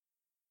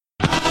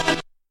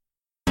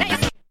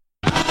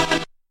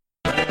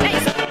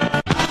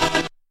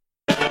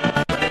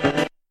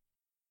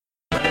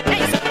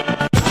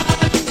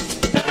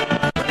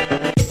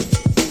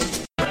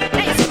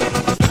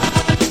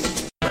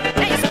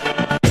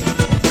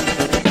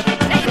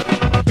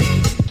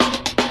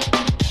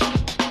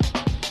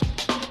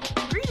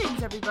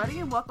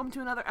welcome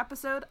to another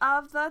episode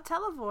of The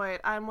Televoid.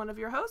 I'm one of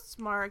your hosts,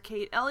 Mara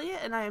Kate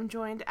Elliott, and I am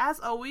joined, as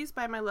always,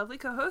 by my lovely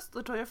co-host,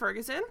 Latoya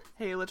Ferguson.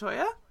 Hey,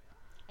 Latoya.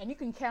 And you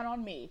can count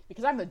on me,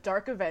 because I'm the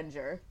Dark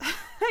Avenger.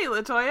 Hey,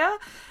 Latoya.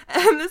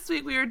 And this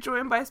week we are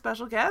joined by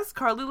special guest,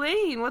 Carly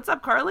Lane. What's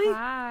up, Carly?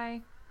 Hi.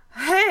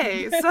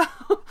 Hey, so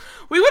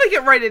we want to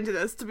get right into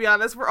this, to be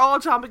honest. We're all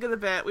chomping at the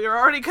bit. We were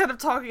already kind of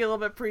talking a little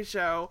bit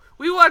pre-show.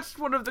 We watched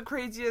one of the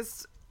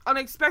craziest,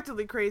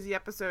 unexpectedly crazy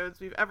episodes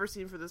we've ever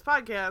seen for this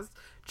podcast.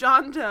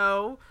 John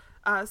Doe,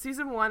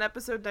 Season 1,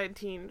 Episode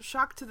 19,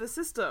 Shock to the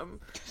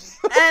System.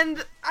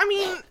 And, I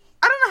mean,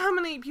 I don't know how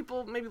many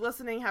people maybe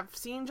listening have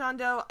seen John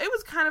Doe. It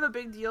was kind of a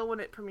big deal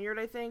when it premiered,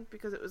 I think,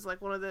 because it was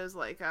like one of those,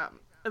 like,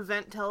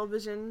 event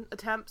television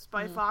attempts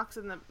by Fox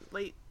in the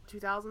late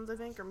 2000s, I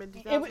think, or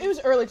mid-2000s. It was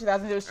early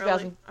 2000s. It was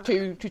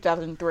 2002,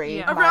 2003.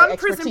 Yeah. My Around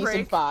expertise Prison Break.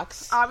 in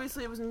Fox.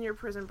 Obviously, it was near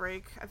Prison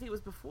Break. I think it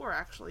was before,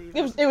 actually.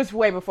 It was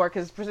way before,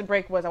 because Prison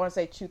Break was, I want to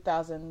say,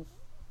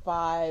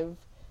 2005,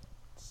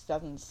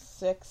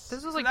 2006.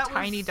 This was like that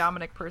tiny was-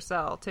 Dominic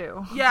Purcell,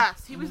 too.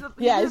 Yes, he was.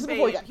 Yeah, He this was is a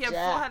before he babe. got He had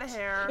full head of jacked.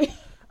 hair,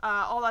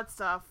 all that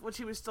stuff. Which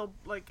he was still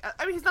like.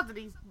 I mean, it's not that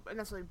he's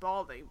necessarily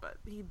balding, but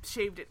he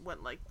shaved it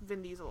when like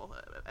Vin Diesel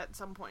at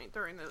some point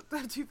during the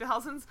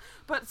 2000s.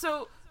 But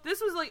so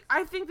this was like,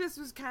 I think this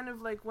was kind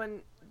of like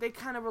when they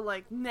kind of were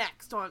like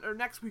next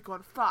week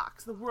on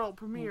Fox, the world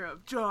premiere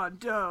of John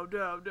Doe,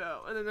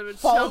 and then they would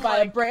show Followed by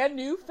like, a brand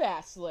new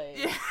Fastlane.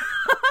 Yeah.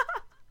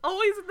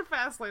 Always in the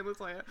fast lane, let's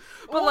say it.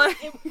 But Well,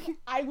 like,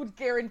 I would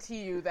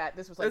guarantee you that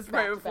this was like It's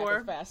right back to before.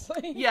 back with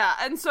Fastlane. yeah,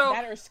 and so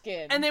That or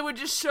Skin. and they would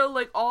just show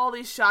like all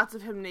these shots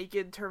of him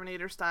naked,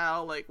 Terminator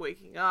style, like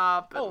waking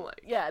up and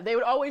like. yeah, they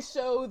would always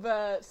show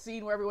the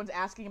scene where everyone's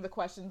asking him the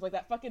questions, like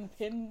that fucking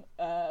pin,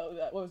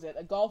 what was it,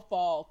 a golf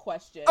ball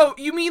question. Oh,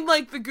 you mean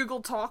like the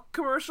Google Talk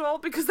commercial?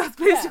 Because that's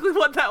basically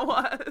what that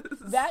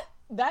was.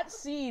 That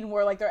scene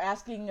where like they're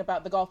asking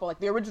about the golf ball, like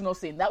the original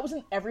scene, that was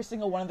in every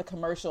single one of the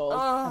commercials.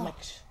 I'm like,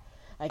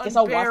 I guess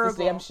I'll watch this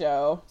damn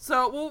show.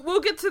 So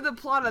we'll get to the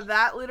plot of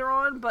that later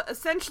on, but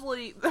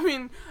essentially, I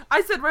mean,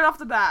 I said right off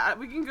the bat,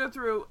 we can go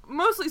through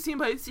mostly scene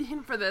by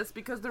scene for this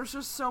because there's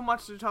just so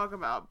much to talk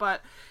about,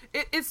 but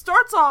it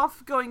starts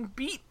off going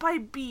beat by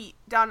beat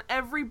down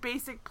every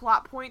basic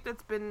plot point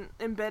that's been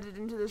embedded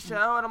into the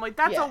show, and I'm like,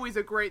 that's always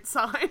a great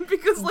sign,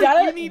 because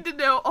like you need to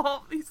know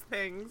all these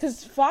things.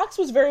 Because Fox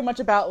was very much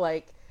about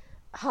like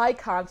high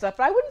concept,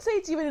 but I wouldn't say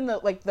it's even in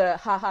the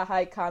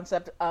high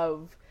concept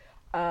of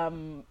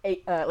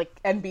like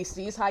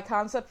NBC's high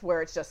concept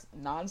where it's just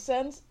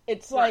nonsense.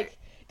 It's like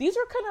these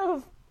are kind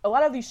of a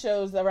lot of these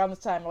shows around this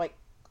time are like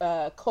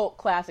cult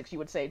classics, you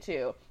would say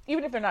too,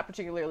 even if they're not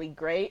particularly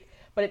great.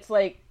 But it's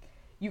like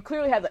you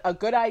clearly had a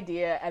good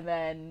idea, and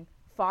then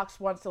Fox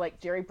wants to like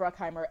Jerry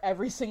Bruckheimer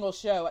every single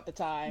show at the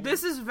time.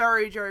 This is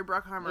very Jerry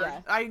Bruckheimer.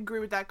 Yeah. I agree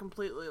with that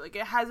completely. Like,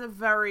 it has a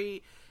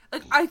very...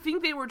 Like, I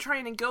think they were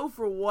trying to go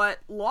for what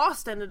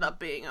Lost ended up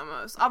being,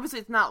 almost. Obviously,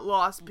 it's not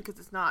Lost because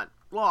it's not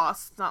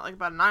Lost. It's not, like,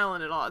 about an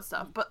island and all that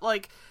stuff. But,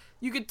 like,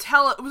 you could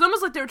tell... It was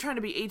almost like they were trying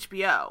to be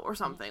HBO or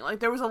something. Like,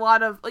 there was a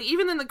lot of... Like,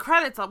 even in the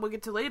credits, we'll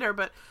get to later,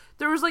 but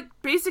there was, like,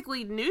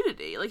 basically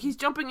nudity. Like, he's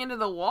jumping into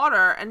the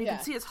water, and you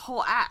can see his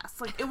whole ass.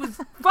 Like, it was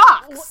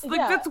Fox.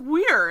 Like, that's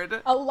weird.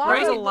 There's a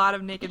lot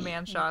of naked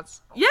man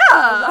shots. Yeah!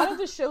 A lot of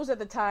the shows at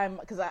the time,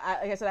 because like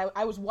I said,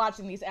 I was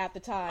watching these at the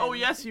time. Oh,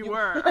 yes, you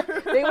were.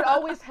 They would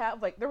always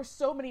have, like, there were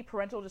so many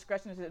parental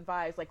discretion is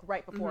advised, like,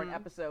 right before an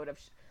episode of,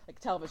 like,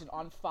 television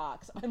on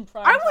Fox, on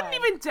prime I wouldn't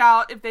time. even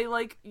doubt if they,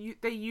 like,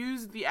 they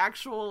used the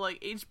actual, like,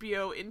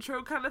 HBO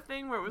intro kind of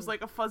thing, where it was,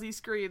 like, a fuzzy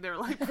screen. They were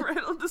like,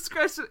 parental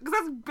discretion, because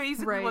that's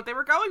basically what they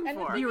were going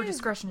for. Viewer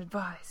discretion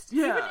advised.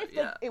 Yeah, Even if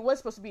like, it was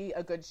supposed to be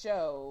a good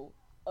show,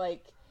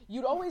 like,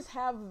 you'd always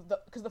have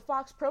because the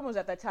Fox promos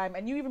at that time,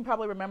 and you even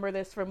probably remember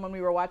this from when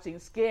we were watching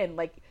Skin,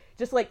 like,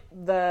 just like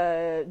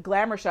the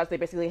glamour shots they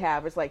basically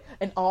have, it's like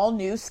an all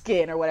new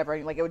Skin or whatever,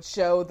 and like it would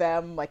show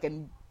them like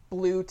in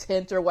blue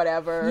tint or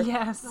whatever.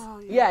 Yes.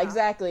 Oh, Yeah,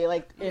 exactly.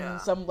 Like in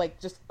some like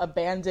just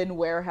abandoned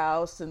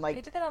warehouse, and like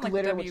They did that on like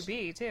glitter,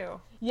 WB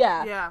too.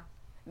 Yeah. Yeah.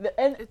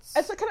 And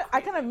I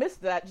kind of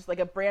missed that, just like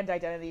a brand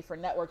identity for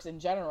networks in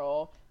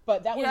general.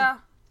 But that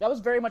was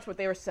very much what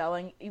they were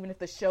selling, even if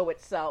the show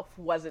itself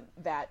wasn't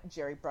that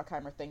Jerry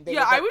Bruckheimer thing. They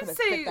I would kind of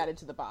say fit that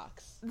into the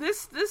box.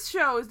 This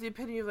show is the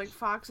epitome of, like,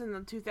 Fox in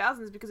the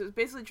 2000s, because it was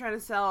basically trying to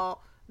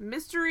sell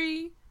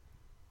mystery,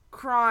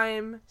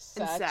 crime,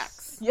 and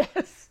sex.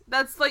 Yes.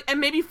 That's, like, and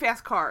maybe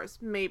fast cars,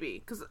 maybe.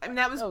 Because, I mean,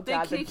 that was,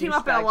 they came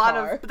up in a douchebag lot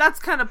car. of, but that's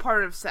kind of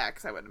part of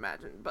sex, I would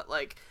imagine. But,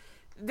 like,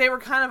 they were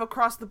kind of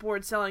across the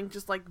board selling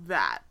just, like,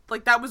 that.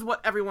 Like, that was what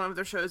every one of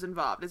their shows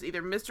involved, is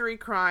either mystery,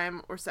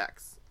 crime, or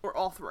sex. Or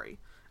all three.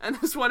 And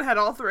this one had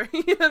all three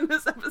in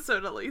this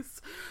episode, at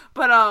least.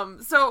 But,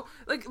 so,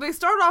 like, they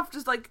start off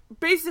just, like,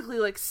 basically,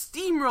 like,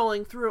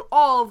 steamrolling through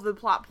all of the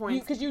plot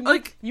points. Because you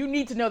you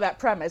need to know that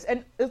premise.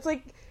 And it's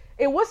like,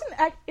 it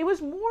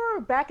was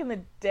more back in the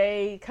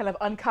day kind of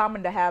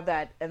uncommon to have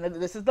that, and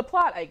this is the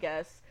plot, I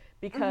guess.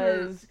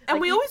 Because and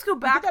we always go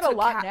back to to a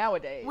lot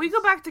nowadays. We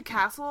go back to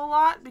Castle a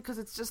lot because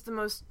it's just the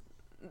most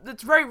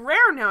it's very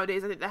rare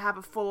nowadays, I think, to have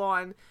a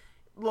full-on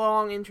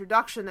long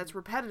introduction that's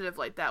repetitive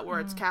like that, where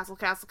it's castle,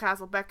 castle,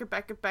 castle, Beckett,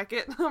 Beckett,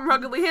 Beckett,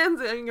 ruggedly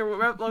handsing, or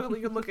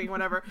ruggedly good looking,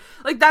 whatever.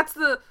 Like, that's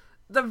the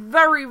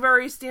very,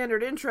 very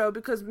standard intro,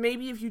 because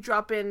maybe if you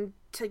drop in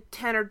to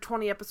 10 or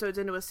 20 episodes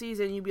into a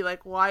season, you'd be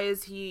like, why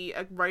is he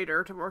a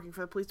writer to working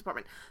for the police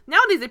department?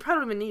 Nowadays, they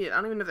probably don't even need it. I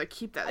don't even know if they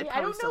keep that. I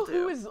don't know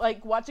who is,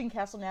 like, watching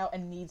Castle now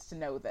and needs to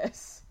know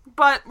this.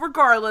 But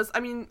regardless,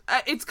 I mean,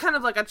 it's kind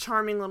of like a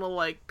charming little,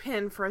 like,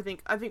 pin for, I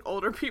think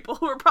older people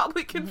who are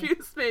probably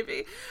confused,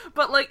 maybe.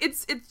 But, like,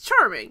 it's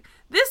charming.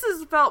 This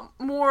has felt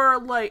more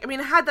like, I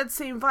mean, it had that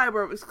same vibe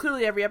where it was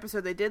clearly every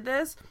episode they did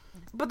this,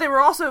 but they were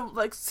also,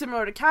 like,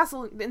 similar to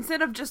Castle.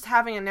 Instead of just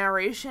having a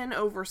narration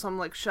over some,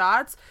 like,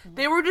 shots,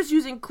 they were just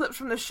using clips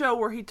from the show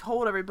where he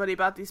told everybody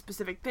about these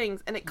specific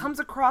things, and it comes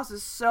across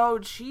as so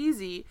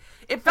cheesy.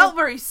 It felt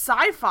very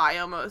sci-fi,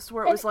 almost,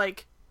 where it was,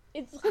 like...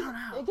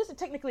 I guess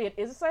technically it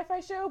is a sci-fi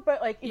show, but,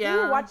 like, if you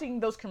were watching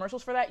those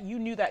commercials for that, you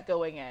knew that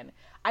going in.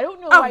 I don't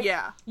know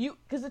why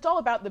because it's all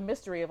about the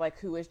mystery of, like,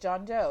 who is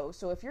John Doe.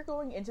 So if you're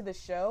going into the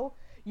show,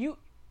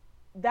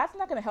 that's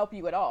not going to help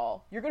you at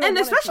all. You're going to, and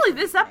especially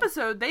this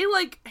episode, they,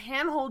 like,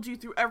 handhold you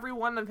through every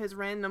one of his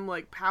random,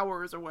 like,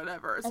 powers or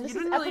whatever. So and you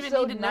this didn't is really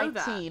even need to know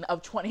episode 19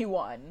 of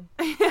 21.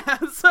 Yeah,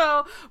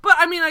 so, but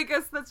I mean, I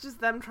guess that's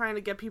just them trying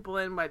to get people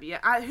in by the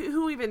end.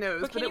 Who even knows?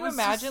 But can you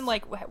imagine,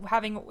 like,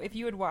 having, if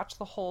you had watched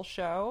the whole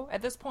show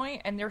at this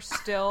point, and they're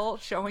still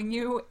showing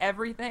you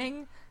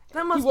everything?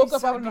 That must he woke be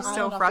up so, on an so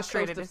island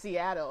frustrated. off the coast of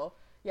Seattle.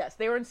 Yes,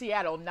 they were in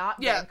Seattle,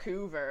 not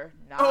Vancouver.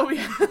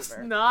 Yes,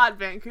 not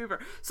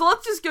Vancouver. So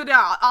let's just go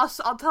down. I'll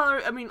tell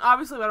her. I mean,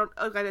 obviously,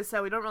 like I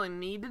said, we don't really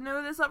need to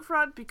know this up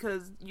front,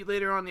 because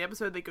later on in the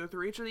episode they go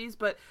through each of these.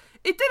 But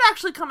it did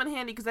actually come in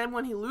handy, because then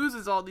when he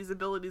loses all these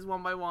abilities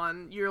one by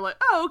one, you're like,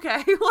 oh, okay.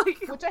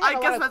 Like, which I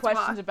have a lot of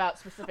questions about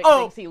specific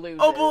things he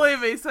loses. Oh,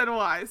 believe me, so do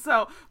I.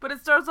 So, but it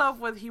starts off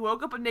with he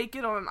woke up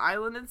naked on an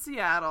island in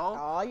Seattle.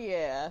 Oh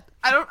yeah.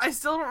 I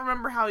still don't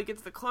remember how he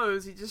gets the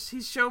clothes.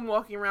 He's shown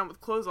walking around with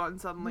clothes on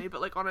suddenly, but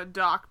like on a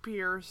dock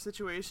pier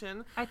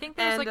situation. I think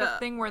there's like a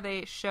thing where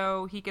they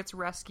show he gets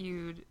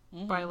rescued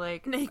by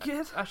like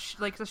naked.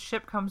 Like the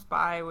ship comes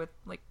by with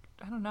like,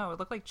 I don't know, it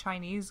looked like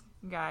Chinese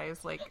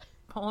guys like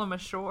pull him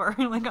ashore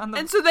like on the.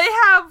 And so they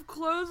have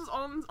clothes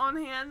on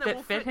hand that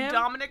will fit him?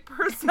 Dominic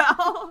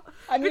Purcell.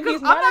 I mean,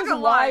 he's not as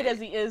wide as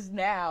he is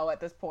now at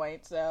this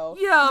point. So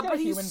yeah, but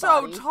he's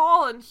so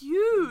tall and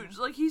huge.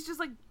 Like he's just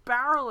like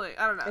barreling.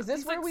 I don't know. Is this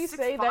he's where like we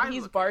say that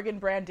he's looking. bargain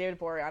brand David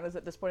Boreanaz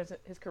at this point in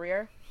his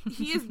career?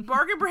 He is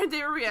bargain brand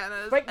David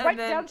Boreanaz, right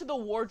down to the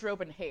wardrobe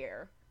and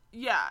hair.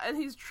 Yeah, and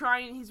he's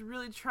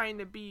really trying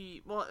to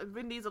be, well,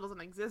 Vin Diesel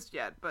doesn't exist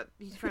yet, but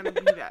he's trying to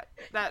be that.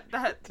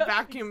 That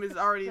vacuum is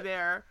already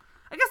there.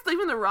 I guess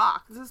even The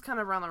Rock, this is kind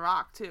of around The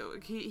Rock, too.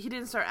 He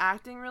didn't start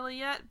acting really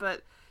yet,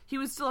 but he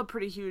was still a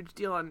pretty huge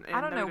deal in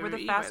I don't know, WWE were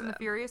the Fast and the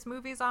Furious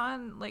movies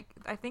on? Like,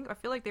 I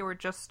feel like they were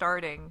just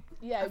starting.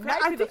 Yeah,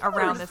 I think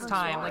around this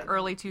time, like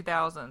early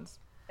 2000s.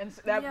 And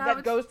so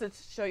that goes to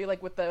show you,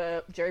 like, with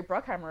the Jerry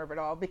Bruckheimer of it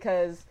all,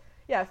 because...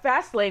 Yeah,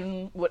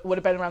 Fastlane would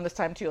have been around this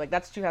time too. Like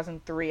that's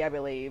 2003, I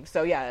believe.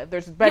 So yeah,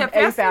 there's been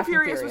Fast and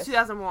Furious was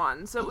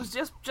 2001, so it was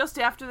just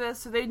after this.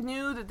 So they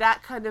knew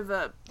that kind of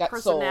a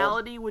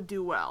personality would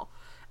do well,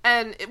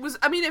 and it was.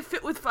 I mean, it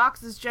fit with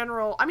Fox's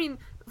general. I mean,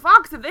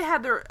 Fox, if they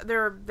had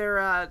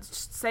their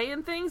say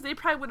in things, they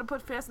probably would have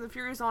put Fast and the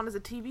Furious on as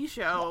a TV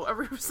show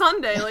every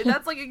Sunday. Like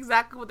that's like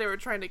exactly what they were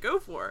trying to go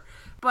for.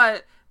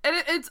 But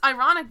it's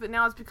ironic that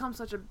now it's become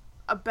such a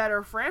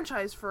better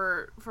franchise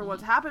for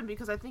what's happened,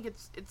 because I think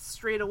it's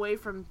strayed away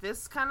from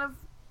this kind of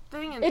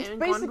thing and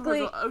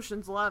basically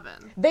Ocean's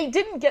 11. They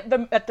didn't get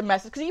them at the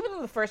message, because even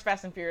in the first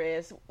Fast and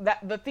Furious, that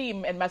the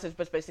theme and message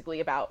was basically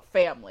about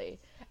family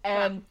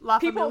and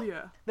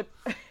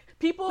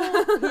people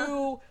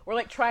who were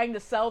like trying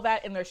to sell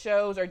that in their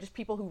shows, or just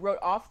people who wrote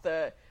off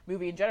the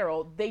movie in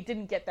general. They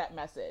didn't get that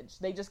message.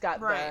 They just got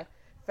the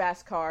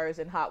fast cars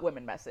and hot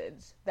women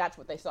message. That's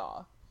what they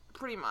saw.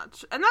 Pretty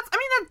much. And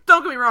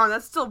don't get me wrong,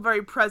 that's still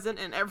very present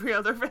in every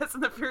other Fast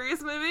and the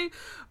Furious movie,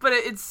 but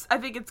I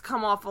think it's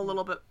come off a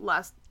little bit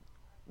less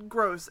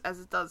gross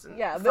as it does in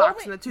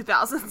Fox in the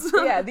 2000s.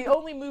 Yeah, the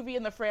only movie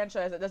in the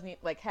franchise that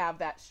doesn't like have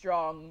that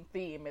strong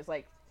theme is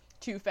like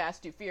Too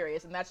Fast, Too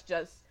Furious, and that's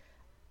just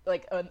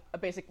like a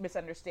basic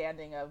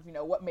misunderstanding of, you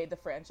know, what made the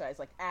franchise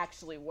like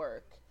actually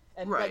work.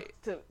 And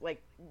to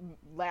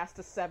last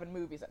to 7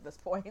 movies at this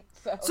point.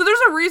 So there's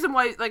a reason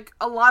why like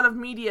a lot of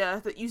media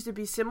that used to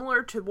be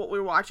similar to what we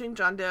were watching,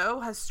 John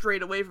Doe, has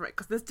strayed away from it,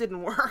 because this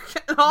didn't work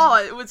at all.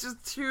 It was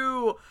just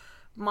too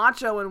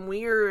macho and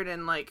weird,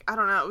 and like I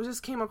don't know, it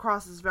just came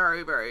across as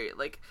very, very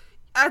like.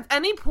 At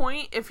any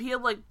point, if he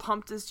had, like,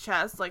 pumped his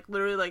chest, like,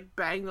 literally, like,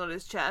 banged on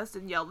his chest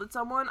and yelled at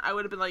someone, I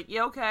would have been like,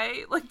 yeah,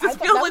 okay. Like, this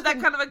feels like that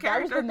kind of a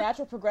character. That was the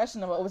natural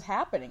progression of what was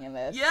happening in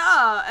this.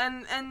 Yeah,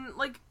 and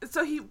like,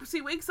 so he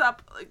wakes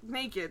up, like,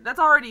 naked.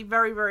 That's already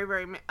very, very,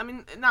 very, I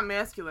mean, not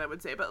masculine, I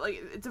would say, but,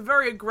 like, it's a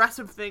very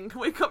aggressive thing to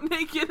wake up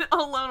naked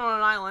alone on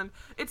an island.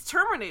 It's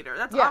Terminator.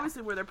 That's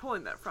obviously where they're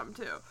pulling that from,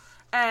 too.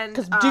 And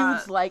Because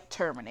dudes like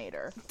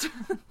Terminator.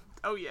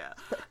 oh yeah,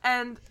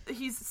 and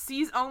he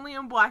sees only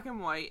in black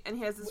and white, and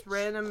he has this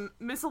random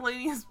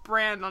miscellaneous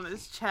brand on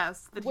his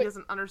chest that he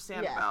doesn't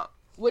understand about.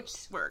 Which,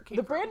 where it came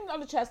the from. brand on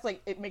the chest,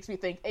 like, it makes me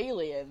think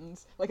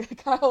aliens. Like a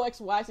Kyle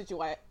XY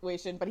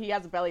situation, but he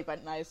has a belly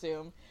button, I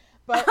assume.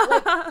 But,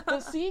 like, the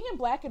seeing in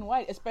black and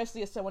white,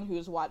 especially as someone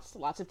who's watched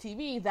lots of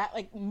TV, that,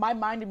 like, my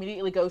mind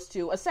immediately goes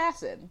to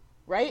assassin,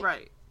 right?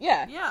 Right.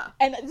 Yeah. Yeah.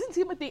 And it doesn't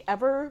seem like they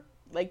ever,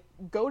 like,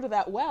 go to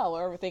that well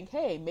or ever think,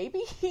 hey, maybe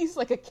he's,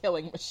 like, a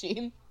killing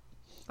machine.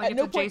 Like At it's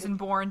no a point- Jason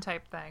Bourne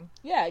type thing.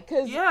 Yeah,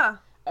 because... Yeah.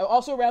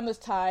 Also around this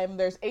time,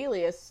 there's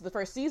Alias, the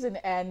first season,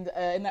 and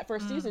in that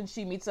first season,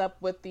 she meets up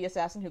with the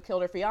assassin who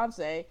killed her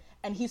fiancé,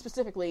 and he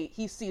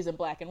sees in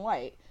black and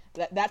white.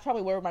 That's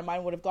probably where my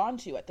mind would have gone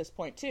to at this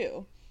point,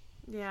 too.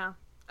 Yeah.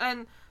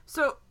 And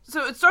so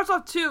it starts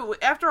off, too,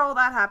 after all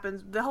that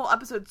happens, the whole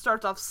episode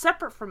starts off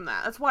separate from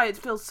that. That's why it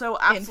feels so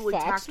absolutely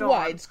In Fox tacked on.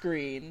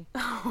 widescreen.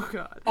 Oh,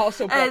 God.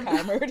 Also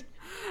Bruckheimered.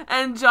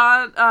 And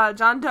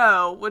John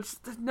Doe, which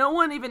no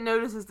one even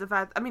notices the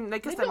fact. I mean, I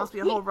guess that must be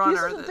a whole runner.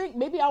 This is the thing.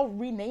 Maybe I'll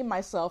rename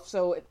myself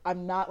so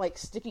I'm not, like,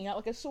 sticking out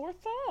like a sore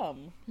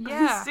thumb.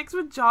 Yeah. He sticks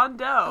with John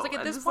Doe. It's like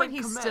at this just, point like,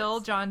 he's commits. still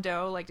John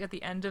Doe. Like at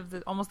the end of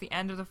almost the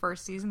end of the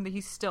first season, that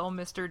he's still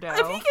Mr. Doe.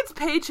 If he gets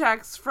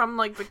paychecks from,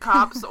 like, the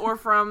cops or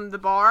from the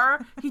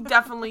bar, he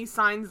definitely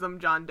signs them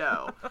John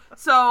Doe.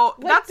 So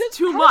Like, that's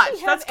too how much. does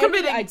he have That's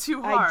committing any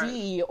too hard.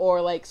 ID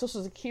or, like,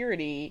 Social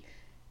Security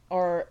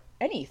or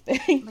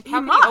anything. Like, how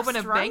can must, he open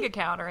a right? bank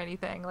account or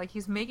anything? Like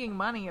he's making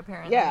money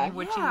apparently, Yeah.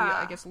 which he Yeah.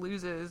 I guess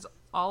loses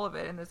all of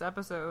it in this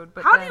episode.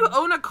 But How then, do you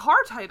own a car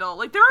title?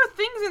 Like, there are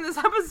things in this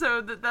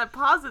episode that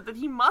posit that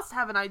he must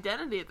have an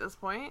identity at this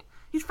point.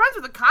 He's friends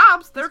with the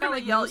cops. They're he's got, gonna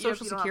like, yell no at you if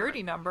social you don't have security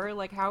it. number?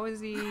 Like how is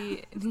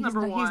he? He's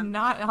number he's one.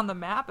 not on the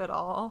map at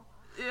all.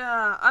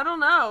 Yeah, I don't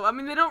know. I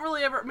mean, they don't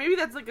really ever. Maybe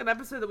that's like an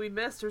episode that we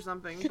missed or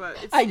something. But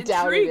it's I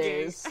doubt it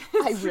intriguing. is.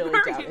 I It's really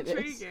very doubt it is.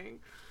 intriguing.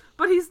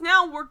 But he's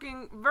now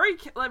working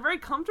very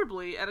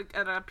comfortably at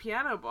a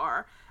piano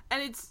bar,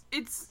 and it's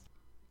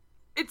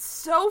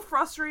so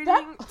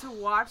frustrating to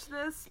watch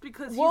this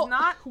because Well, he's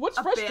not what's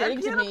a frustrating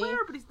bad to piano me- player,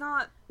 but he's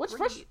not. What's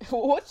great.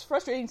 what's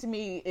frustrating to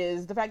me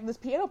is the fact that this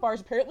piano bar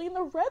is apparently in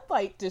the red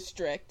light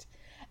district.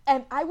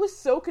 And I was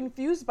so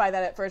confused by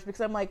that at first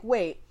because I'm like,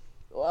 wait,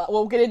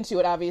 we'll get into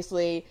it,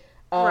 obviously.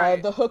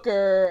 Right. The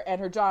hooker and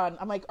her John.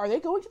 I'm like, are they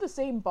going to the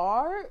same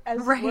bar as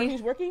where Right.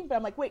 he's working? But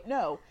I'm like, wait,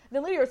 no. And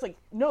then later it's like,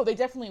 no, they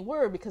definitely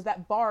were because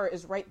that bar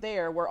is right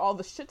there where all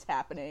the shit's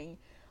happening.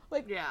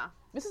 Like, Yeah.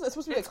 this is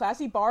supposed to be a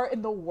classy bar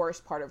in the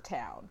worst part of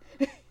town.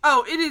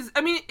 Oh, it is.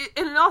 I mean,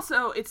 and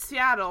also it's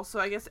Seattle, so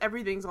I guess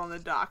everything's on the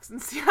docks in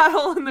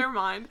Seattle in their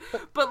mind.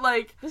 But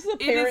like, This is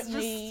it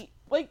apparently,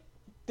 like,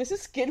 this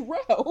is Skid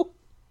Row.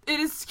 It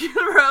is Skid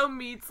Row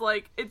meets,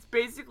 like, it's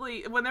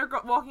basically, when they're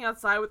walking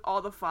outside with all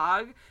the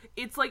fog,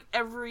 it's like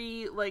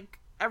every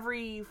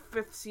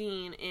fifth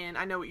scene in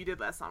I Know What You Did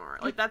Last Summer.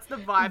 Like, that's the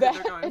vibe that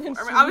they're going and for. I mean,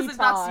 Sweeney obviously it's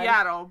not Todd.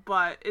 Seattle,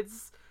 but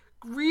it's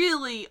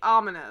really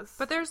ominous.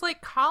 But there's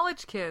like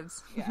college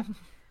kids. Yeah.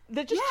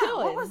 They're just yeah,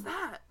 chilling. what was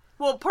that?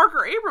 Well,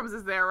 Parker Abrams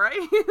is there, right?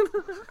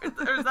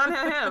 Or is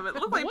that him? It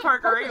looked like What?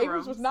 Parker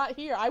Abrams. was not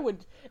here.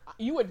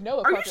 You would know.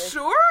 If Are you Parker...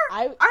 sure?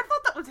 I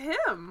thought that was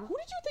him. Who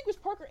did you think was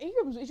Parker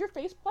Abrams? Is your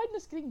face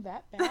blindness getting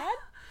that bad?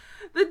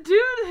 The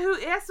dude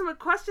who asked him a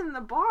question in the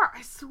bar,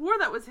 I swore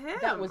that was him.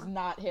 That was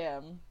not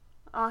him.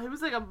 Oh, he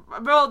was like a...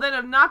 Well, then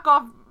a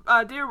knockoff...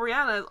 David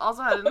Brianna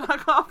also had a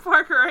knockoff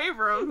Parker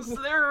Abrams, so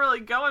they were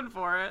really going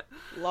for it.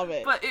 Love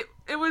it. But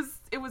it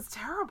was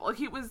terrible. Like,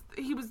 he was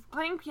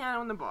playing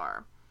piano in the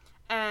bar,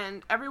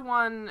 and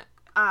everyone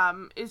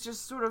is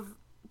just sort of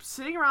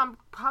sitting around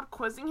pop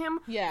quizzing him.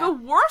 Yeah. The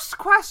worst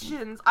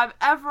questions I've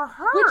ever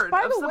heard Which,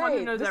 by of the someone way,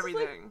 who knows this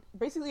everything. is like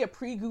basically a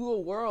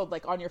pre-Google world,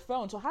 like on your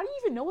phone. So how do you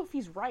even know if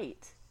he's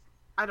right?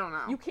 I don't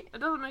know. You can't- It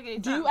doesn't make any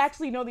sense. Do you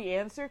actually know the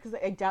answer? Because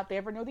I doubt they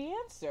ever know the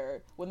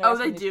answer when they're Oh,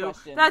 asking they these do.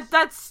 questions.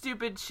 That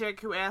stupid chick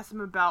who asked him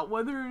about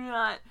whether or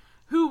not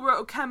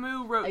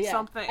Camus wrote Yeah.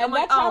 something. And I'm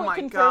like, that's how oh my it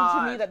confirmed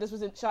god. to me that this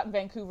was shot in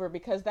Vancouver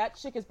because that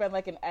chick has been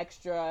like an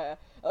extra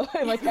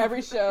in like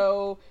every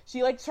show.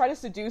 She like tried to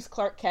seduce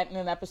Clark Kent in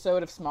an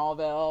episode of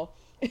Smallville.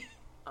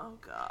 Oh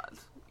god.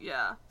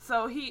 Yeah.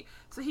 So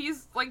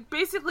he's like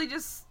basically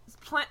just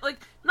like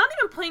not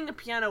even playing the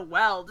piano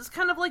well, just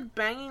kind of like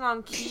banging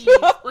on keys.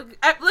 like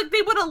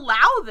they would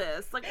allow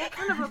this. Like what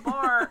kind of a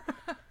bar?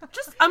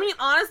 Just I mean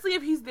honestly,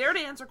 if he's there to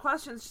answer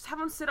questions, just have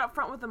him sit up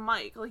front with a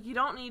mic. Like you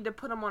don't need to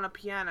put him on a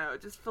piano.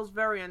 It just feels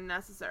very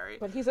unnecessary.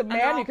 But he's a And they're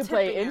man who all can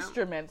play tipping him.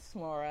 instruments,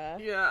 Maura.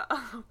 Yeah.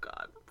 Oh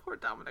god. Poor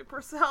Dominic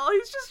Purcell.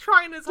 He's just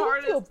trying his Don't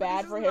hardest. feel but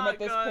bad he's for just him not at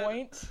this good.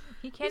 point.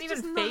 He can't He's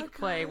even just not fake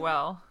play good.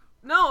 well.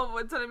 No,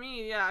 that's what I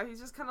mean. Yeah, he's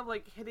just kind of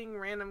like hitting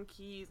random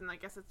keys, and I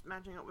guess it's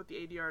matching up with the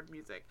ADR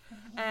music.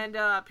 And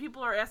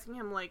people are asking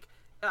him like,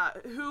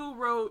 who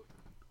wrote?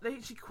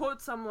 She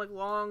quotes some like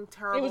long,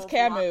 terrible. It was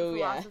Camus, yeah.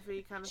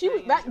 philosophy kind of She was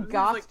thing. that and it was,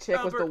 goth like,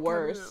 chick was the Albert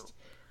worst. Camus.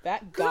 That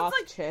 'Cause goth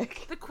it's, like,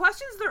 chick. The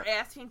questions they're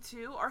asking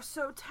too are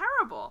so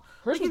terrible.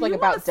 Hers if was like you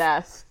about wanna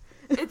death.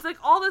 It's like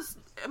all this.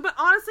 but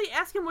honestly,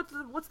 ask him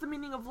what's the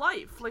meaning of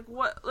life? Like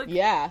what? Like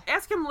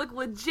ask him like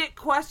legit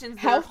questions.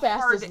 How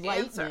fast hard is to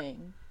lightning? answer.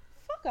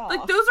 Fuck off.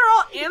 Like those are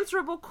all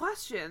answerable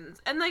questions,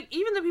 and like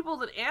even the people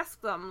that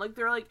ask them, like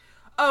they're like,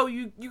 oh,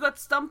 you got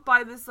stumped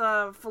by this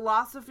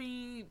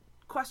philosophy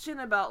question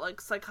about like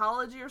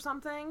psychology or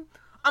something.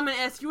 I'm gonna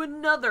ask you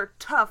another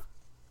tough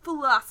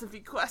philosophy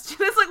question.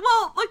 It's like,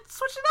 well, like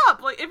switch it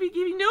up. Like if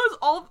he knows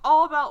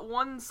all about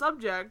one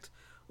subject,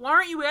 why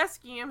aren't you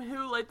asking him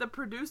who like the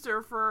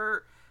producer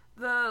for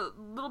the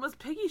Little Miss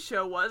Piggy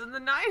show was in the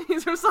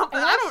 90s or something?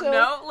 And I don't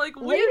know. Like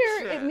weird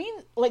shit. It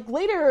means like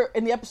later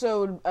in the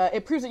episode,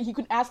 it proves that he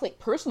could ask like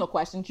personal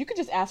questions. You could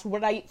just ask,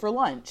 "What did I eat for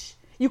lunch?"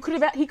 He could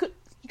have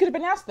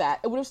been asked that.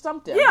 It would have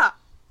stumped him. Yeah.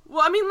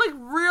 Well, I mean, like,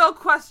 real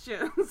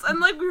questions. And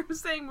like we were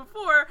saying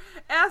before,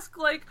 ask,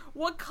 like,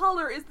 what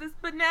color is this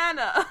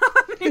banana?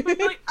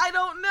 Like, I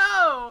don't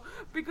know,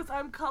 because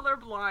I'm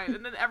colorblind.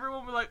 And then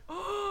everyone would be like,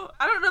 oh,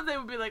 I don't know if they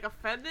would be, like,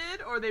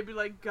 offended, or they'd be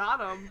like, got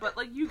him. But,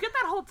 like, you get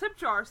that whole tip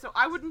jar, so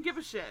I wouldn't give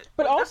a shit.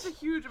 But like, also, that's a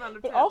huge amount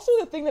of But tips. also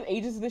the thing that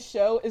ages this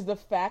show is the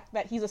fact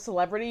that he's a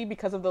celebrity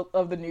because of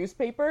the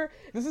newspaper.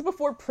 This is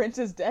before Prince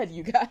is dead,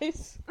 you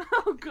guys.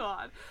 Oh,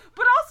 God.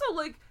 But also,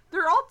 like,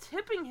 they're all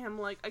tipping him,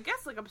 like, I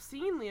guess, like,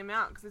 obscenely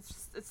amount,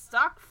 because it's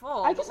stock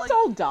full. I guess like, it's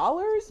all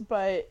dollars,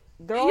 but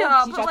they're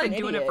all but, fucking like,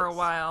 doing it for a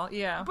while,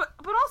 yeah. But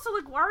also,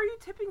 like, why are you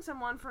tipping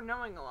someone for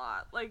knowing a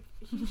lot? Like,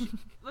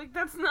 like,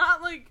 that's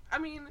not, like, I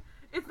mean,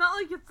 it's not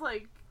like it's,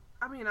 like,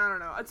 I mean, I don't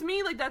know. To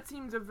me, like, that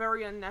seems a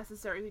very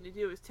unnecessary thing to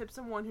do, is tip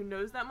someone who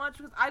knows that much,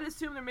 because I'd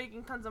assume they're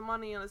making tons of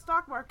money on the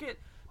stock market.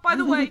 By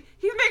the way,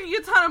 he's making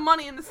a ton of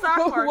money in the stock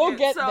market. We'll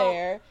get so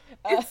there.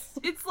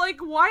 It's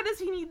like, why does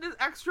he need this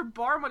extra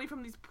bar money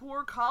from these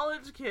poor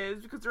college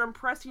kids because they're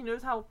impressed he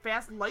knows how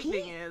fast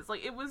lightning is?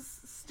 Like, it was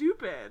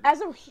stupid. As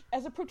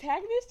a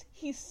protagonist,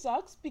 he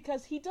sucks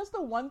because he does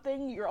the one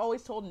thing you're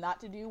always told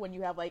not to do when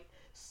you have, like,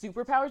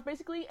 superpowers,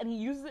 basically, and he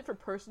uses it for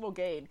personal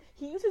gain.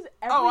 He uses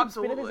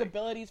every bit of his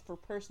abilities for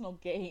personal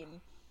gain.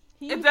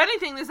 If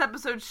anything, this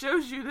episode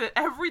shows you that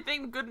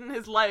everything good in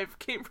his life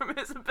came from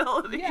his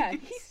abilities. Yeah,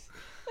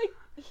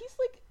 he's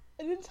like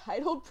an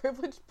entitled,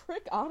 privileged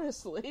prick,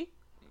 honestly.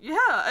 Yeah,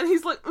 and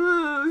he's like,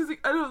 I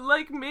don't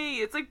like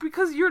me. It's like,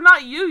 because you're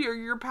not you, you're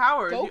your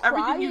powers. Go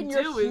Everything cry you in do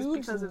your is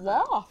huge because of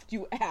loft,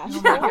 you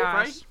asshole. Oh my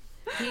gosh.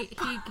 Right?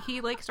 He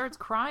like starts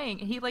crying.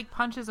 He like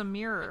punches a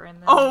mirror and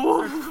then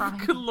starts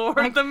crying. Good lord,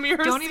 like, the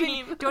mirror don't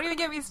scene. Don't even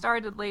get me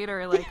started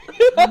later, like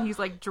when he's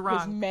like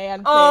drunk. His man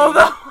thing.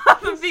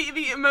 Oh,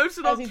 the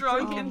emotional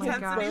drunk drinking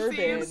intensity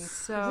bourbon. scenes.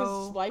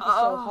 So his life is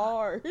so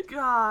hard.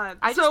 God.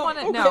 I just want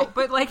to okay. know,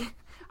 but like,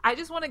 I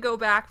just want to go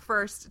back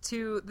first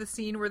to the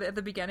scene where at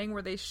the beginning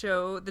where they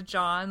show the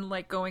John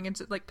like going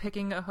into like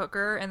picking a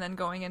hooker and then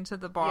going into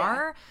the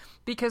bar,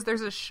 because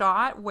there's a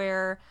shot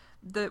where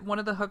one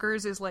of the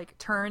hookers is like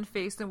turned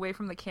facing away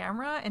from the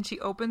camera and she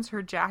opens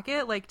her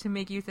jacket like to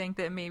make you think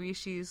that maybe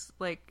she's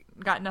like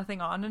got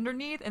nothing on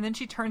underneath, and then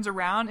she turns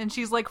around and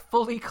she's like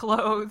fully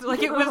clothed,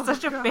 like it was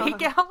such a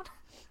fake out.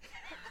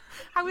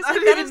 I was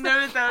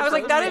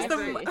like, that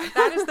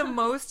is the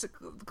most.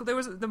 There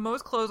was the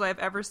most clothes I've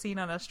ever seen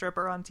on a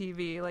stripper on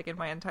TV, like in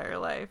my entire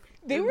life.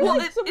 They were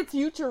like some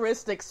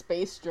futuristic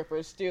space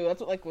strippers too.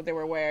 That's what they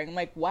were wearing. I'm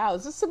like, wow,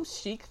 this is some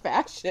chic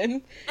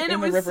fashion. And in it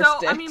was the River so.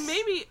 Styx. I mean,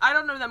 maybe I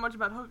don't know that much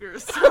about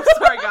hookers. So I'm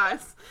sorry,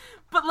 guys.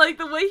 But like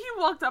the way he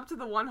walked up to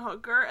the one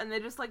hooker and they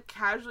just like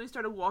casually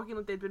started walking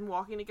like they'd been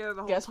walking together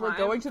the whole Guess time. we're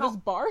going to this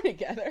bar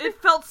together.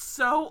 It felt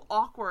so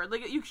awkward.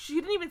 Like she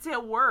didn't even say a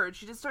word.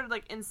 She just started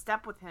like in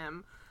step with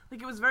him.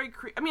 Like it was very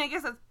I mean, I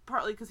guess that's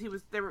partly because they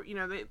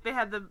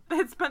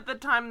had spent the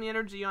time and the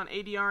energy on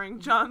ADRing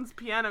John's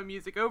piano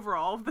music over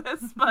all of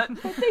this, but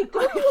they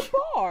go to a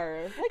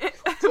bar. Like,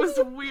 it was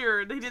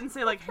weird. They didn't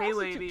say like, "Hey,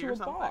 lady" or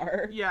something.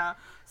 Bar. Yeah.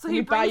 So he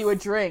buy you a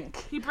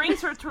drink. He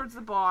brings her towards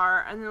the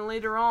bar, and then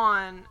later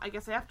on, I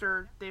guess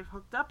after they've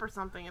hooked up or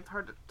something, it's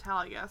hard to tell,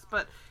 I guess,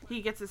 but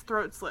he gets his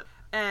throat slit,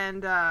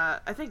 and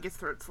I think his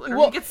throat slit,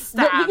 or he gets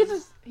stabbed. No,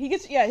 his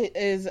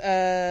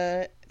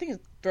I think his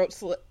throat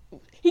slit.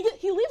 He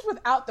leaves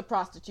without the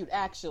prostitute,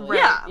 actually.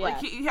 Yeah.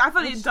 Like I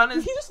thought he'd done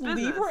his Did he just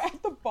business. leave her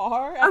at the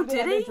bar after did they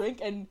had he? a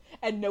drink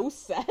and no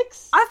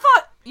sex? I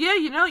thought, yeah,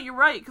 you're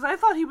right, because I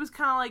thought he was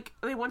kind of like,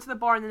 they went to the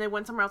bar and then they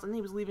went somewhere else and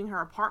he was leaving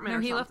her apartment or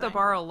something. No, he left the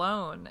bar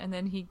alone, and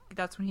then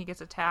that's when he gets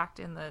attacked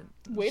in the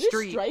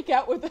street. To strike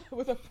out with a prostitute.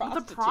 With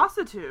a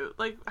prostitute.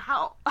 Like,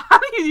 how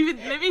do you even,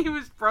 maybe he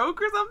was broke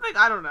or something?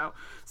 I don't know.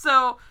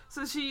 So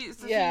she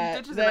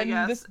ditches him, I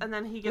guess, and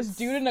then he gets this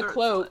dude in a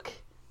cloak. Slit.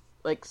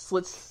 Like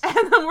slits, and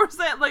then we're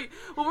saying like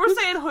when we're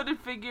saying hooded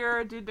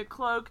figure, dude in a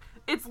cloak,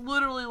 it's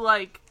literally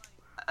like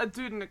a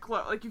dude in a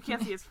cloak. Like you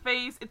can't see his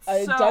face. It's so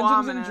Dungeons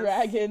ominous. and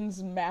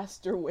Dragons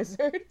master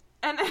wizard.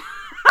 And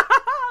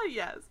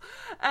yes,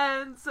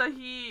 and so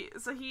he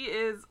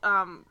is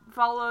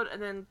followed and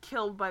then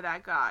killed by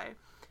that guy,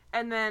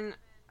 and then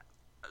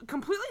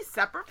completely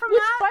separate from Which,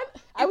 that.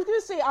 I was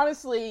gonna say,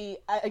 honestly,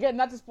 again,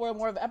 not to spoil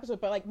more of the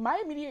episode, but like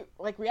my immediate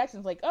like reaction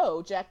is like,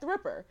 "Oh, Jack the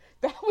Ripper."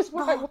 That was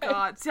where I Oh went.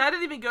 God! See, I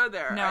didn't even go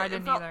there. No, I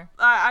didn't either.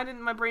 I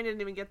didn't. My brain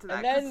didn't even get to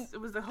that. And then 'Cause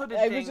it was the hooded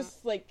I thing. was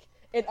just like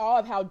in awe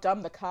of how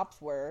dumb the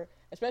cops were,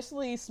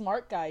 especially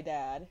Smart Guy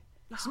Dad.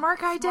 Smart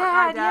guy Smart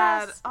guy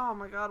dad, yes. Oh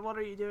my God! What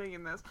are you doing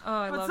in this? Oh,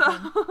 I But love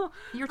so- him.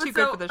 You're but too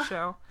good so- for this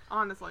show.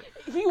 Honestly.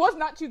 He was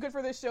not too good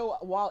for this show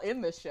while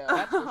in this show.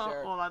 That's for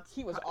sure. Well, that's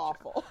he was probably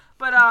true. awful.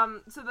 But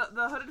so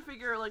the hooded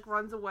figure like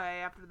runs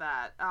away after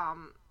that.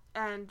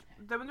 And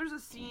then when there's a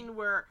scene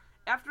where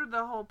after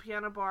the whole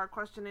piano bar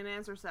question and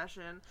answer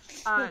session,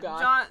 Oh,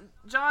 God.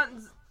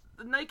 John's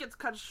the night gets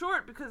cut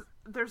short because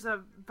there's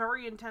a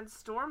very intense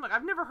storm. Like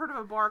I've never heard of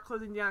a bar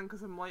closing down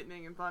because of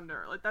lightning and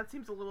thunder. Like that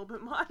seems a little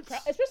bit much.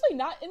 Especially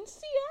not in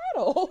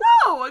Seattle.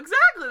 No,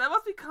 exactly. That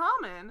must be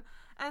common.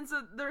 And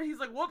so there, he's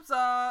like, "Whoops,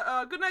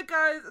 good night,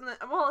 guys." And then,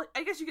 well,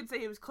 I guess you could say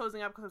he was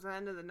closing up because it was the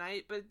end of the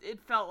night, but it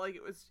felt like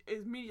it was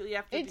immediately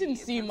after. It the didn't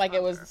seem intense like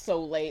it was thunder.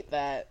 so late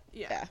that.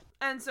 Yeah.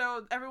 And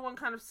so everyone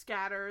kind of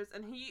scatters,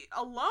 and he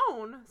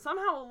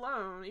somehow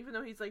alone, even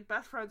though he's like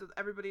best friends with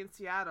everybody in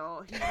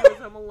Seattle, he goes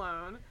home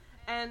alone.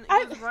 And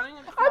he's running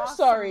across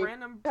some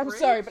random bridge. I'm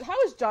sorry, but how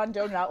is John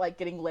Doe not like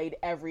getting laid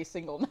every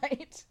single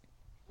night?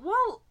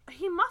 Well,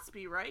 he must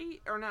be,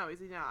 right? Or no, is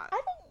he not? I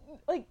don't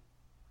like.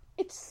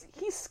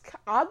 He's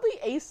oddly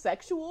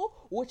asexual,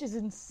 which is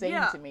insane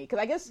Yeah. to me. Because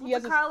I guess he With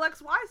has the Kyle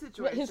XY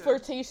situation. his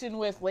flirtation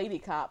with Lady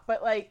Cop,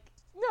 but like,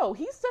 no,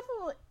 he's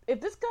definitely.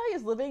 If this guy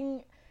is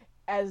living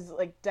as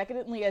like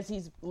decadently as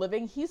he's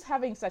living, he's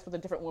having sex with a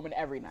different woman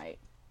every night.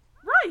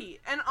 Right,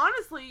 and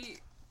honestly,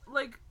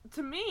 like,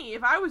 to me,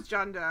 if I was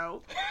John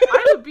Doe,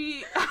 I'd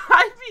be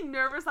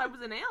nervous I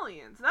was an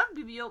alien. So that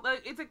would be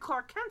it's a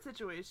Clark Kent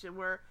situation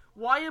where,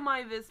 why am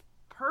I this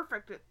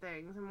perfect at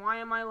things, and why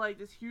am I, like,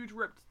 this huge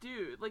ripped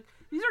dude? Like,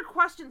 these are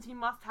questions he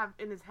must have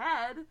in his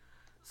head.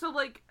 So,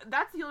 like,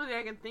 that's the only thing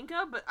I can think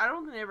of, but I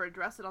don't think they ever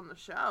address it on the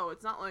show.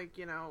 It's not like,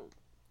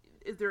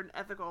 is there an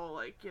ethical,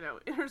 like,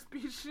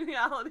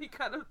 interspeciality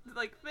kind of,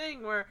 like,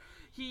 thing where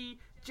he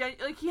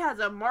has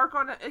a mark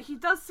on it. He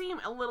does seem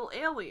a little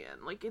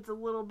alien. Like, it's a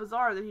little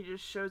bizarre that he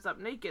just shows up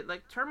naked.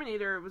 Like,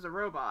 Terminator was a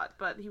robot,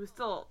 but he was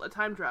still a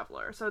time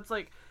traveler. So it's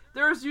like,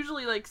 there's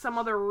usually, like, some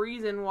other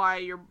reason why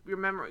your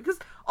memory... Because,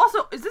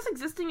 also, is this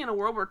existing in a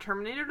world where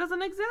Terminator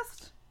doesn't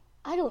exist?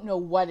 I don't know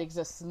what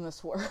exists in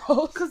this world.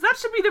 Because that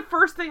should be the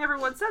first thing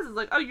everyone says, is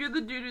like, oh, you're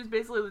the dude who's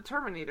basically the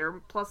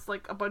Terminator, plus,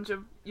 like, a bunch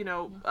of,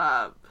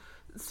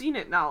 seen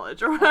it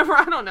knowledge, or whatever,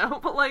 I don't know,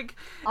 but, like,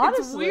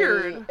 Honestly, it's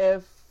weird.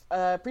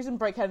 If Prison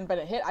Break hadn't been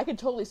a hit, I could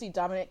totally see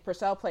Dominic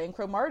Purcell playing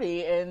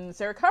Cromartie in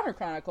Sarah Connor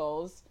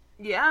Chronicles.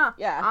 Yeah.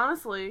 Yeah.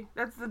 Honestly,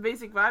 that's the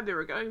basic vibe they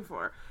were going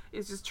for.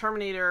 It's just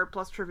Terminator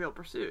plus Trivial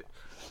Pursuit.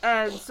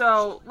 And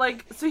so,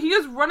 so he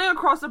goes running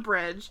across a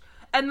bridge,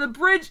 and the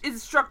bridge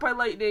is struck by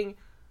lightning.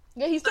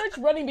 Yeah, he starts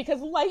running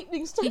because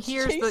lightning starts He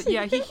hears chasing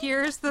him. he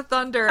hears the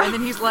thunder, and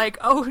then he's like,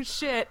 "Oh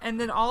shit!" And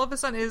then all of a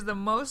sudden, is the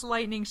most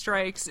lightning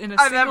strikes in a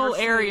I've single ever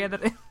seen. area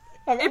that.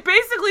 It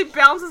basically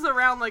bounces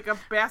around like a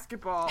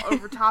basketball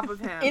over top of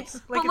him.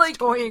 It's like But, it's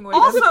toying with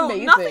him. also,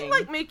 amazing. nothing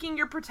like making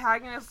your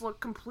protagonist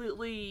look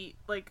completely,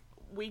 like,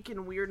 weak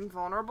and weird and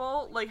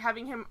vulnerable. Like,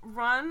 having him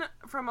run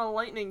from a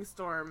lightning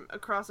storm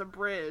across a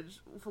bridge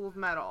full of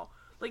metal.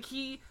 Like,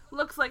 he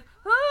looks like,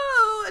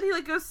 oh, and he,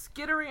 like, goes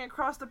skittering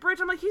across the bridge.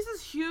 I'm like, he's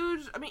this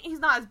huge, I mean, he's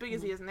not as big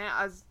as he is now,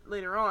 as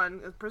later on,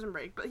 as Prison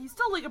Break, but he's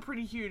still, like, a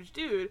pretty huge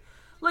dude.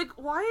 Like,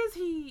 why is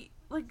he,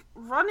 like,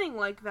 running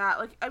like that?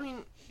 Like, I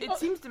mean, it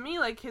seems to me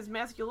like his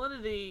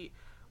masculinity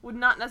would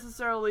not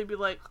necessarily be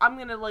like, I'm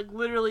gonna, like,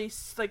 literally,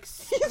 like,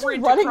 He's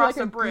sprint running across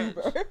like a bridge.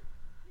 goober.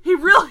 He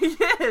really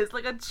is,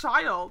 like a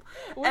child.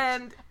 Which,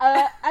 and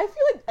I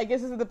feel like, I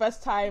guess this is the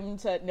best time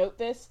to note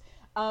this.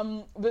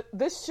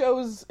 This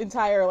show's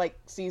entire, like,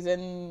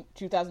 season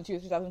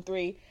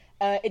 2002-2003,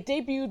 it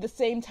debuted the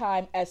same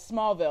time as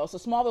Smallville. So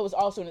Smallville was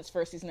also in its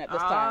first season at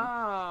this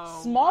time.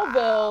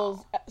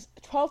 Smallville's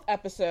 12th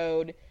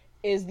episode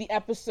is the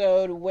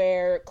episode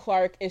where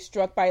Clark is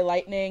struck by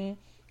lightning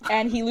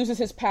and he loses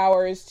his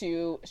powers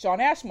to Shawn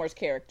Ashmore's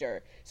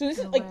character. So this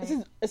this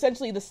is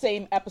essentially the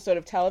same episode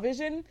of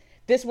television.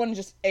 This one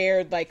just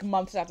aired like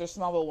months after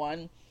Smallville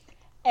one.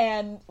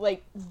 And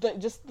like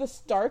the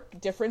stark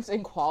difference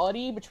in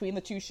quality between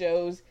the two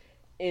shows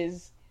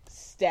is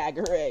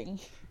staggering.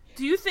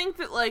 Do you think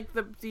that, like,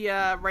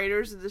 the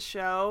writers of the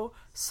show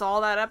saw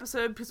that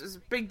episode? Because it was a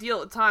big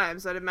deal at the time,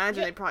 so I'd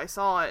imagine they probably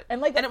saw it.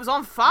 And, like, it was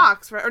on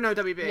Fox, right? Or no,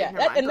 WB. Yeah, never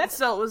mind. and But that's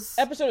still, it was...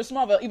 episode of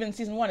Smallville, even in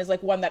season 1, is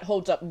like one that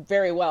holds up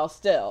very well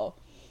still.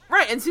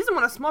 Right, and season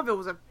 1 of Smallville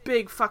was a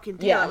big fucking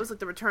deal. Yeah. It was like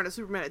the return of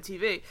Superman at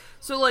TV.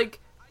 So, like,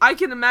 I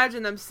can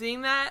imagine them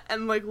seeing that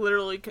and, like,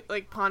 literally,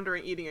 like,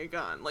 pondering eating a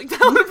gun. Like, that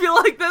would be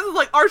like, this is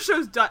like, our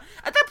show's done.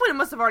 At that point, it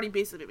must have already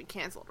basically been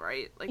canceled,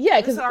 right? Like,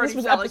 Yeah, because already this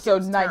was felt like it episode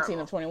was 19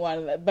 terrible. of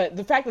 21. But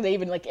the fact that they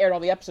even like aired all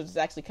the episodes is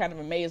actually kind of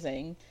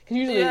amazing. Because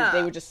usually Yeah.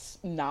 they would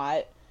just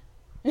not.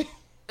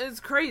 It's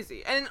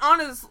crazy. And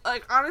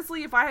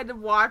honestly, if I had to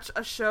watch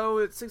a show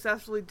that's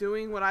successfully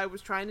doing what I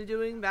was trying to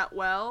doing that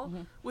well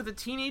with a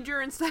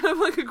teenager instead of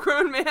like a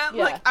grown man,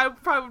 like I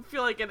probably would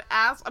feel like an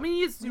ass. I mean,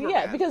 he is Superman.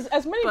 Yeah, because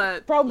as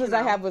many problems as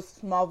I have with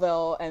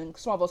Smallville and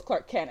Smallville's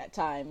Clark Kent at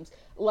times,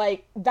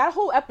 like that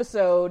whole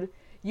episode,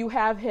 you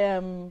have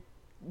him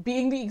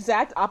being the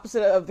exact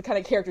opposite of the kind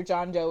of character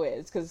John Doe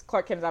is, because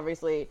Clark Kent is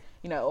obviously,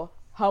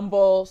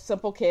 humble,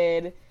 simple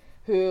kid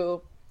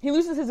who... He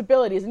loses his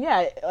abilities, and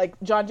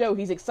like John Doe,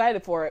 he's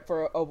excited for it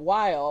for a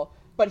while,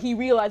 but he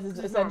realizes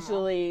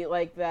essentially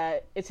like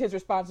that it's his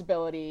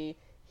responsibility.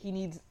 He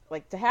needs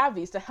like to have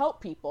these to help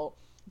people.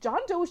 John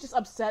Doe is just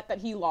upset that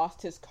he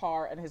lost his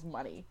car and his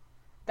money.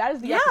 That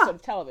is the episode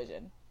of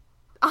television.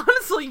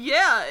 Honestly,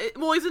 yeah.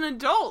 Well, he's an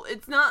adult.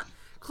 It's not...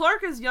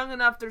 Clark is young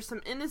enough, there's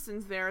some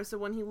innocence there, so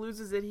when he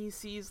loses it, he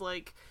sees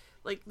like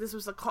this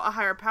was a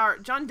higher power.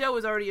 John Doe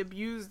has already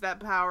abused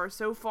that power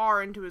so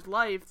far into his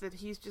life that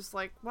he's just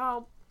like,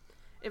 well...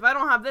 If I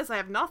don't have this, I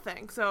have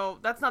nothing. So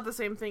that's not the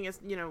same thing as,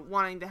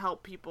 wanting to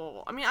help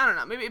people. I mean, I don't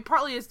know. Maybe it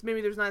partly is maybe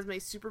there's not as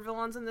many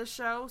supervillains in this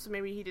show, so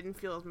maybe he didn't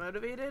feel as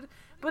motivated.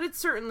 But it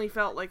certainly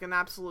felt like an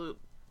absolute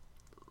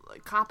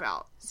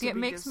cop-out. See, it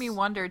makes me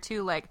wonder,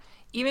 too, like,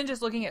 even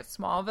just looking at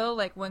Smallville,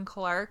 like, when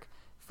Clark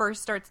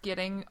first starts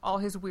getting all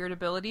his weird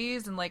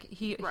abilities and, like,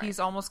 he's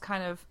almost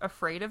kind of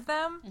afraid of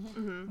them.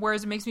 Mm-hmm.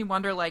 Whereas it makes me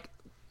wonder, like,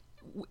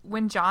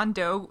 when John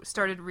Doe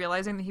started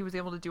realizing that he was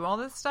able to do all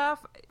this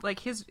stuff, like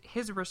his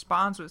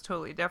response was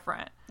totally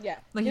different. Yeah,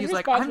 like he's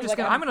like, I'm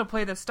gonna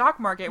play the stock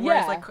market.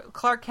 Whereas like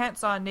Clark Kent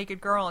saw a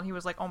naked girl and he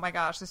was like, oh my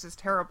gosh, this is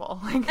terrible.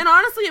 Like, and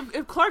honestly,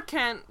 if Clark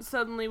Kent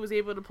suddenly was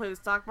able to play the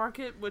stock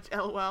market, which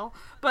LOL,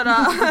 but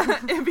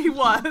if he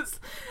was,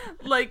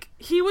 like,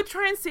 he would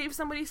try and save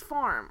somebody's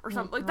farm or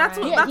something. Like that's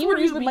what he would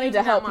use the money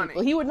to help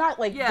people. He would not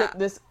get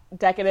this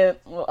decadent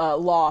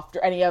loft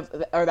or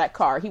or that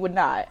car. He would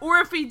not. Or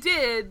if he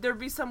did, there'd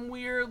be some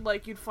weird,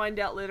 like, you'd find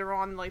out later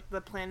on, like,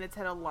 the planets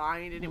had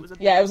aligned and it was a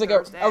it was like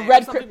a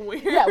red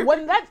weird. Yeah,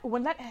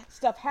 when that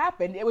stuff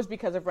happened, it was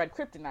because of red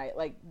kryptonite.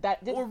 Like that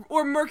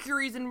or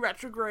Mercury's in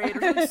retrograde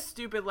or something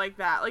stupid like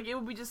that. Like, it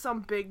would be just some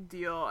big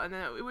deal, and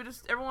then it would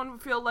just, everyone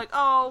would feel like,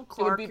 oh,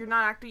 Clark, you're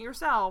not acting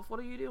yourself. What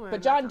are you doing?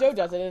 But John Doe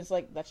does it, and it's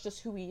like, that's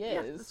just who he is.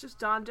 Yeah, it's just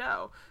John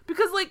Doe.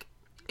 Because, like,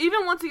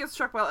 even once he gets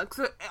struck by lightning,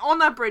 so on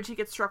that bridge, he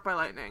gets struck by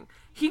lightning.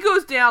 He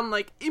goes down,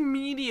 like,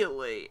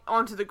 immediately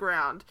onto the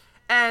ground.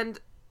 And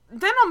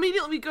then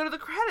immediately we go to the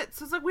credits.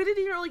 So it's like, we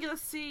didn't even really get to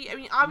see... I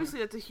mean, obviously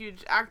that's a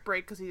huge act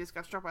break because he just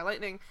got struck by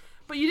lightning.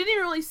 But you didn't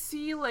even really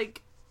see,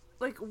 like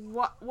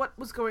what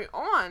was going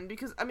on.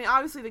 Because, I mean,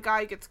 obviously the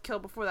guy gets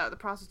killed before that. The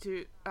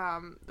prostitute,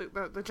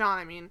 the John,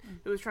 I mean,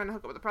 who was trying to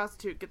hook up with the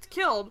prostitute, gets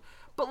killed.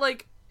 But,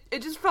 like...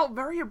 It just felt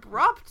very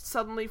abrupt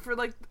suddenly for,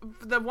 like,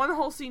 the one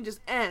whole scene just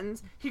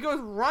ends. He goes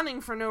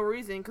running for no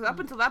reason, because up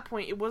until that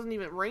point, it wasn't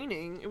even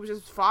raining. It was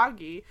just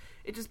foggy.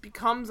 It just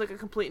becomes, like, a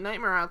complete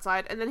nightmare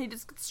outside, and then he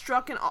just gets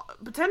struck and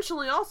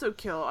potentially also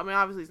killed. I mean,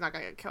 obviously he's not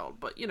gonna get killed,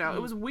 but,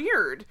 it was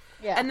weird.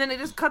 Yeah. And then it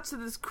just cuts to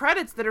these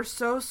credits that are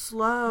so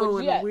slow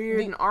and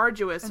weird and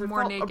arduous. And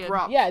more naked.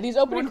 Abrupt. Yeah, these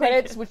opening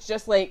credits, which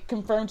just, like,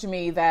 confirmed to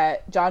me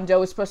that John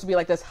Doe is supposed to be,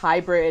 like, this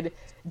hybrid...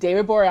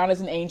 David Boreanaz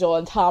as an Angel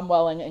and Tom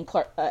Welling and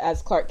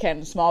as Clark Kent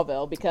in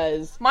Smallville,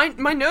 because... My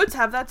notes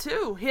have that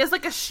too. He has,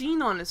 like, a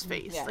sheen on his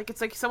face. Yeah. Like,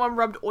 it's like someone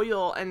rubbed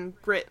oil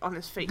and grit on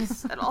his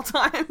face at all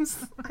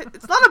times.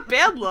 It's not a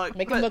bad look.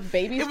 Make him look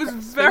baby. It was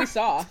very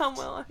soft. Tom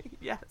Welling,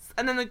 yes.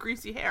 And then the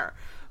greasy hair.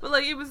 But,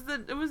 like, it was the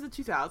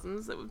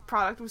 2000s.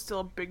 Product was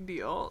still a big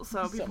deal.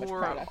 So people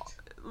were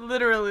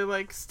literally,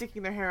 like,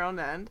 sticking their hair on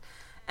end.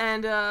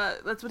 And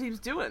that's what he was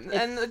doing.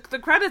 And the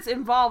credits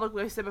involve,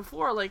 like I said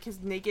before, like his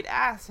naked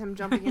ass, him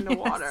jumping into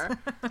water.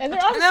 And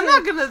I'm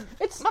not gonna.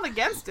 I'm not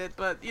against it,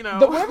 but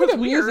whatever the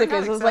music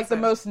is like the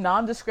most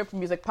nondescript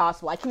music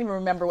possible. I can't even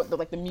remember what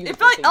the music. It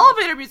felt like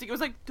elevator music. It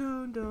was like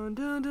dun dun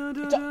dun dun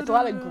dun. It's a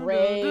lot of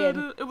gray,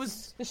 and it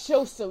was the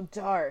show's so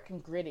dark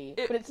and gritty,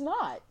 but it's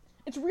not.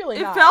 It's really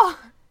not.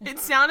 It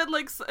sounded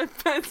like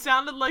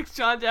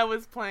John Doe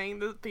was playing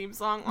the theme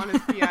song on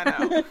his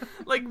piano.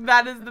 Like,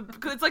 that is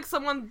because it's like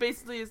someone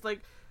basically is like,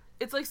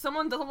 it's like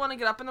someone doesn't want to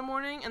get up in the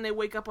morning and they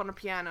wake up on a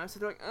piano. So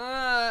they're like,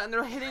 and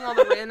they're hitting all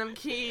the random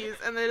keys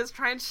and they just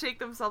try and shake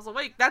themselves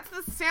awake. That's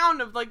the sound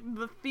of, like,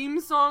 the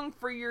theme song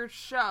for your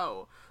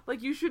show.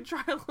 Like, you should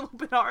try a little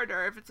bit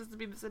harder if it's just to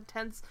be this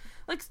intense.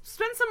 Like,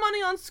 spend some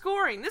money on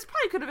scoring. This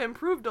probably could have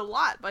improved a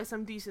lot by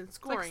some decent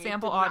scoring. It's like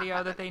sample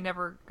audio that they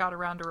never got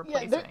around to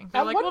replacing.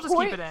 They're like, we'll just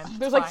keep it in.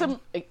 There's like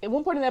at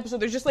one point in the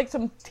episode, there's just like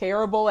some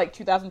terrible, like,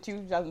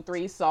 2002,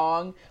 2003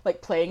 song,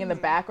 like, playing in the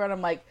background.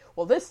 I'm like,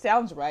 well, this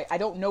sounds right. I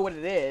don't know what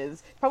it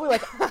is. Probably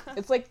like,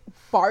 it's like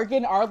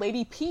Bargain Our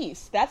Lady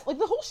Peace. That's like,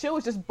 the whole show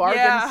is just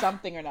Bargain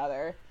something or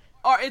another.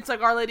 Or it's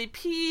like Our Lady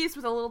Peace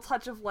with a little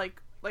touch of, like,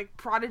 like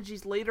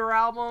Prodigy's later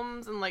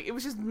albums, and like it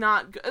was just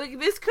not good. Like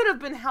this could have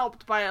been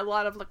helped by a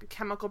lot of like a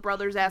Chemical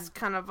Brothers-esque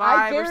kind of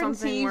vibe or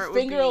something. Where it would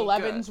Finger be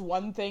Eleven's good.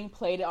 one thing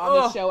played on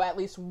the show at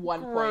least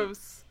one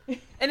Gross.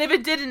 And if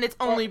it didn't, it's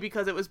only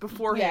because it was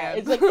beforehand. Yeah,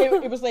 it's like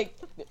it was like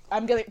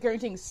I'm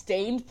guaranteeing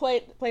Stained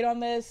played on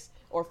this.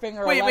 Or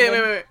Finger 11.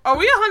 Wait. Are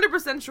we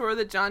 100% sure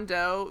that John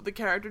Doe, the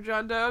character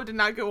John Doe, did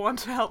not go on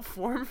to help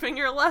form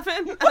Finger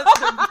 11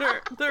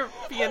 as their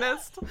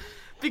pianist?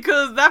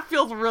 Because that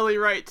feels really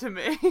right to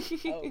me.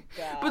 Oh,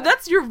 God.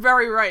 But you're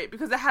very right,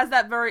 because it has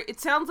that it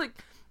sounds like,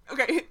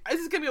 okay, this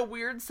is gonna be a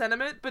weird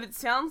sentiment, but it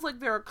sounds like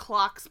there are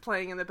clocks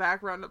playing in the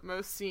background of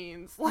most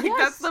scenes. Like,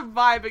 that's the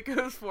vibe it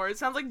goes for. It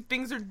sounds like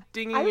things are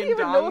dinging and donging. I don't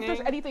even know if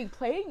there's anything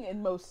playing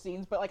in most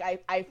scenes, but, like,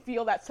 I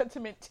feel that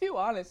sentiment, too,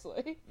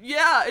 honestly.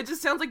 Yeah, it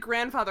just sounds like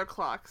grandfather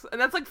clocks.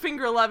 And that's, like,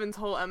 Finger 11's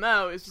whole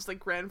MO is just, like,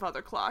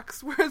 grandfather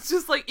clocks. Where it's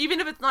just, like, even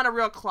if it's not a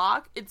real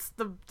clock, it's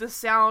the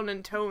sound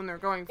and tone they're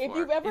going for. If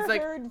you've ever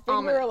heard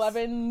Finger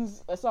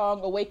 11's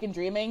song Awake and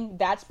Dreaming,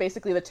 that's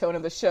basically the tone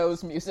of the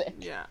show's music.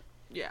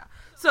 Yeah.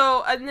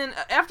 So, and then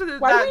after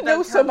Why do we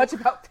know so much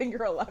about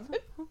Finger 11?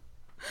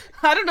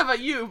 I don't know about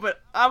you, but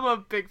I'm a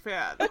big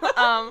fan.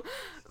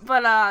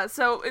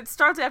 So it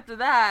starts after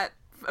that,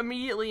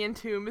 immediately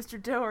into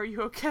Mr. Doe, are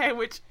you okay?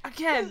 Which,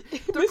 again,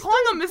 they're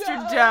calling him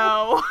Mr.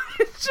 Doe.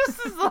 It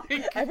just is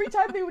like... Every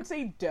time they would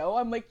say Doe,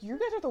 I'm like, you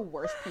guys are the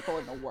worst people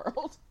in the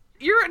world.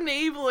 You're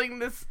enabling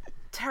this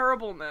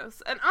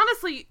terribleness. And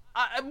honestly,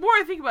 more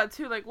I think about it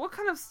too, like, what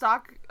kind of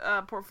stock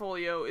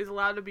portfolio is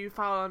allowed to be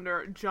filed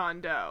under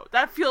John Doe?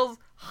 That feels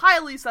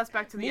highly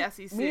suspect to the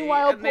SEC.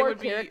 Meanwhile, and poor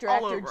character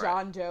actor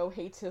John Doe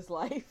hates his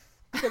life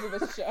because of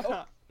this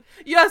show.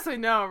 Yes, I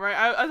know,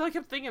 right? I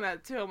kept thinking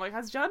that too. I'm like,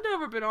 has John Doe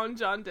ever been on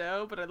John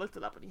Doe? But I looked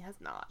it up and he has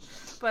not.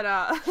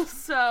 But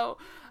so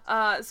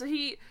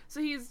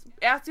he's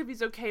asked if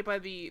he's okay by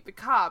the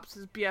cops,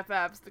 his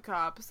BFFs, the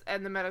cops,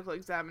 and the medical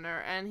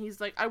examiner, and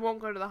he's like, I won't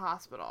go to the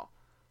hospital.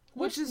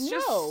 Which is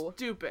just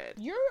stupid.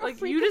 You're a like,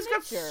 freak you just of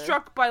got nature.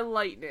 struck by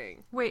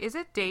lightning. Wait, is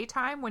it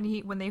daytime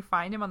when they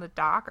find him on the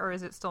dock, or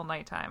is it still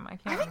nighttime?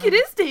 I think it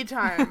is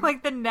daytime.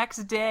 Like the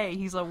next day,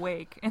 he's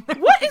awake.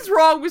 What is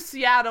wrong with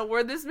Seattle,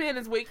 where this man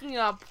is waking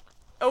up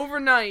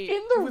overnight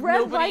in the with red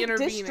nobody light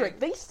intervening?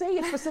 district? They say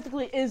it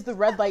specifically is the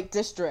red light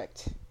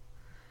district.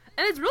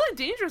 And it's really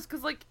dangerous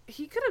because, like,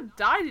 he could have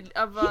died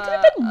of he could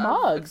have been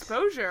mugged.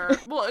 Exposure.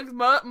 Well,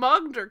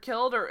 mugged or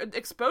killed or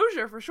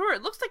exposure for sure.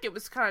 It looks like it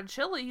was kind of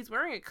chilly. He's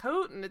wearing a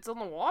coat and it's on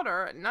the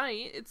water at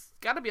night. It's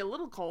got to be a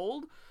little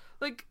cold.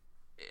 Like,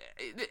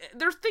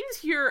 there's things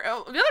here.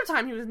 The other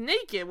time he was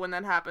naked when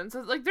that happened.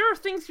 So, like, there are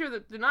things here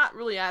that do not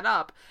really add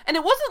up. And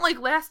it wasn't like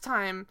last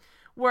time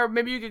where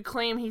maybe you could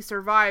claim he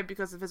survived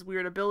because of his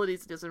weird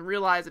abilities. He doesn't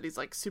realize that he's,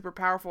 like, super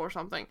powerful or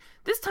something.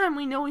 This time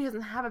we know he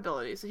doesn't have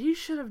abilities, so he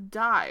should have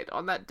died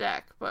on that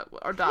deck,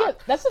 or died. Yeah,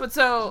 that's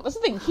the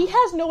thing. He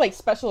has no, like,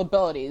 special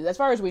abilities, as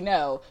far as we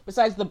know,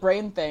 besides the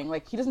brain thing.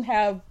 Like, he doesn't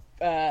have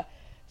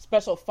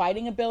special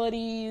fighting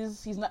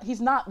abilities. He's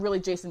not really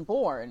Jason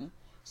Bourne.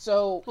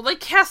 So... Well, they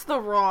cast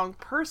the wrong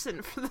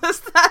person for this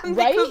then,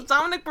 right? Because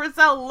Dominic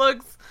Purcell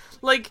looks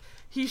like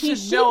he should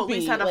know at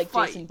least how to like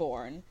fight. Jason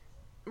Bourne.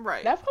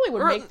 Right. That probably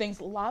would make things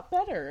a lot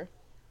better.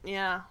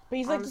 Yeah. But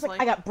he's like, just like,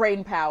 I got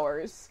brain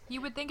powers. You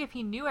would think if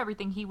he knew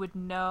everything, he would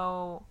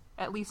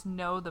at least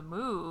know the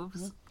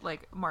moves,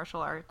 like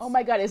martial arts. Oh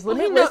my god, is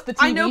Limitless the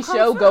TV show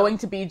Kung Fu. going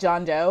to be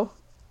John Doe?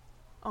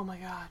 Oh my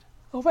god.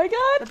 Oh my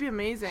god. That'd be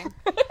amazing.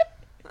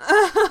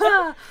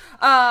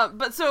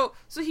 But so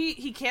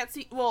he can't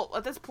see, well,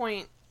 at this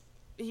point,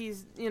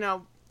 he's,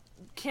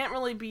 can't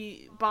really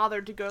be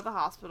bothered to go to the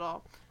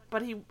hospital.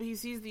 But he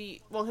sees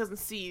he doesn't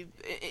see.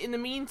 In the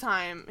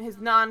meantime, his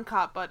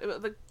non-cop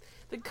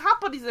the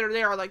cop buddies that are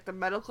there are like the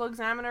medical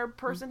examiner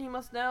person he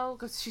must know,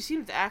 because she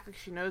seems to act like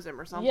she knows him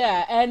or something.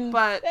 Yeah,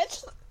 but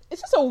it's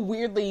just a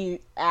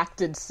weirdly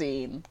acted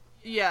scene.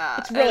 Yeah.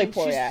 It's really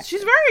poorly acted.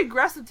 She's very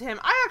aggressive to him.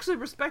 I actually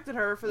respected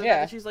her for the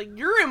fact that she's like,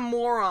 you're a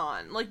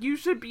moron. Like, you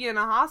should be in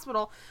a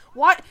hospital.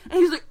 Why? And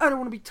he's like, I don't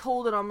want to be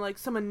told that I'm, like,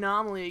 some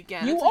anomaly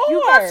again. You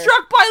got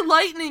struck by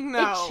lightning,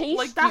 though. It chased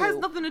like, that you. has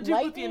nothing to do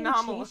with the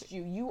anomaly. Chased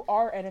you. You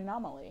are an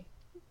anomaly.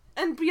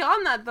 And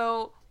beyond that,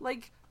 though,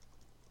 like,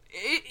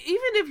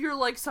 even if you're,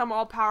 like, some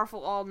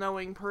all-powerful,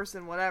 all-knowing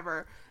person,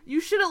 whatever, you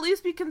should at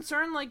least be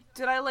concerned, like,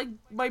 did I, like,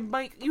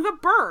 you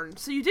got burned,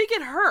 so you did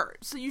get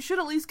hurt, so you should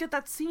at least get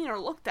that seen or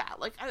looked at.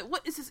 Like,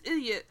 what is this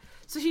idiot?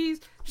 So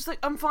he's just like,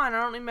 I'm fine, I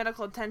don't need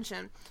medical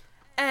attention.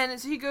 And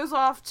so he goes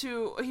off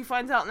he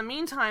finds out in the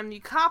meantime, the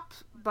cop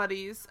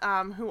buddies,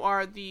 who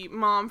are the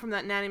mom from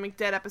that Nanny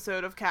McDead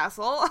episode of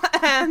Castle,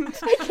 and...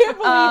 I can't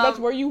believe that's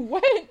where you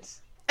went!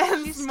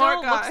 And she smart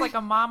still guy. looks like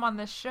a mom on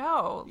this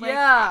show. Like,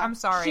 yeah. I'm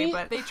sorry,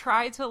 but they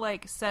try to,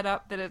 like, set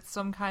up that it's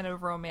some kind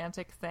of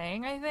romantic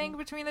thing, I think,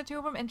 between the two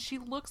of them, and she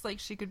looks like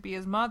she could be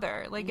his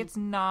mother. Like, it's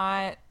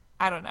not...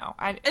 I don't know.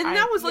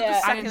 That was, like,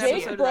 the second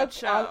episode of that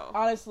show.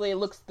 Honestly,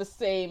 looks the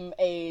same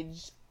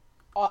age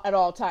at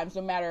all times,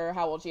 no matter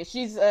how old she is.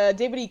 She's a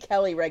David E.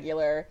 Kelly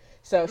regular,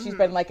 so she's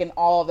been like in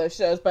all of those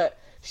shows. But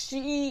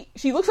she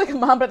looks like a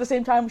mom, but at the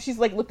same time, she's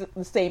like looked at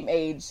the same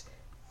age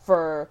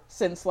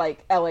since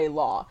like L.A.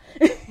 Law.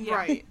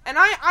 Right. And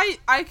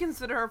I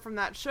consider her from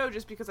that show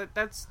just because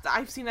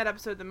I've seen that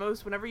episode the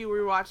most. Whenever you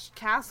rewatch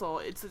Castle,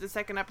 it's the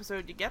second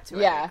episode you get to,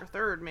 I think, or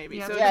third maybe.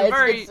 Yeah. So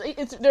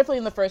it's definitely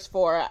in the first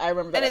 4. I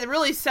remember that. And it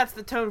really sets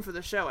the tone for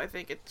the show, I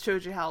think. It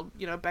shows you how,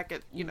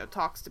 Beckett,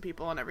 talks to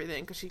people and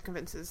everything, because she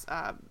convinces,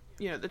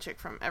 the chick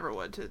from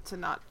Everwood to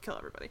not kill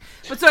everybody.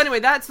 But so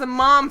anyway, that's the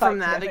mom from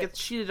that gets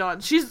cheated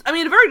on. She has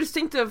a very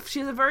distinctive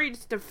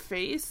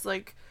face,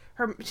 like,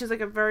 she's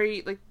like a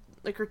very,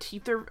 like her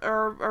teeth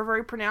are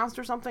very pronounced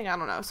or something. I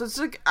don't know. So it's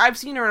like, I've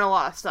seen her in a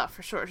lot of stuff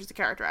for sure. She's a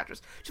character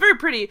actress. She's very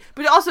pretty,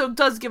 but it also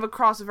does give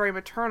across a very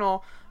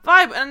maternal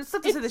vibe. And it's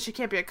not to say that she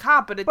can't be a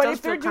cop, but does feel kind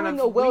of weird. But if they're doing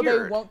a will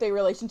they won't they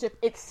relationship,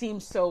 it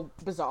seems so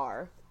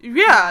bizarre.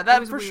 Yeah,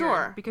 that for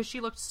sure. Because she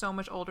looked so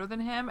much older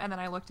than him, and then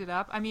I looked it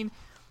up. I mean,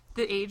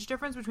 the age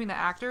difference between the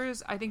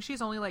actors, I think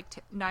she's only like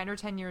 9 or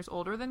 10 years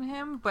older than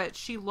him, but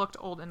she looked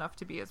old enough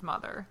to be his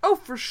mother. Oh,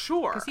 for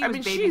sure. Because he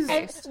was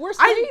baby-faced. We're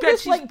saying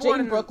this like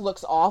Jane Brooke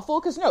looks awful,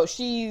 because no,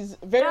 she's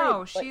very...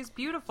 No, she's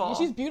beautiful.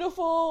 She's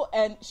beautiful,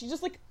 and she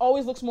just like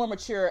always looks more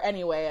mature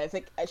anyway. I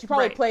think she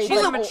probably played...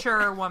 She's a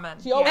mature woman.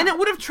 And it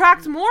would have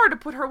tracked more to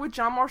put her with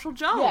John Marshall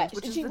Jones,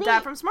 which is the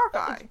dad from Smart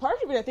Guy. Part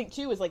of it, I think,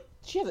 too, is like,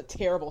 she has a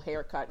terrible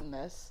haircut in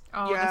this.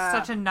 Oh, yeah.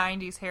 That's such a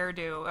 90s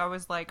hairdo. I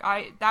was like,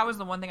 that was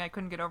the one thing I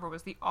couldn't get over,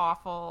 was the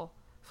awful,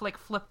 like,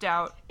 flipped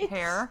out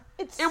hair.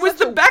 It was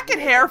the Beckett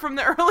hair from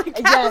the early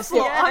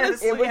Castle,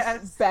 honestly. It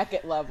was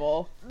Beckett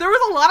level. There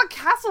was a lot of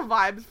Castle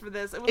vibes for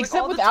this. It was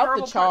except like without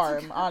the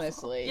charm,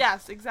 honestly.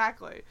 Yes,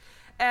 exactly.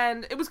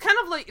 And it was kind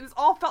of like, it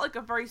all felt like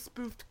a very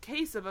spoofed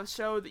case of a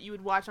show that you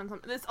would watch on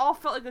something. This all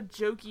felt like a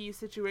jokey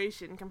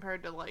situation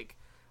compared to, like,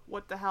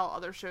 what the hell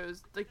other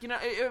shows, like,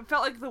 it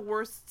felt like the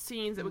worst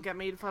scenes that would get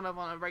made fun of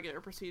on a regular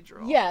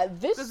procedural. Yeah,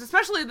 this,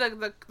 especially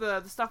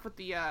the stuff with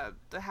the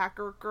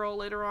hacker girl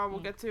later on, we'll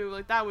get to,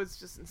 like, that was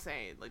just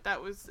insane. Like,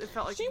 it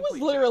felt like she was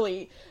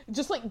literally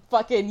just like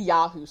fucking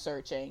Yahoo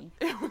searching.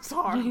 It was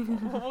horrible.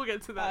 We'll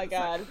get to that. Oh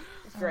god,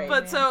 it's great.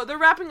 But so they're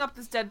wrapping up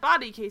this dead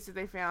body case that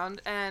they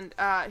found, and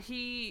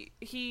he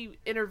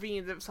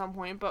intervenes at some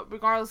point. But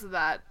regardless of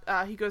that,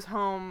 he goes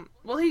home.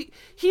 Well,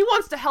 he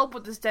wants to help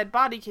with this dead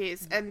body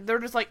case, and they're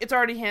just like, it's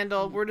already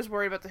handled. We're just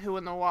worried about the who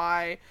and the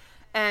why.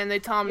 And they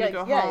tell him to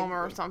go home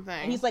or something.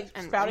 And he's like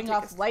spouting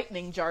off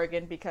lightning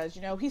jargon because,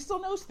 he still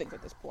knows things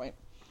at this point.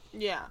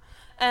 Yeah.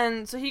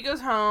 And so he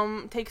goes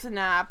home, takes a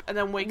nap, and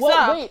then wakes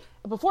up. Wait,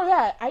 before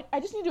that, I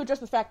just need to address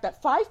the fact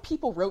that 5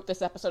 people wrote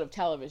this episode of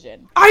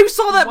television. I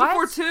saw that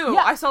before too.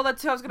 Yeah. I saw that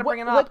too. I was gonna bring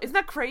it up. Isn't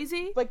that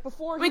crazy? Like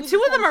before,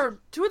 two of them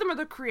are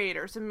the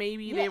creators, and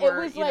maybe they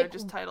were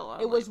just title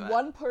only. It was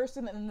one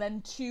person and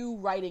then 2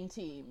 writing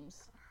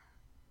teams.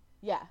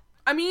 Yeah.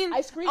 I mean, I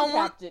screen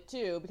capped it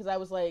too because I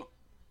was like,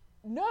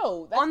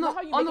 no, that's not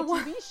how you make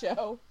a TV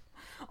show.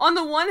 On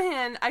the one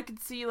hand, I could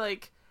see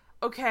like,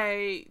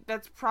 okay,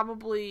 that's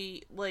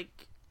probably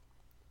like,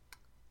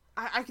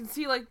 I can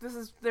see like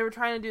they were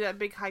trying to do that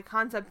big high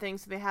concept thing,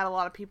 so they had a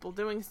lot of people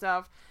doing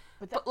stuff,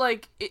 but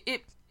like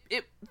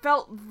it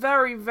felt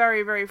very,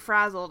 very, very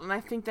frazzled, and I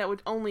think that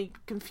would only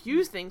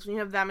confuse things when you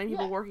have that many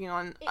people working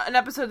on an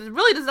episode that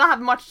really does not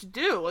have much to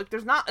do. Like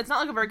it's not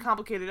like a very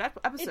complicated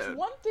episode. It's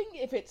one thing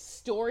if it's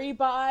story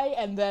by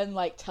and then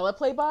like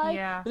teleplay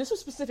by, but this was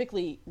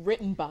specifically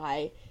written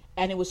by,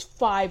 and it was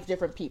 5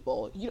 different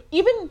people.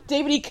 Even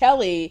David E.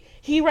 Kelly,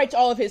 he writes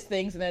all of his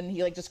things and then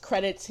he like just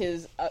credits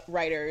his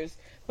writers,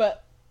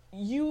 but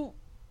even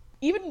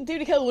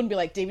David E. Kelly wouldn't be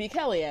like David E.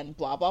 Kelly and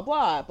blah blah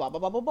blah blah blah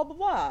blah blah blah blah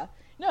blah.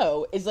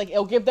 No, it's like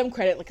it'll give them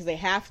credit because they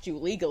have to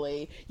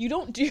legally. You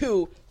don't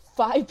do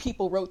 5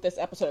 people wrote this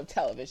episode of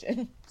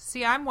television.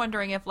 See, I'm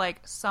wondering if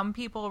like some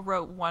people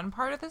wrote one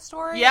part of the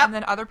story, and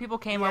then other people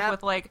came up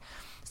with like,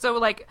 so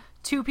like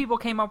 2 people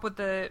came up with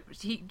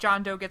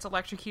John Doe gets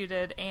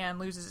electrocuted and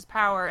loses his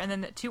power, and then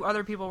the 2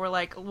 other people were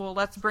like, well,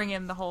 let's bring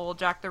in the whole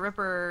Jack the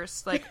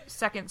Ripper's like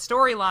second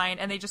storyline,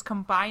 and they just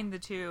combined the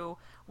 2,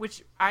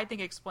 which I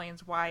think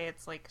explains why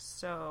it's like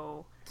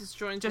so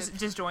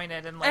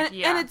disjointed and like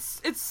and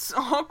it's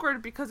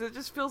awkward because it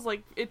just feels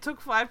like it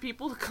took 5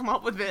 people to come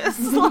up with this.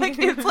 Like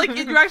it's like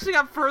you actually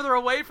got further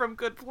away from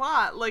good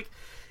plot. Like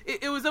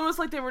it was almost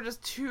like they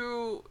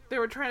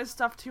were trying to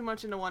stuff too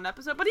much into one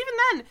episode. But even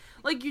then,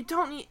 like you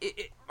don't need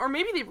it, or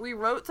maybe they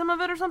rewrote some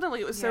of it or something.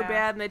 Like it was so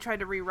bad and they tried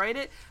to rewrite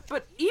it.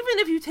 But even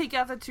if you take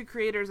out the 2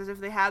 creators as if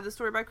they had the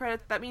story by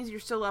credits, that means you're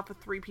still left with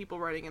 3 people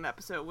writing an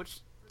episode, which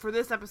for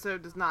this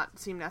episode does not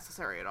seem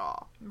necessary at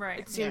all. Right.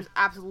 It seems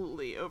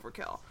absolutely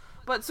overkill.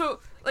 But so,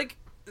 like,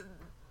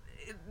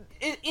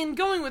 in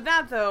going with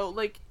that, though,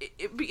 like,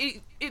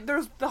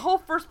 there's the whole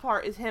first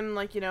part is him,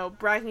 like,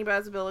 bragging about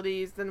his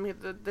abilities. Then we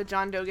have the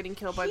John Doe getting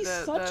killed by the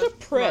such a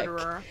prick.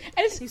 murderer.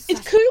 And it's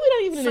clearly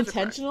not even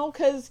intentional,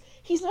 because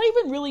he's not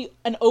even really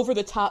an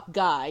over-the-top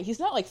guy. He's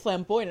not, like,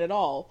 flamboyant at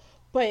all.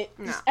 But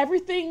just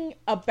everything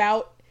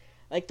about,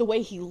 like, the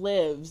way he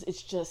lives,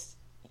 it's just...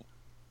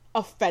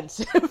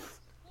 offensive.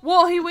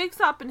 Well, he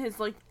wakes up in his,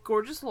 like,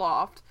 gorgeous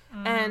loft,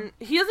 and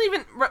he doesn't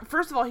even...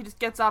 First of all, he just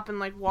gets up and,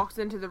 like, walks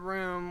into the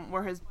room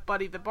where his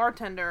buddy, the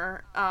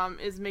bartender,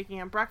 is making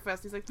him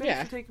breakfast. He's like,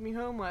 thanks for taking me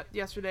home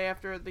yesterday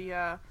after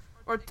the,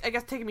 or I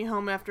guess taking me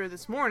home after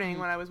this morning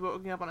when I was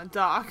waking up on a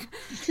dock.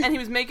 And he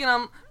was making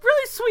him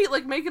really sweet,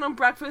 like, making him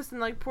breakfast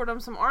and, like, poured him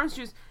some orange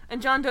juice.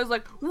 And John Doe's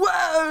like,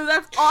 whoa,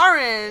 that's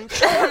orange!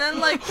 And then,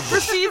 like,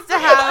 proceeds to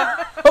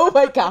have... Oh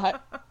my god.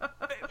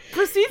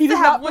 Proceeds He to does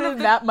have not put in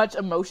that much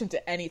emotion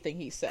to anything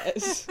he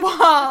says.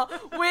 Well,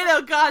 wait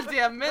a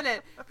goddamn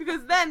minute.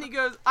 Because then he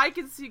goes, I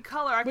can see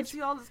color, I can see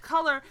all this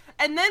color,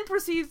 and then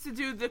proceeds to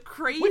do the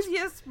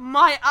craziest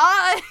my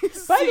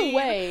eyes By scene. the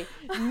way,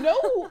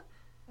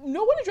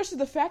 no one addresses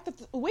the fact that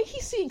the way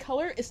he's seeing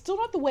color is still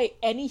not the way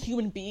any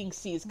human being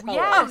sees color.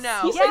 Yes, Oh, no.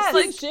 He's yes.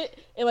 like seeing shit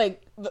in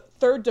like the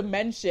third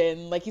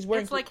dimension. Like he's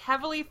wearing. It's like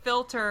heavily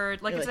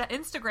filtered, like it's an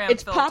Instagram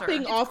It's filter.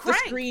 popping off the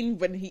crank. screen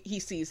when he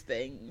sees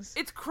things.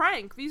 It's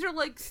Crank. These are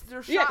like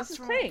they're Yeah, shots this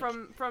is Crank.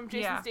 from Jason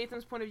Yeah.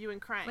 Statham's point of view in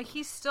Crank. Like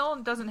he still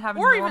doesn't have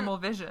Or even- normal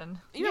vision.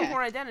 Even Yeah.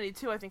 Born Identity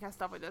too, I think, has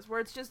stuff like this,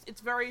 where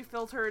it's very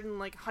filtered and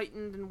like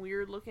heightened and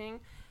weird looking.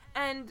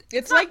 And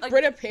It's not, like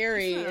Britta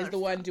Perry it's is the other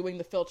one stuff. doing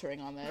the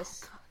filtering on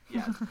this.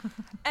 Yeah.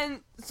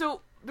 And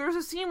so there's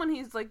a scene when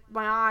he's like,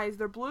 my eyes,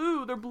 they're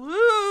blue,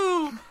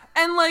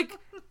 and like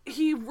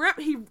he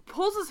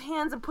pulls his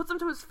hands and puts them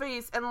to his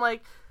face, and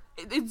like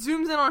it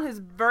zooms in on his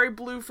very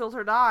blue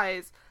filtered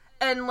eyes,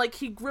 and like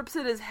he grips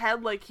at his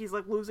head like he's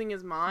like losing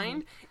his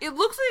mind. It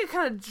looks like a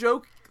kind of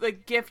joke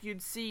like gif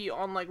you'd see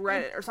on like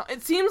Reddit or something.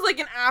 It seems like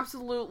an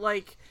absolute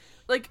like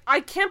I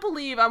can't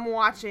believe I'm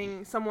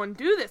watching someone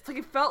do this. Like,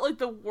 it felt like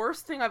the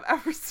worst thing I've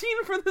ever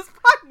seen for this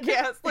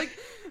podcast. Like,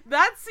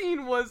 that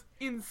scene was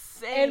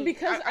insane. And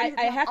because I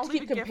have I'll to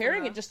leave keep a gif of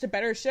comparing that. it just to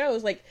better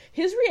shows, like,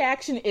 his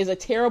reaction is a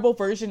terrible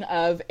version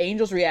of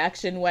Angel's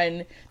reaction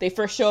when they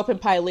first show up in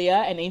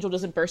Pylea and Angel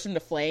doesn't burst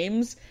into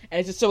flames, and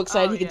it's just so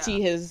excited he can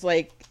see his,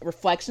 like,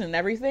 reflection and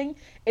everything.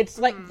 It's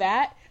like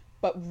that,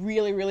 but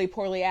really, really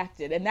poorly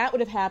acted. And that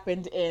would have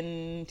happened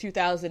in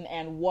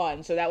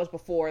 2001, so that was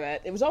before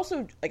that. It was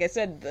also, like I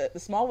said, the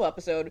Smallville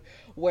episode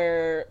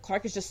where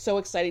Clark is just so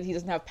excited he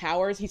doesn't have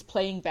powers. He's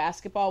playing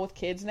basketball with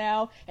kids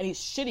now, and he's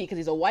shitty because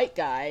he's a white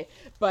guy,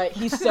 but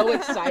he's so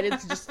excited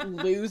to just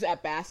lose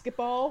at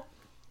basketball.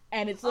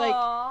 And it's like,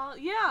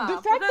 yeah.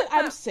 the fact that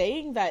I'm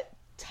saying that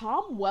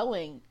Tom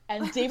Welling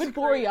and David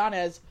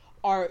Boreanaz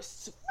are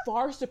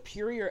far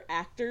superior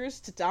actors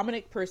to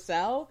Dominic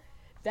Purcell,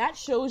 that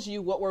shows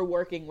you what we're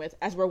working with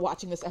as we're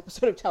watching this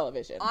episode of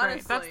television. Honestly.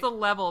 Right, that's the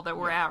level that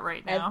we're at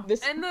right now. And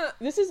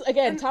this is,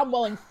 again, Tom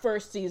Welling's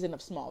first season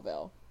of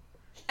Smallville.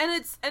 And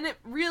it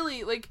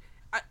really, like,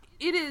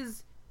 it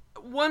is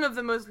one of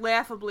the most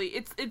laughably,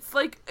 it's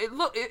like,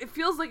 it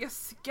feels like a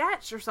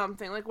sketch or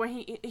something, like when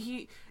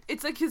he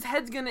it's like his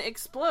head's gonna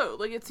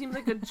explode, like it seems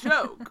like a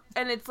joke,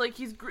 and it's like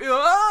he's,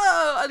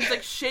 and it's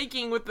like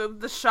shaking with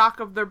the shock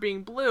of there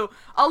being blue.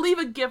 I'll leave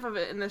a gif of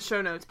it in the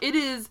show notes. It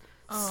is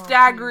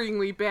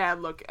staggeringly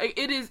bad look.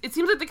 It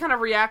seems like the kind of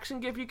reaction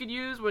gif you could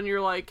use when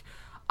you're like,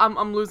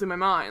 I'm losing my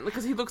mind,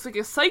 because he looks like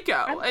a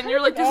psycho, and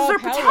you're like, this is our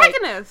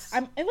protagonist.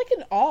 I'm like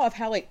in awe of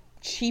how like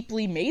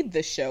cheaply made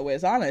this show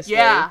is, honestly.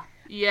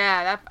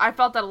 Yeah, I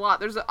felt that a lot.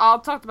 There's a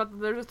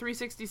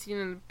 360 scene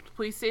in the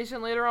police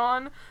station later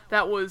on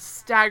that was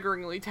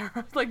staggeringly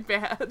like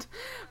bad.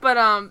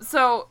 But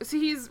so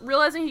he's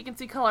realizing he can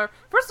see color.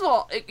 First of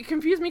all, it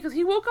confused me because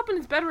he woke up in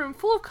his bedroom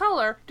full of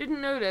color,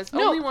 didn't notice.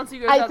 No, only once he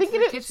goes I out think to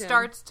the it kitchen.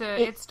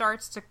 It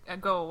starts to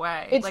go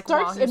away. It like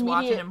starts while he's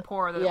watching immediate- him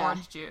pour the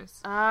orange juice.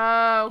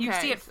 Oh, okay. You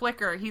see it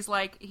flicker. He's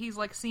like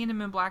seeing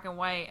him in black and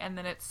white, and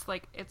then it's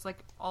like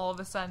all of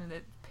a sudden the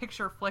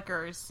picture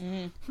flickers.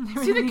 See,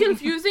 the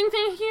confusing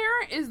thing here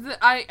is that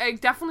I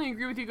definitely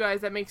agree with you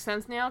guys. That makes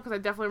sense now, because I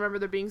definitely remember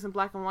there being some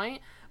black and white.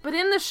 But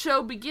in the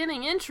show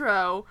beginning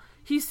intro,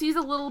 he sees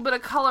a little bit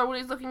of color when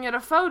he's looking at a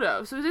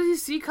photo. So does he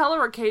see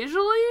color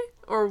occasionally,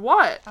 or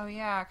what? Oh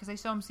yeah, because they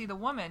show him see the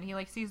woman. He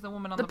like sees the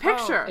woman on The the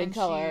picture. boat, In and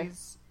color.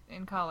 she's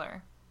in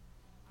color.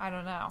 I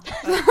don't know.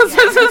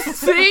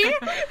 See?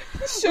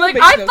 Show Like,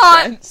 makes I no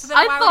thought- sense. So then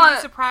I why would thought- he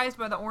be surprised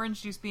by the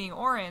orange juice being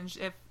orange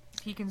if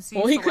he can see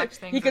Well, select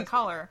things in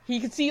color? He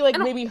could see like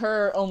And- maybe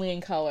her only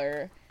in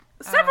color.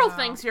 Several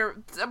things here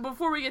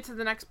before we get to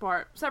the next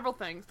part. Several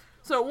things.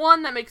 So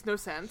one, that makes no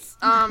sense.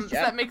 So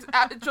that makes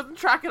it doesn't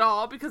track at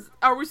all, because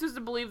are we supposed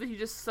to believe that he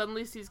just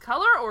suddenly sees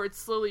color, or it's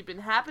slowly been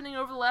happening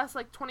over the last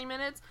like 20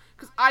 minutes?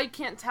 Because I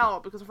can't tell,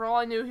 because for all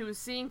I knew, he was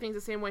seeing things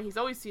the same way he's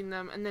always seen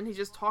them, and then he's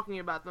just talking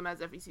about them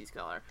as if he sees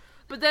color.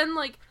 But then,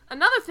 like,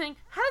 another thing,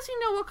 how does he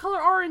know what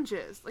color orange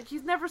is? Like,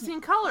 he's never seen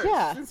colors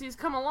since he's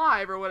come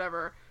alive or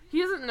whatever. He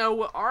doesn't know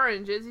what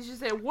orange is. He's just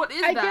saying, "What is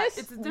that?" Guess,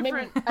 It's a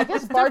different. I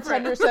guess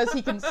bartender says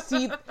he can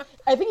see.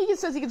 I think he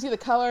says he can see the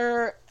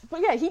color.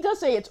 But yeah, he does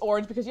say it's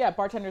orange because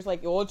bartender's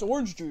like, "Oh, it's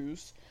orange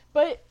juice."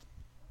 But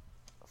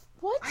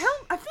what?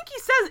 I think he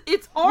says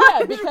it's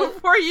orange because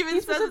before he even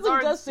he says it's specifically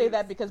orange does say juice.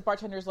 that because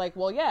bartender's like,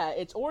 "Well, yeah,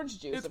 it's orange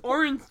juice." It's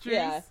orange juice.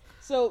 Yeah.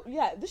 So,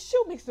 yeah, this show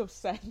makes no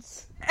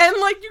sense. And,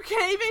 like, you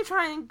can't even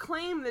try and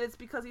claim that it's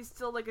because he's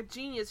still, like, a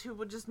genius who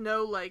would just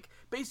know, like,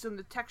 based on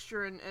the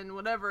texture and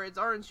whatever, it's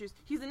orange juice.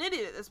 He's an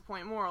idiot at this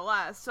point, more or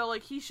less. So,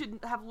 like, he should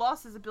have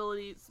lost his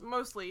abilities,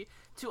 mostly,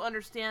 to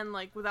understand,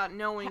 like, without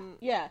knowing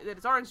that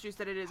it's orange juice,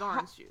 that it is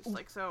orange juice.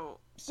 Like, so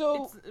it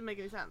doesn't make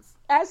any sense.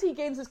 As he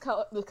gains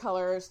the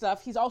color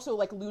stuff, he's also,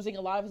 like, losing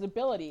a lot of his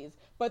abilities.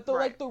 But,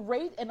 like, the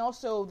rate and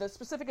also the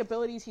specific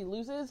abilities he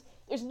loses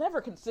is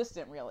never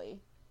consistent, really.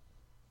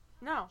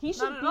 No, he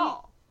not at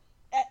all.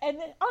 And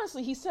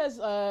honestly, he says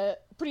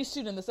pretty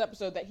soon in this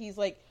episode that he's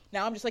like,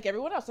 now I'm just like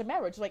everyone else, I'm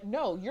average. Like,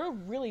 no, you're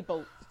really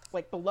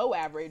below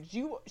average.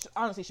 You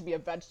honestly should be a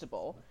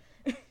vegetable.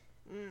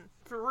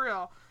 For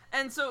real.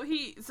 And so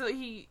he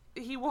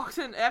walks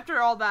in after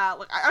all that.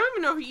 Like, I don't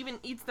even know if he even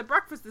eats the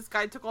breakfast this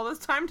guy took all this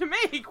time to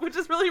make, which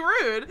is really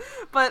rude.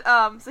 But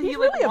so he's he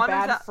like really wanders a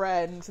bad out.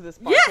 friend to this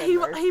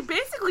bartender. Yeah, he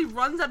basically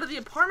runs out of the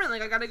apartment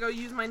like, I gotta go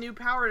use my new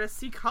power to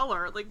see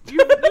color. Like, you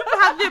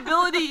have the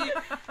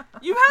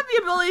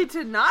ability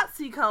to not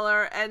see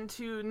color and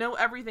to know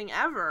everything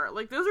ever.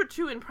 Like, those are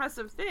two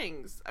impressive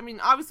things. I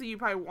mean, obviously you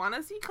probably want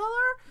to see color,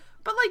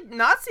 but, like,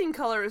 not seeing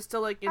color is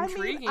still, like,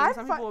 intriguing. I'm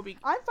people will be...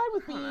 I'm fine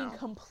with being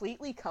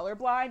completely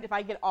colorblind if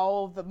I get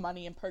all of the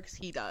money and perks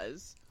he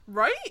does.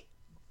 Right?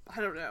 I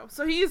don't know.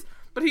 So he's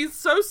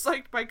so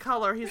psyched by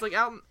color. He's, like,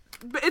 out...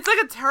 But it's, like,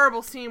 a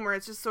terrible scene where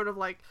it's just sort of,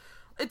 like...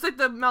 It's like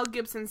the Mel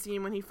Gibson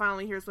scene when he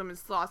finally hears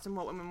women's thoughts and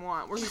what women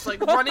want, where he's,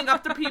 like, running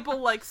up to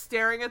people, like,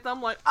 staring at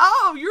them, like,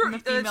 oh, you're... And the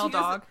female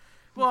dog.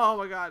 Well, oh,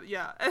 my God,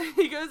 yeah. And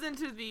he goes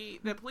into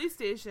the police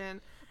station.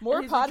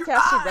 More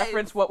podcasts to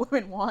reference what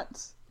women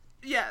want.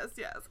 Yes.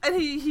 And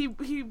he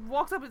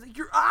walks up and he's like,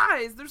 your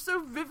eyes, they're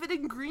so vivid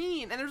and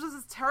green. And there's just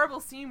this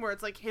terrible scene where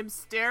it's like him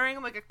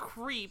staring like a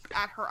creep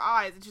at her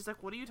eyes. And she's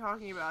like, what are you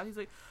talking about? He's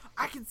like,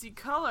 I can see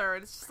color.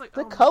 And it's just like,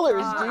 the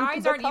colors, dude. Her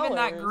eyes aren't even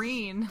that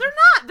green. They're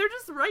not. They're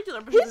just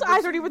regular. But his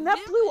eyes aren't even that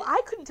blue.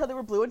 I couldn't tell they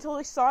were blue until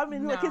I saw him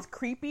in like his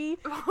creepy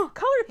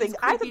color thing.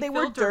 I thought they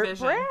were dirt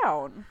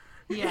brown.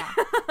 Yeah.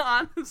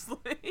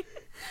 Honestly.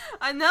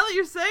 And now that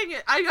you're saying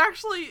it, I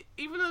actually,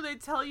 even though they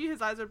tell you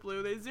his eyes are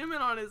blue, they zoom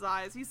in on his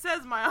eyes. He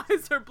says my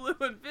eyes are blue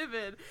and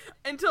vivid.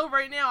 Until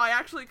right now, I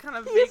actually kind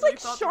of vaguely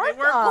thought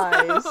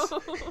that they were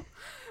blue.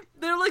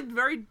 They're, like,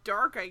 very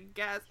dark, I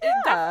guess. Yeah.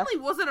 It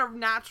definitely wasn't a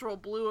natural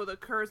blue that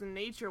occurs in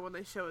nature when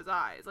they show his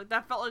eyes. Like,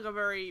 that felt like a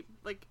very,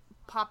 like,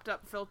 popped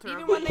up filter.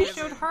 Even when they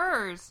showed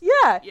hers.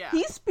 Yeah,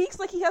 he speaks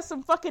like he has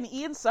some fucking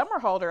Ian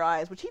Somerhalder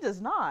eyes, which he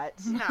does not.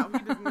 No, he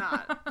does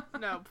not.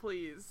 No,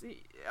 please.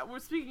 We're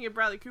speaking of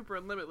Bradley Cooper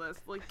and Limitless.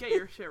 Like, get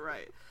your shit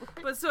right.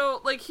 But so,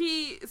 like,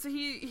 he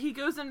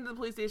goes into the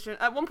police station.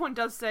 At one point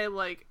does say,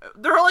 like,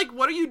 they're like,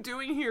 what are you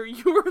doing here?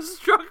 You were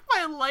struck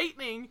by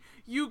lightning,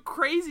 you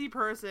crazy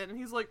person. And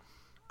he's like,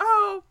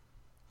 oh,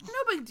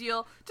 no big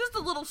deal. Just a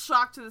little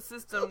shock to the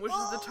system, which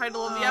is the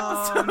title of the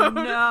episode. Oh,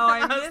 no,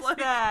 I missed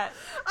that.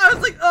 I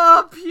was like,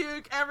 oh,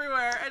 puke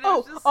everywhere. And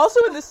also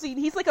in this scene,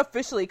 he's, like,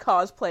 officially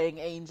cosplaying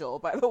Angel,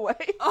 by the way.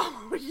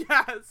 Oh,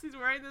 yes. He's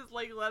wearing this,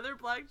 like, leather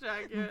black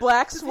jacket.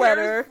 Black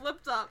sweater.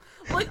 Flipped up.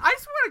 Like, I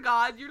swear to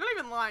God, you're not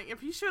even lying.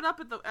 If he showed up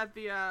at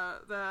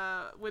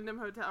the Wyndham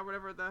Hotel, or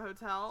whatever, the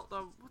hotel,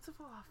 what's the,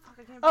 fuck,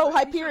 I can't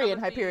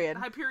remember.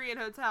 Hyperion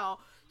Hotel,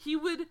 he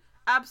would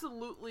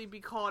absolutely be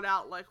called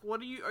out, like,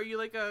 what are you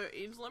like a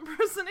Angel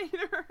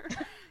impersonator?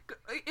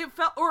 It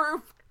feels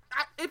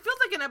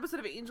like an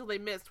episode of Angel they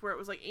missed, where it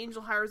was like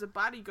Angel hires a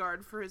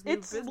bodyguard for his new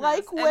business,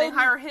 and they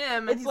hire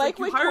him, and he's like,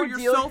 you hire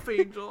yourself,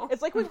 Angel.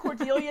 It's like when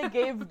Cordelia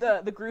gave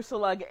the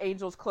Grusalug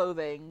Angel's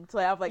clothing to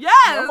have, like,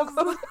 normal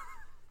clothes.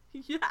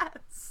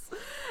 Yes.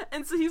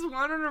 And so he's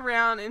wandering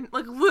around and,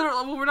 like,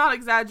 literally, well, we're not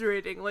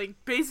exaggerating, like,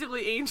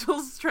 basically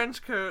Angel's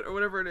trench coat or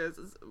whatever it is.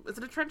 Is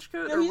it a trench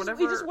coat or whatever?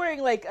 He's just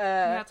wearing, like,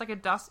 yeah, it's like a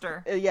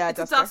duster. It's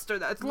a duster.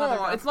 It's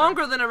long. It's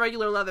longer than a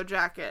regular leather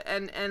jacket.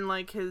 And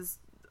like,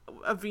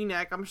 a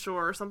V-neck, I'm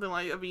sure, or something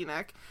like a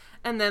V-neck.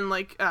 And then,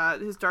 like,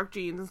 his dark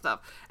jeans and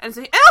stuff. And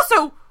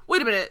also,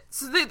 wait a minute.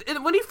 So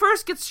when he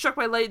first gets struck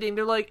by lightning,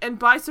 they're like, and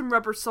buy some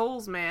rubber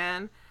soles,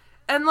 man.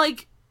 And,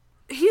 like,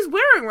 he's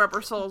wearing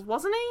rubber soles,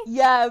 wasn't he?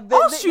 Yeah.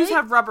 All shoes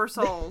have rubber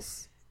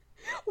soles.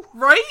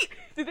 Right?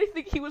 Did they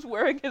think he was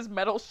wearing his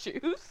metal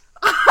shoes?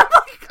 I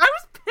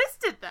was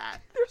pissed at that.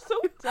 They're so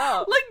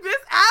dumb. Like, this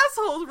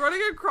asshole's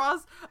running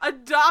across a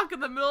dock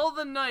in the middle of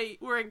the night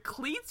wearing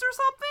cleats or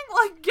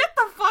something? Like, get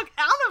the fuck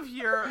out of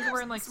here. He's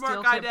wearing, like,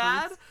 smart guy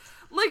dad. Boots.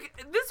 Like,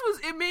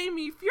 it made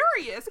me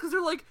furious, because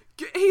they're like,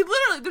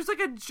 there's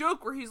like a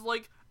joke where he's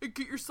like,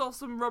 get yourself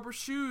some rubber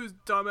shoes,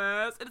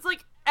 dumbass. And it's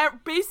like,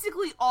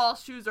 basically all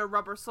shoes are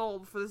rubber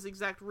soled for this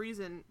exact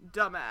reason,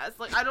 dumbass.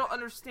 Like, I don't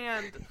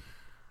understand.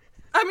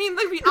 I mean,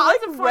 like, the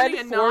odds of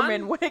finding a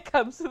Foreman when it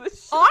comes to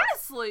this shit.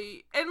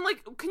 Honestly, and,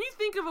 like, can you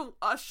think of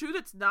a shoe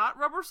that's not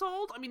rubber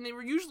soled? I mean, they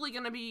were usually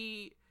going to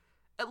be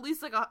at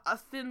least, like, a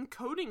thin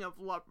coating of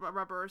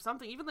rubber or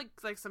something, even,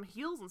 like some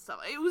heels and stuff.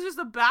 It was just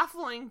a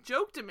baffling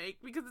joke to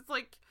make, because it's,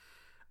 like,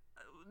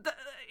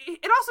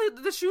 and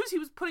also, the shoes he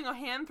was putting a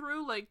hand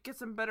through, like, get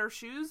some better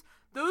shoes,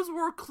 those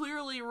were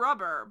clearly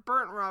rubber,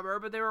 burnt rubber,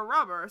 but they were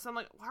rubber. So I'm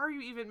like, why are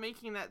you even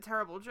making that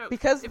terrible joke?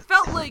 Because it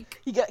felt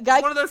like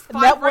guys, one of those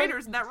five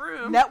writers in that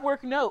room.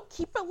 Network note: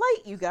 keep it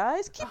light, you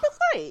guys. Keep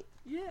it light.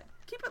 Yeah,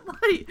 keep it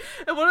light.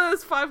 And one of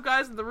those five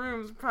guys in the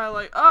room is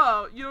probably like,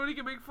 oh, you know what you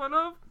can make fun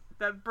of?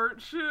 That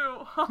burnt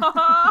shoe.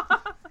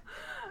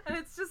 And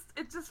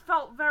it just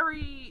felt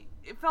very.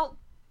 It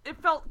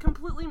felt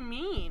completely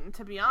mean,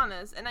 to be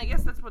honest. And I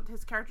guess that's what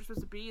his character's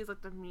supposed to be, is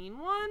like the mean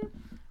one.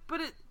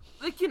 But it,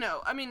 like, you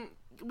know, I mean,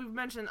 we've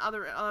mentioned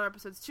other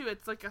episodes too.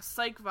 It's like a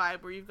Psych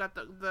vibe where you've got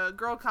the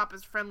girl cop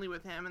is friendly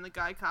with him and the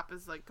guy cop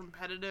is like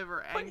competitive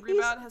or angry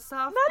about his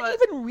stuff. Not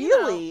even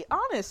really, you know,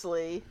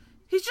 honestly.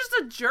 He's just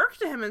a jerk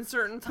to him in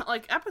certain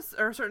episodes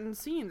or certain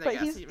scenes. But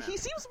I guess he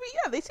seems to be.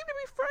 Yeah, they seem to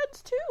be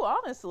friends too.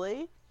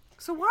 Honestly.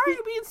 So why are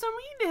you being so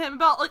mean to him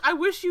about, like, I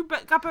wish you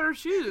got better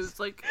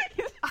shoes? Like,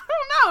 I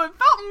don't know. It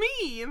felt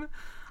mean.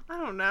 I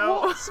don't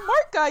know. Well,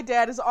 Smart Guy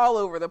Dad is all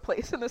over the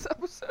place in this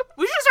episode.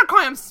 We should start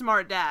calling him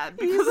Smart Dad.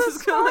 Because He's a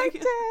Smart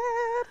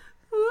Dad.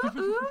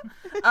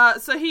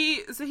 So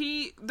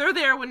they're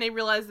there when they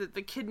realize that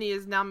the kidney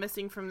is now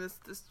missing from this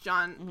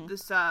John,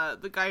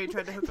 the guy who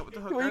tried to hook up with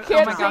the hooker. We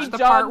can't oh my gosh, say the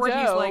John part where Doe.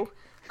 he's like,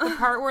 the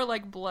part where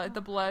like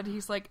the blood,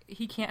 he's like,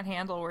 he can't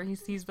handle where he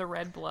sees the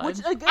red blood. Which,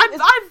 again,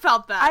 I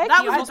felt that.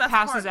 That he was almost the best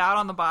passes part. out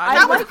on the body.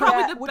 That was like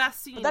probably that. the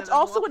best scene. But that's of the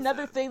whole also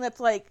another episode. thing that's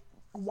like,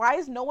 why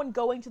is no one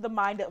going to the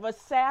mind of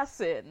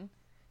assassin?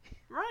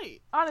 Right.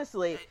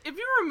 Honestly. If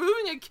you're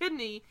removing a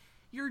kidney,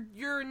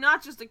 you're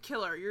not just a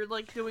killer. You're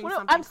like doing Well, no,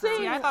 something. I'm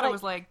saying, See, I thought it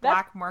was like that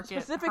black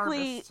market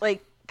specifically, harvest.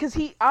 like, because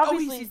he Oh,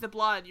 obviously he sees the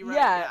blood. You're right.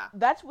 yeah,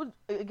 that's what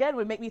again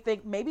would make me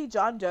think maybe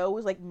John Doe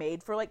was like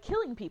made for like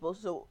killing people.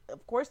 So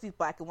of course he's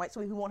black and white,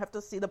 so he won't have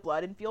to see the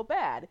blood and feel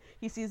bad.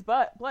 He sees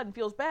blood and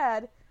feels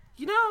bad.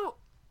 You know,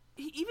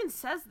 he even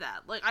says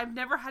that. Like, I've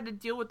never had to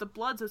deal with the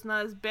blood, so it's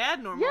not as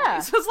bad normally. Yeah.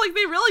 So it's like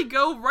they really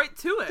go right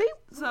to it.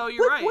 So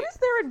you're right. What is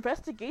their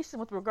investigation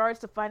with regards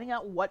to finding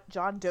out what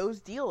John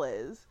Doe's deal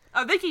is?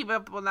 Oh, they keep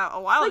up on that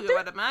a while ago,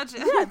 I'd imagine.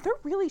 Yeah, they're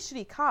really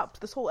shitty cops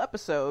this whole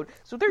episode,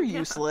 so they're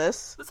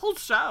useless. This whole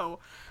show.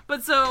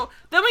 But so,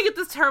 then we get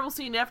this terrible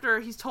scene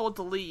after he's told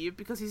to leave,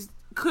 because he's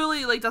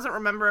clearly, like, doesn't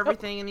remember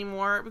everything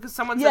anymore, because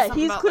someone says something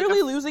he's about,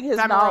 clearly like, losing his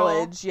femoral.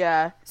 knowledge,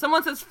 yeah.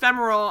 Someone says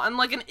femoral, and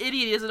like an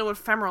idiot, he doesn't know what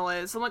femoral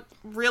is. So I'm like,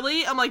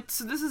 really? I'm like,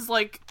 so this is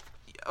like...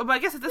 Oh, but I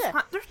guess at this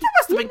point, there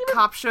must have been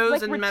cop shows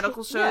like, and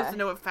medical shows to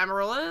know what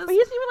femoral is. But he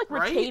doesn't even, like,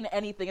 right? retain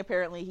anything,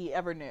 apparently, he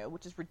ever knew,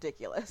 which is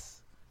ridiculous.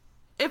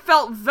 It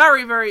felt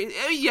very, very...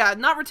 Yeah,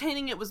 not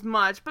retaining it was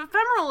much, but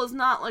femoral is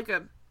not, like,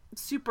 a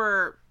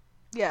super...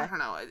 Yeah. I don't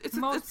know.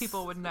 Most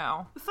people would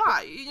know.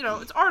 Thigh, you know,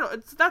 it's Arnold,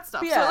 it's that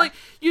stuff. Yeah. So, like,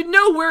 you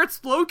know where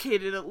it's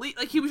located at least.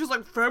 Like, he was just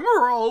like,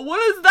 femoral? What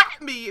does that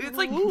mean? It's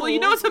like, well, you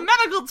know it's a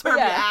medical term,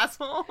 you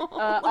asshole.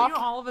 Well, you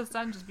all of a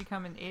sudden just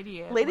become an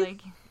idiot.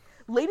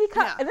 Lady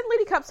Cop, Yeah. and then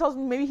Lady Cop tells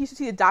him maybe he should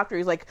see a doctor.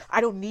 He's like, I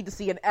don't need to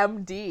see an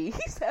MD.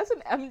 He says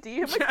an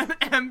MD. I'm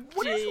like, an MD.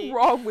 what is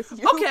wrong with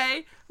you?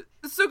 Okay,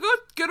 so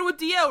go to a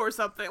DO or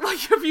something. Like,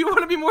 if you want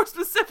to be more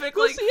specific,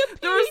 Go like, see a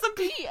there was some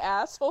PhD,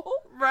 asshole.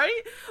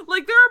 right?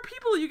 Like, there are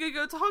people you could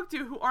go talk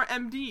to who aren't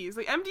MDs.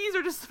 Like, MDs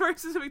are just a very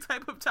specific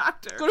type of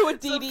doctor. Go to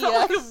a So it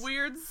felt like a DDS.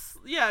 weird...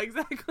 Yeah,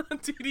 exactly.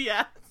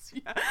 DDS.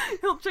 Yeah.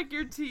 He'll check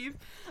your teeth.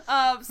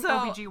 So...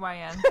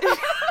 OBGYN.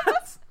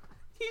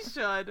 He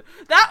should.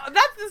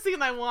 That's the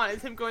scene I want,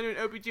 is him going to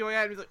an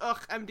OBGYN and he's like, ugh,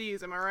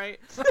 MDs, am I right?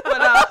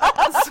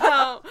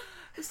 But,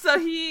 so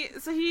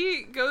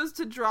he goes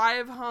to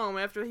drive home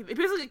after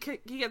they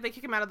kick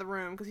him out of the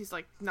room because he's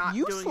like not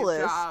doing his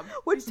Useless. job.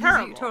 Which He's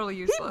terrible. Totally He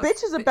useless.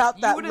 bitches about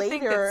you that wouldn't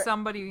think later. that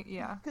somebody,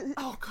 yeah.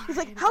 Oh god. He's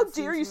I like, hated how that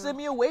scene dare you too. send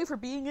me away for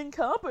being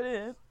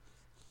incompetent?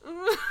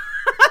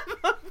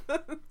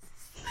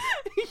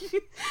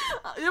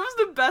 It was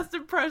the best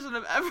impression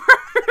I've ever heard.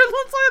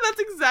 Let's say that's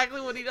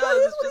exactly what he does. That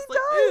is It's what just he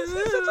like,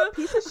 does. He's such a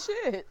piece of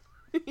shit.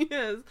 He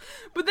is.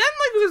 But then,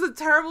 like, there's a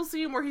terrible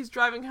scene where he's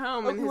driving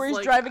home and Where his, he's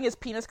like, driving his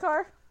penis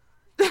car?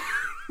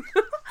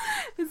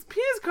 his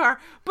penis car,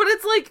 but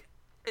it's like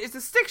it's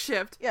a stick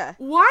shift. Yeah.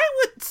 Why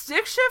would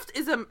stick shift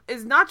is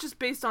not just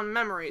based on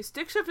memory.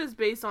 Stick shift is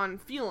based on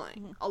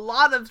feeling. A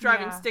lot of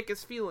driving Yeah. stick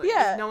is feeling.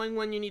 Yeah. Is knowing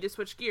when you need to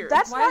switch gears.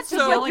 That's Why not is just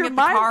he like yelling your at the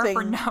mind car thing.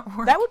 for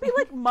not That would be working?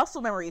 like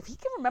muscle memory. If he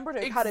can remember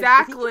if he can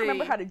Exactly.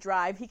 remember how to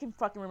drive, he can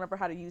fucking remember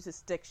how to use his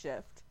stick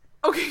shift.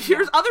 Okay,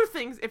 here's other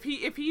things. If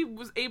he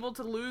was able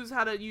to lose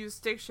how to use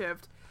stick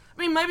shift, I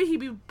mean, maybe he'd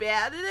be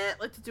bad at it,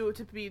 like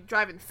to be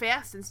driving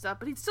fast and stuff,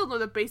 but he'd still know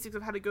the basics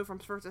of how to go from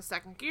first to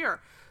second gear.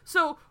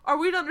 So, are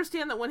we to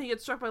understand that when he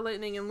gets struck by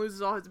lightning and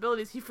loses all his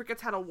abilities, he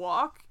forgets how to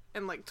walk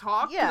and, like,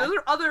 talk? 'Cause Yeah. those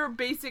are other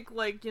basic,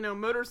 like, you know,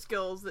 motor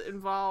skills that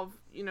involve,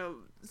 you know,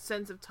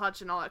 sense of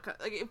touch and all that kind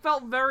of, like, it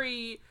felt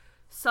very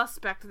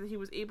suspect that he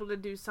was able to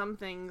do some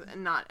things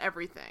and not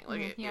everything.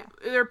 Like,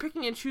 they're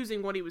picking and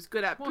choosing what he was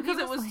good at, Well, because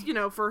he it was, was, like... you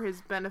know, for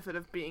his benefit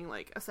of being,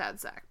 like, a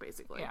sad sack,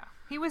 basically. Yeah.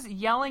 He was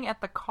yelling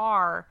at the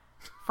car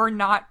for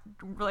not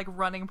like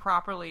running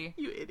properly.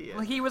 You idiot.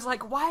 Like, he was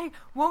like, "Why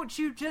won't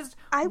you just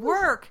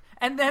work?"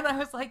 And then I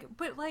was like,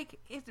 "But like,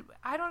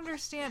 I don't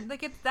understand.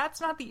 Like, that's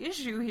not the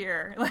issue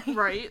here. Like,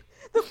 right?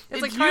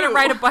 It's like trying to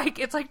ride a bike.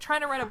 It's like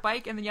trying to ride a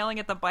bike and then yelling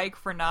at the bike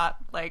for not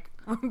like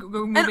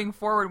moving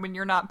forward when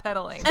you're not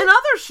pedaling." And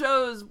other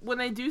shows, when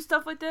they do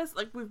stuff like this,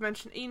 like we've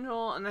mentioned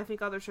Angel, and I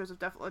think other shows have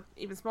definitely,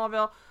 even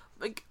Smallville.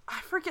 Like, I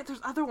forget,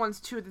 there's other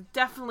ones too that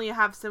definitely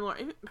have similar,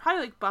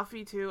 probably like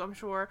Buffy too, I'm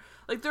sure.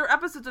 Like, there are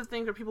episodes of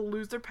things where people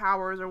lose their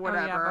powers or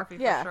whatever. Oh, yeah, Buffy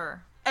for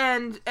sure.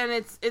 And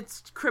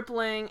it's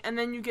crippling, and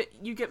then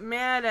you get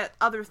mad at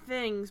other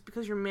things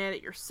because you're mad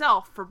at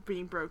yourself for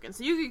being broken.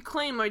 So you could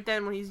claim right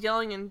then when he's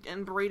yelling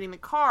and berating the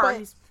car,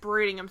 he's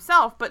berating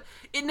himself, but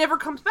it never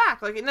comes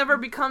back. Like, it never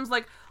becomes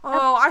like,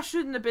 oh, I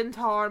shouldn't have been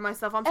taller on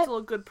myself. I'm still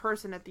a good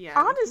person at the end.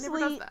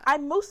 Honestly,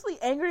 I'm mostly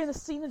angry in the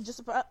scene of just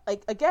about,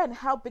 like, again,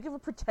 how big of a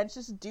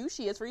pretentious douche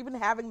he is for even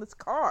having this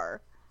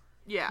car.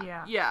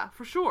 Yeah,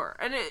 for sure.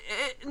 And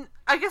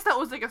I guess that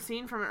was like a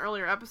scene from an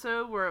earlier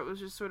episode where it was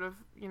just sort of,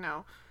 you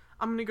know,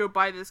 I'm gonna go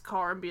buy this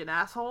car and be an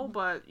asshole,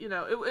 but, you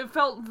know, it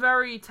felt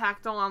very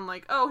tacked on,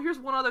 like, oh, here's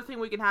one other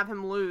thing we can have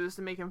him lose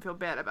to make him feel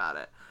bad about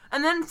it.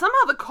 And then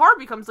somehow the car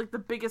becomes, like, the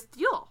biggest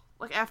deal.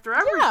 Like, after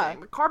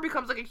everything, the car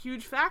becomes, like, a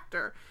huge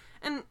factor.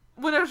 And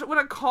when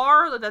a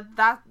car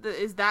that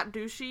is that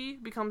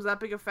douchey becomes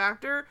that big a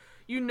factor,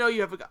 you know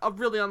you have a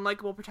really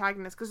unlikable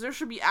protagonist, because there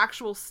should be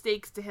actual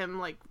stakes to him,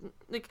 like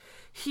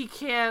he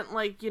can't,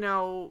 like, you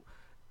know,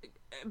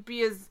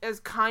 be as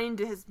kind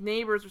to his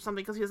neighbors or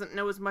something because he doesn't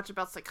know as much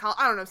about psychology.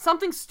 I don't know,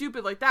 something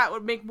stupid like that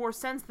would make more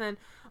sense than,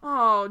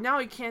 oh, now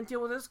he can't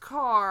deal with his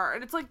car.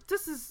 And it's like,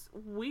 this is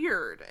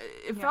weird.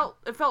 It felt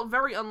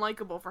very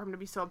unlikable for him to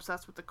be so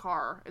obsessed with the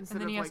car instead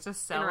of, and then he has to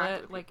sell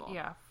it, like,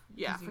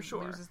 for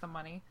sure, loses the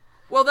money.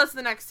 Well, that's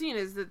the next scene,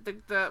 is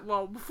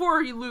that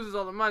before he loses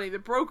all the money, the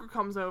broker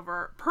comes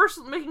over,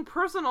 making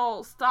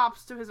personal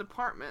stops to his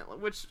apartment,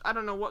 which I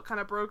don't know what kind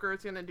of broker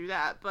is going to do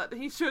that, but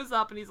he shows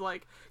up and he's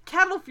like,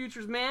 "Cattle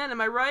futures, man,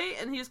 am I right?"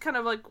 And he just kind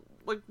of like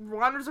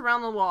wanders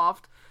around the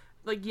loft,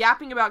 like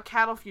yapping about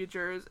cattle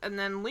futures, and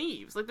then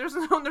leaves. Like, there's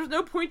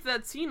no point to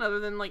that scene other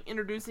than like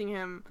introducing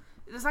him.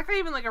 Is that guy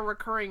even like a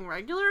recurring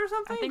regular or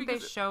something? I think they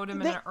showed him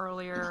in an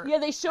earlier. Yeah,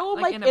 they show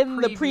him like in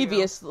the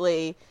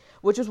previously,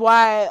 which is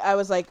why I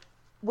was like,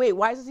 wait,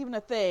 why is this even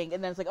a thing?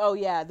 And then it's like, oh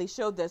yeah, they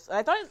showed this. And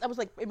I thought it was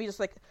like maybe just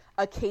like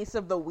a case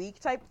of the week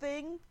type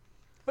thing.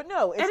 But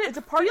no, it's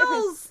a part of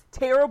his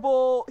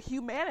terrible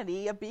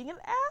humanity of being an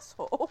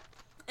asshole.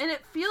 And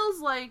it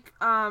feels like,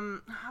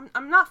 I'm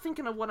not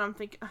thinking of what I'm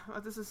thinking. Oh,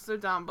 this is so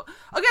dumb. But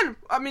again,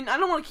 I mean, I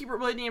don't want to keep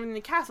relating everything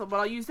to Castle, but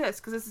I'll use this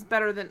because this is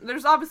better than.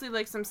 There's obviously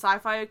like some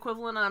sci-fi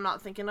equivalent I'm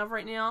not thinking of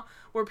right now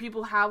where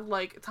people have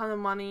like a ton of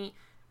money.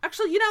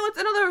 Actually, you know, it's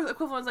another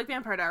equivalent is like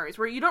Vampire Diaries,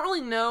 where you don't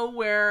really know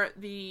where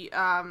the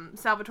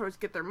Salvatores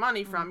get their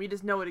money from. You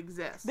just know it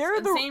exists.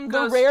 They're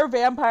the rare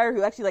vampire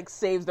who actually like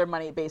saves their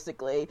money,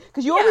 basically.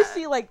 Because you always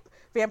see like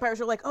vampires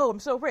who are like, oh,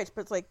 I'm so rich,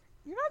 but it's like,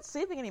 you're not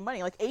saving any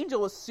money. Like,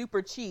 Angel was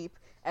super cheap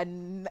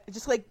and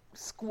just like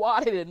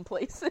squatted in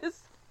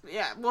places.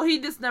 Yeah, well, he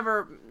just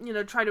never, you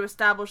know, tried to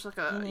establish, like,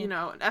 a, you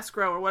know, an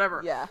escrow or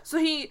whatever. Yeah. So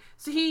he,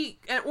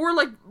 or,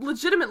 like,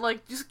 legitimate,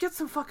 like, just get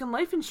some fucking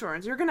life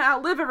insurance. You're gonna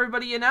outlive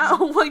everybody you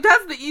know. Like,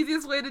 that's the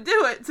easiest way to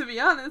do it, to be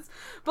honest.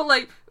 But,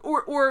 like,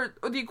 or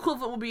the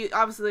equivalent will be,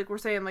 obviously, like we're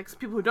saying, like,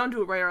 people who don't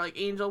do it right are,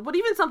 like, Angel. But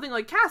even something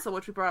like Castle,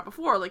 which we brought up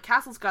before, like,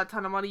 Castle's got a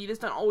ton of money. You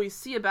just don't always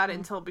see about it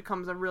until it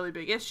becomes a really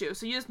big issue.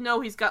 So you just know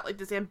he's got, like,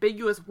 this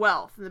ambiguous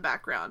wealth in the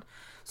background.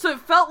 So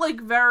it felt,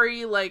 like,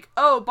 very, like,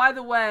 oh, by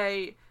the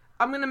way,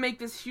 I'm going to make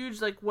this huge,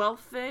 like,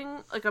 wealth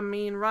thing, like, a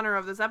main runner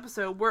of this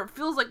episode, where it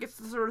feels like it's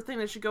the sort of thing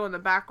that should go in the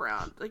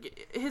background.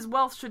 Like, his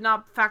wealth should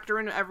not factor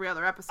into every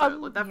other episode.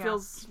 Like, that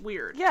feels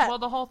weird. Yeah. Well,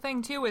 the whole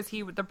thing, too, is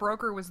the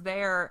broker was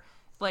there,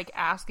 like,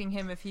 asking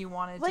him if he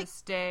wanted to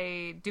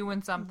stay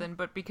doing something,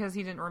 but because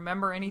he didn't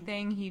remember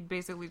anything, he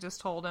basically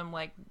just told him,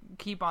 like,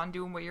 keep on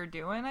doing what you're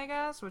doing, I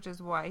guess, which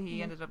is why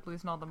he ended up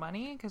losing all the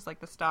money, because, like,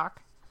 the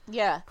stock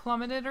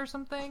plummeted or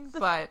something,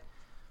 but...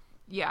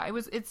 Yeah,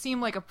 it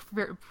seemed like a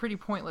pretty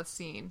pointless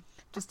scene.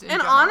 Just in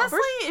general. Honestly,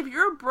 if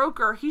you're a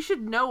broker, he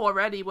should know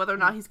already whether or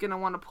not he's going to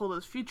want to pull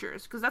those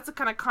futures, because that's the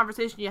kind of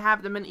conversation you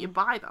have the minute you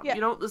buy them. Yeah.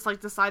 You don't just, like,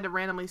 decide to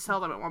randomly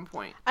sell them at one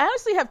point. I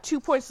honestly have 2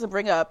 points to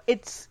bring up.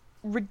 It's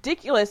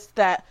ridiculous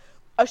that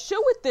a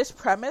show with this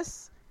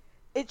premise,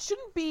 it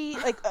shouldn't be,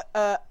 like,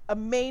 a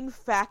main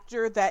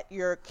factor that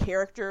your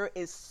character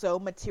is so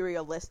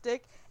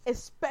materialistic,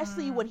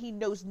 especially when he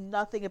knows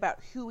nothing about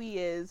who he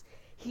is.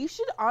 He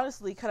should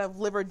honestly kind of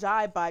live or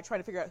die by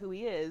trying to figure out who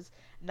he is,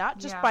 not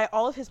just by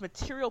all of his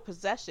material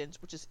possessions,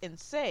 which is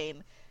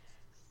insane.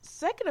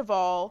 Second of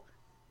all,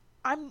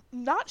 I'm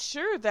not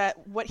sure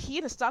that what he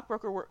and his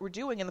stockbroker were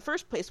doing in the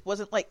first place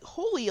wasn't, like,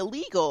 wholly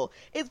illegal.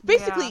 It's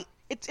basically,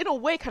 it's in a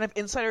way kind of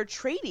insider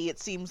trading, it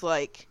seems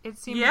like. It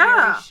seemed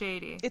very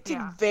shady. It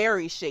seemed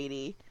very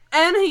shady.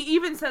 And he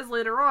even says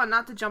later on,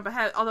 not to jump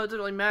ahead, although it doesn't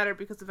really matter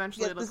because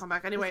eventually it'll come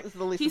back anyway.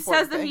 He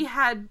says that he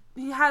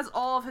has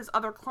all of his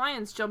other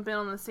clients jump in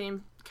on the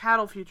same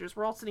cattle futures.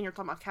 We're all sitting here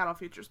talking about cattle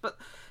futures, but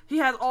he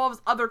has all of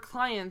his other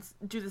clients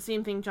do the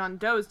same thing John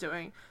Doe is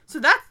doing. So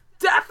that's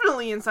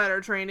definitely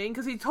insider trading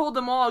because he told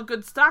them all a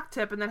good stock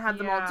tip and then had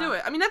them all do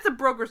it. I mean, that's a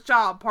broker's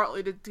job,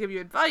 partly to give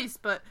you advice,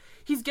 but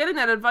he's getting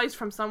that advice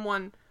from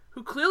someone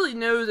who clearly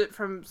knows it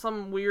from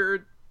some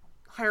weird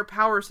higher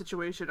power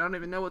situation. I don't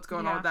even know what's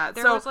going on with that.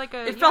 There so was like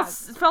it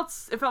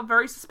felt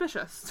very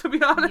suspicious, to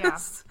be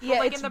honest. Yeah,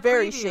 like it's in the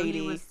very preview,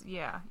 shady.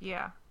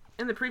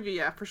 In the preview,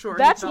 yeah, for sure.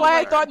 That's why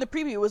I thought in the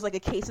preview it was like a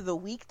case of the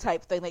week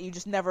type thing that you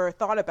just never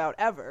thought about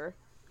ever.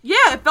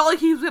 Yeah, it felt like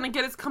he was gonna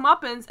get his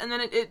comeuppance, and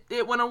then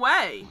it went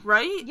away,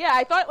 right? Yeah,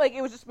 I thought like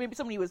it was just maybe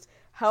somebody who was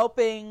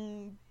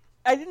helping.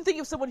 I didn't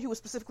think of someone who was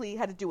specifically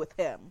had to do with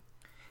him.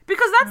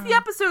 Because that's the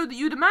episode that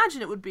you'd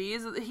imagine it would be,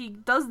 is that he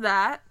does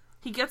that,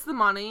 he gets the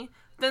money,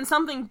 then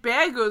something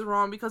bad goes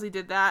wrong because he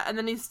did that, and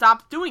then he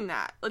stops doing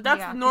that. Like,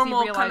 that's the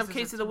normal kind of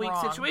case of the week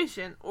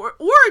situation. Or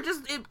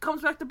it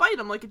comes back to bite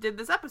him like it did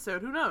this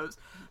episode, who knows.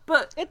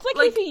 But it's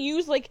like if he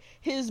used like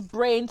his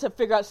brain to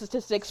figure out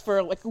statistics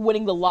for like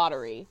winning the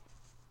lottery.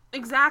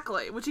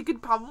 Exactly, which he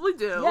could probably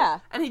do. Yeah.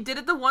 And he did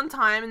it the one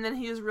time, and then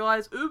he just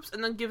realized, oops,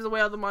 and then gives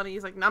away all the money.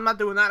 He's like, no, I'm not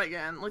doing that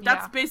again. Like,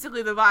 that's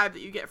basically the vibe that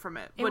you get from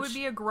it. It would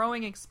be a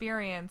growing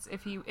experience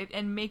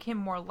and make him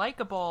more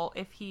likable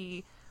if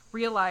he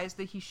realized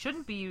that he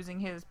shouldn't be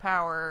using his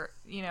power,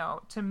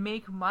 to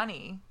make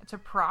money, to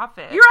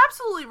profit. You're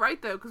absolutely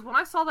right, though, because when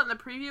I saw that in the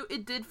preview,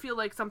 it did feel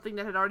like something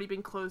that had already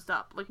been closed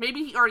up. Like,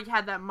 maybe he already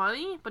had that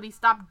money, but he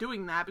stopped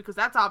doing that, because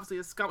that's obviously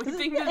a scummy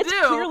thing to do.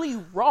 It's clearly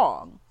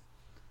wrong.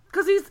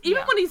 Because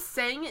when he's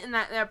saying it in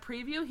that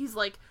preview, he's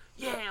like,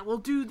 yeah, we'll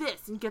do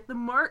this and get the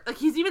mark. Like,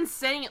 he's even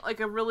saying it like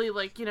a really,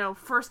 like,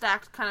 first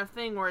act kind of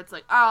thing where it's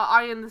like, oh,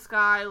 I am this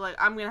guy, like,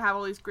 I'm gonna have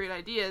all these great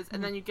ideas,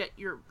 and then you get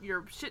your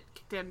shit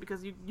kicked in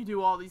because you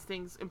do all these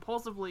things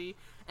impulsively,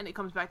 and it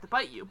comes back to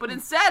bite you. But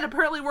instead,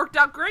 apparently worked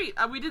out great.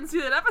 We didn't see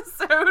that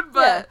episode,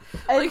 but,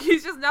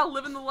 he's just now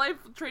living the life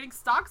trading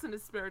stocks in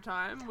his spare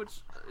time,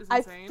 which is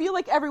insane. I feel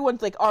like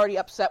everyone's, like, already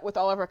upset with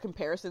all of our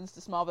comparisons to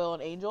Smallville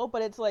and Angel,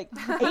 but it's like,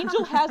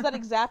 Angel has that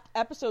exact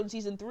episode in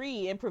season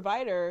 3 in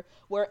Provider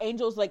where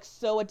Angel's, like,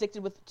 so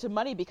addicted to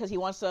money because he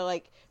wants to,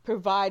 like,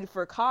 provide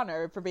for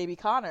baby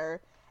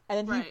Connor,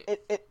 and then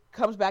it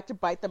comes back to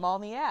bite them all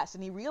in the ass,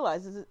 and he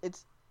realizes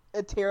it's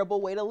a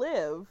terrible way to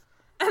live.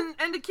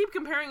 And to keep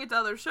comparing it to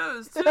other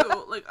shows, too,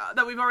 like,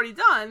 that we've already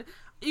done,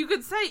 you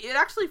could say it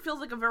actually feels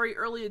like a very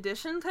early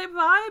edition type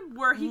vibe,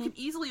 where he could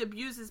easily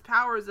abuse his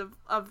powers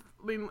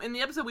in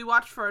the episode we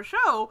watched for our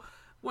show,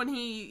 when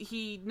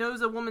he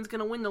knows a woman's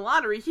gonna win the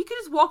lottery, he could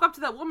just walk up to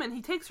that woman,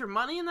 he takes her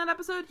money in that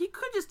episode, he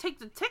could just take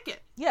the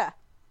ticket. Yeah.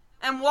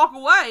 And walk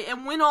away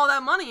and win all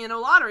that money in a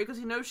lottery because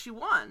he knows she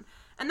won.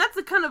 And that's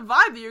the kind of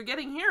vibe that you're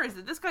getting here, is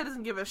that this guy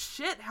doesn't give a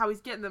shit how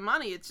he's getting the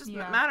money, it's just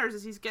what matters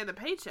is he's getting a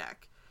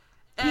paycheck.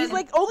 And he's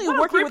like only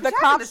working with the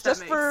cops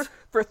just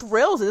for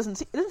thrills. It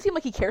doesn't seem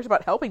like he cares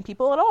about helping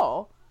people at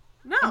all.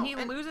 No. And he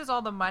loses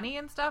all the money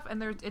and stuff,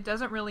 and it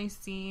doesn't really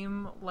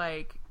seem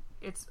like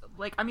it's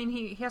like, I mean,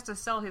 he has to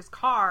sell his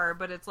car,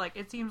 but it's like,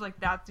 it seems like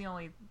that's the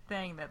only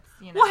thing that's,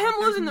 well, him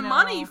losing the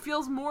money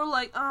feels more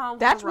like, oh,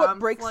 that's what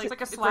breaks it's like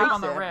a slap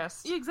on the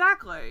wrist.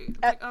 Exactly. It's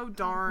like, oh,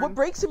 darn. What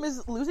breaks him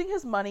is losing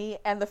his money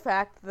and the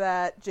fact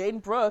that Jane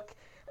Brooke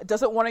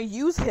doesn't want to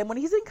use him when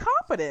he's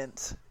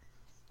incompetent.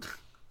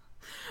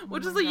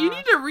 Which is like, you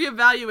need to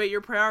reevaluate your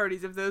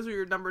priorities if those are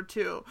your number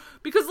two.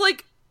 Because,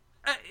 like,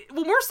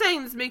 when we're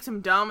saying this makes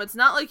him dumb, it's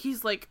not like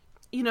he's, like,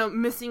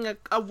 missing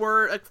a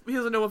word, like, he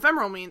doesn't know what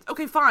ephemeral means.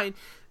 Okay, fine.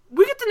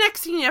 We get the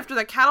next scene after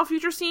that cattle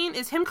future scene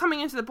is him coming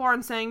into the bar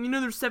and saying,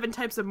 there's 7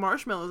 types of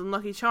marshmallows in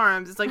Lucky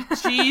Charms. It's like,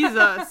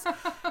 Jesus.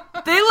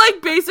 They,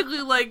 like,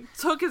 basically, like,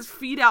 took his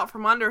feet out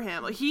from under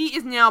him. Like, he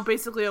is now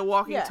basically a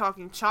walking,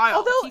 talking child.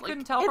 Although he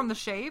couldn't tell from the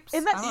shapes.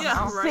 In that same...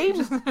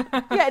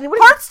 Right?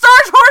 Heart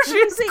stars,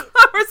 horseshoes,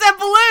 clovers, and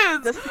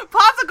balloons!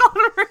 Popsicle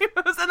and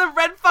rainbows and the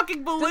red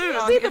fucking balloons!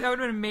 That would have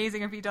been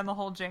amazing if he'd done the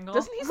whole jingle.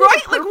 Doesn't he say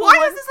the purple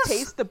ones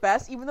taste the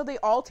best, even though they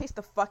all taste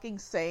the fucking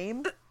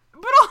same?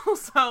 But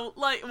also,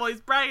 like, well,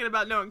 he's bragging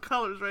about knowing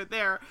colors right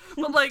there.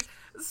 But, like,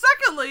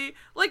 secondly,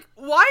 like,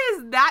 why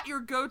is that your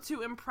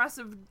go-to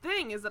impressive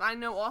thing? Is that I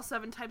know all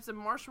 7 types of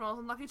marshmallows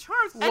and Lucky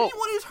Charms? Well,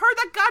 anyone who's heard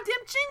that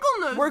goddamn jingle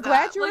knows we're that.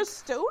 glad you're a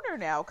stoner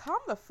now. Calm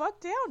the fuck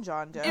down,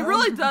 John Doe. It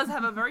really does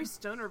have a very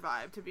stoner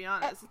vibe, to be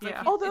honest. It's like,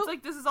 it's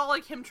like this is all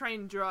like him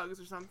trying drugs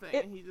or something,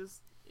 and he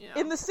just...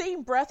 In the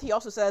same breath, he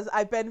also says,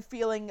 I've been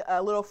feeling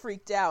a little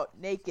freaked out,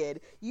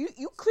 naked. You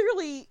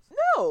clearly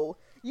know.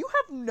 You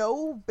have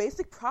no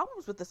basic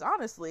problems with this,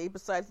 honestly,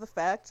 besides the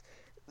fact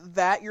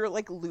that you're,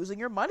 like, losing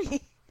your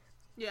money.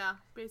 Yeah,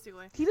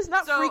 basically. He does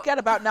not freak out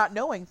about not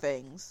knowing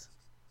things.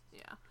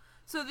 Yeah.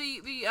 So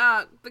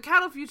the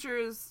cattle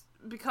futures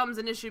becomes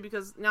an issue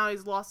because now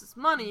he's lost his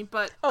money,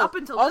 but up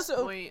until this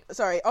point...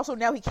 Sorry, also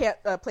now he can't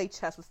play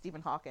chess with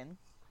Stephen Hawking.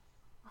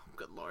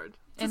 good lord.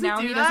 And now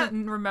he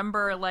doesn't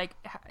remember, like,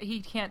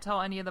 he can't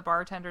tell any of the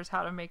bartenders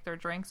how to make their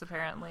drinks,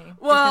 apparently.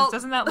 Well, because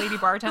doesn't that lady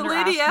bartender the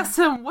lady ask asked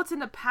him, what's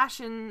in a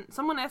passion...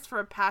 Someone asked for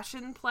a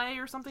passion play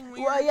or something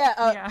weird. Well,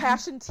 yeah,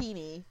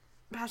 Passiontini.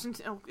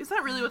 Oh, is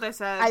that really what they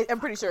said? I'm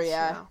pretty sure,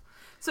 yeah. No.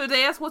 So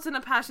they asked what's in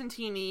a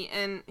passiontini,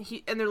 and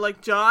they're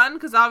like, John?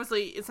 Because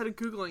obviously, instead of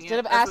Googling Instead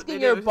of asking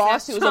your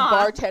boss, who was a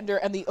bartender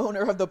and the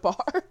owner of the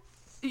bar.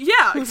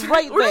 Yeah. Who's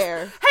right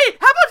there. Hey,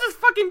 how about just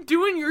fucking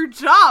doing your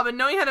job and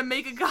knowing how to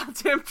make a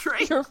goddamn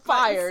drink? You're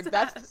fired.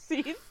 That's the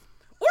scene.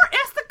 Or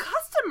ask the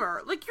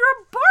customer. Like, you're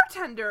a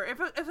bartender. If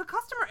a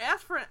customer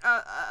asks for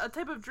a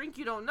type of drink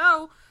you don't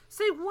know,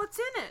 say what's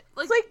in it.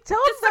 Like tell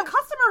him it's the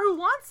customer who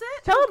wants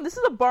it. Tell him this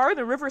is a bar in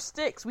the River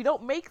Styx. We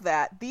don't make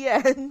that. The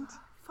end.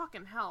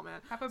 Fucking hell, man.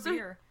 Have a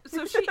beer.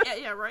 So she,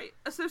 yeah, right.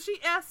 So she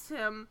asks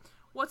him,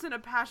 what's in a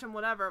passion,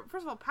 whatever.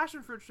 First of all,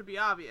 passion fruit should be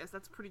obvious.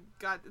 That's pretty,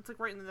 it's like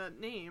right in the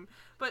name.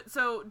 But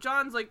so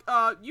John's like,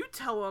 you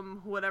tell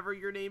him whatever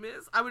your name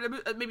is. I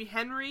would, maybe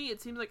Henry.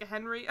 It seems like a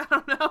Henry. I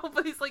don't know.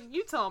 But he's like,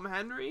 you tell him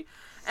Henry.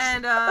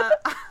 And,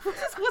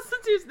 what's the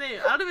dude's name?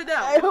 I don't even know.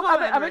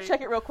 I'm gonna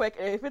check it real quick.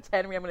 If it's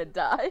Henry, I'm gonna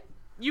die.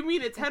 You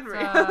mean it's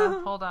Henry.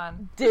 Hold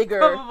on. Digger.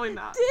 Probably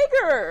not.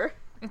 Digger!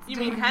 You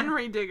mean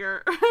Henry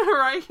Digger,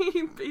 right?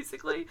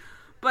 Basically.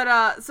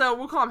 But, so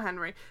we'll call him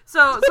Henry.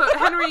 So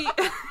Henry, he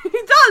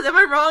does. Am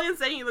I wrong in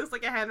saying he looks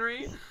like a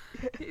Henry?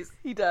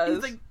 He does.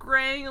 He's, like,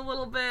 graying a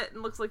little bit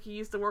and looks like he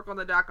used to work on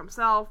the dock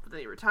himself, but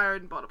then he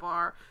retired and bought a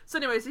bar. So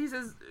anyways, he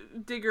says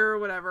Digger or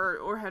whatever,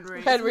 or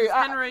Henry. Henry.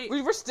 Henry.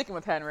 We're sticking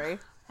with Henry.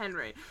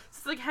 Henry.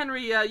 It's like,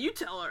 Henry, you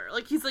tell her.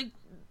 Like, he's like,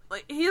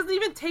 he doesn't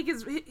even take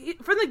his...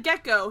 from the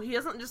get-go, he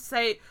doesn't just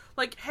say,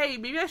 like, hey,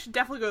 maybe I should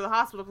definitely go to the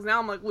hospital, because now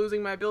I'm, like,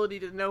 losing my ability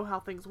to know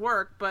how things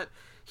work, but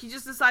he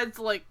just decides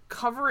to, like,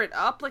 cover it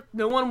up, like,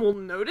 no one will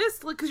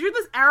notice, like, because you're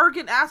this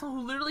arrogant asshole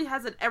who literally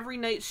has an every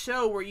night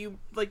show where you,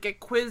 like, get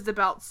quizzed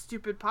about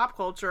stupid pop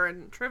culture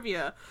and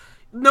trivia.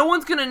 No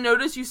one's gonna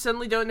notice you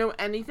suddenly don't know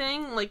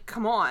anything. Like,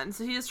 come on.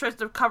 So he just tries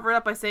to cover it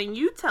up by saying,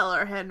 you tell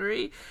her,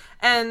 Henry.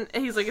 And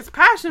he's like, it's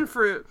passion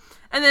fruit.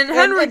 And then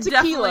Henry and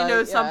tequila, definitely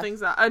knows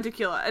something's up.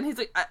 Tequila. And he's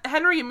like,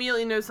 Henry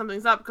immediately knows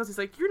something's up because he's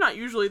like, you're not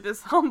usually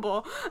this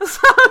humble.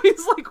 So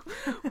he's like,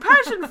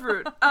 passion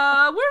fruit. Where's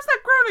that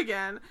grown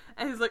again?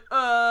 And he's like,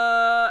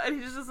 and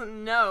he just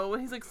doesn't know.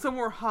 And he's like,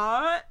 somewhere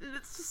hot. And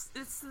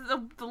it's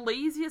the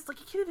laziest. Like,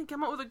 he can't even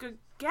come up with a good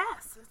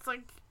guess. It's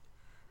like,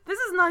 this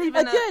is not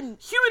even a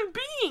human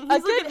being.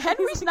 He's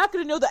Henry's not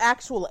going to know the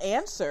actual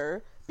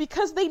answer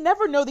because they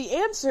never know the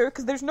answer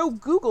because there's no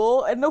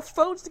Google and no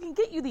phones that can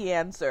get you the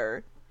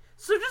answer.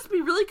 So just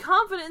be really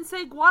confident and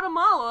say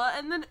Guatemala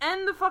and then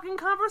end the fucking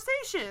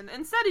conversation.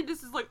 Instead, he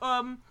just is like,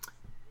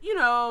 you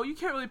know, you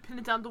can't really pin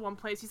it down to one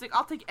place. He's like,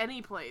 I'll take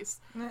any place.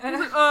 He's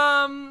like,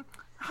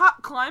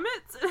 hot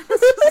climates?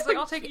 It's like,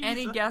 I'll take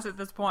any guess at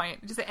this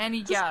point. Just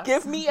any guess.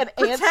 Give me an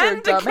answer,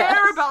 Pretend to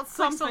care about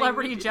something. Like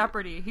Celebrity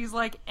Jeopardy. He's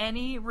like,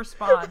 any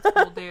response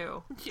will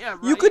do. Yeah,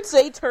 right. You could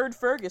say Turd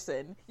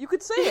Ferguson. You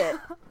could say it.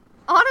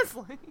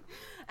 Honestly.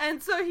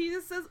 And so he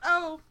just says,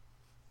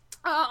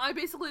 I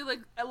basically,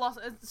 like, I lost...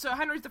 So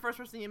Henry's the first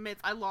person he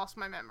admits, I lost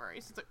my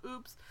memory. So it's like,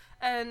 oops.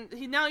 And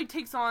he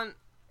takes on...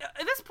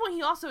 At this point,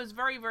 he also is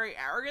very, very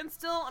arrogant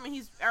still. I mean,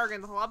 he's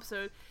arrogant the whole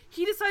episode.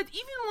 He decides,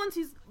 even once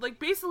he's, like,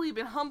 basically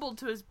been humbled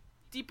to his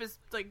deepest,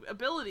 like,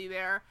 ability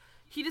there,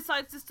 he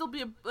decides to still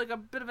be, a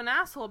bit of an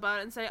asshole about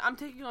it and say, I'm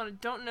taking on a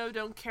don't know,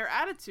 don't care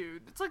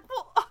attitude. It's like,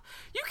 well,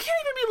 you can't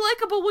even be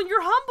likable when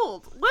you're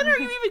humbled. When are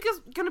you even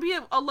going to be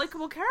a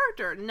likable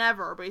character?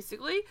 Never,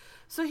 basically.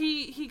 So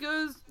he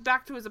goes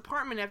back to his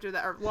apartment after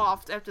that, or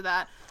loft after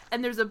that,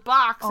 and there's a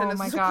box and a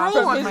scroll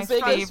on my his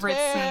favorite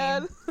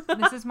scene.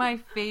 This is my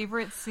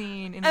favorite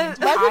scene in the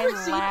entire. My favorite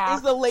scene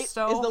is the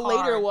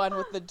later hard. one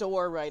with the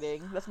door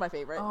writing. That's my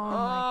favorite. Oh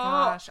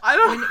my gosh!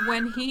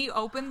 When he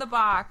opened the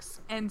box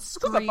and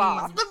screamed, "The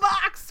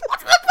box!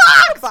 What's the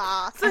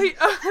box?" So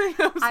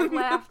I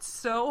laughed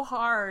so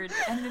hard,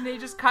 and then they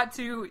just cut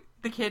to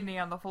the kidney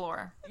on the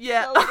floor.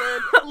 Yeah,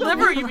 so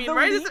liver. You mean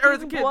right? Or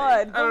the kidney?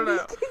 Blood. I don't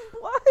know.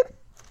 Blood.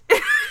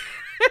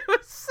 It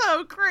was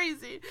so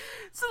crazy.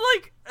 So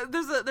like,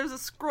 there's a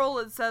scroll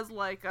that says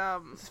like,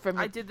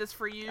 I did this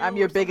for you. I'm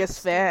your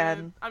biggest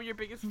fan. I'm your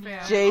biggest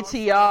fan.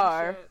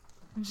 JTR.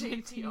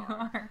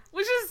 JTR.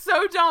 Which is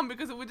so dumb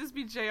because it would just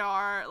be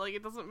JR. Like,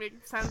 it doesn't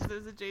make sense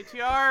there's a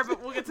JTR,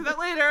 but we'll get to that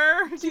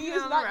later. G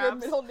is not your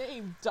middle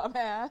name,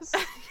 dumbass.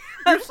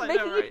 You're just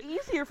making it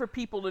easier for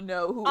people to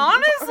know who.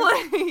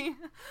 Honestly,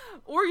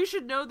 or you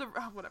should know the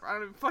whatever. I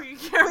don't even fucking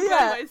care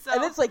about myself.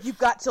 And it's like you've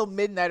got till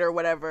midnight or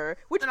whatever.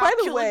 Which, by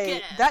the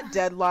way, that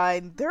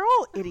deadline—they're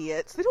all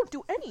idiots. They don't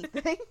do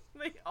anything.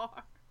 They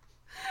are.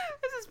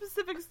 It's a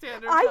specific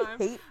standard I time.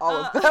 hate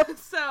all of them.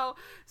 So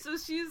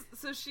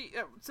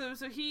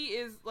he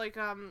is like,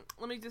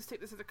 let me just take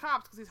this to the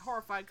cops because he's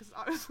horrified because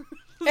obviously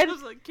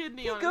there's a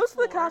kidney on his floor. He goes to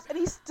the cops and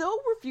he still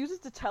refuses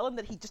to tell him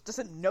that he just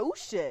doesn't know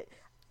shit.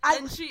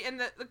 And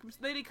the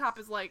lady cop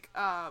is like,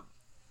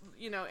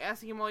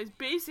 asking him all these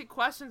basic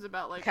questions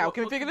about, like, how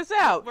can we figure this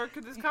out? Where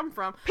could this come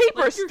from? Paper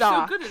like,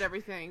 stock. You're so good at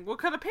everything. What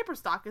kind of paper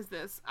stock is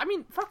this? I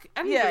mean, fuck,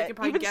 anybody could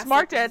probably even guess.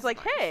 Smart that Dad's like,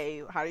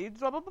 hey, how do you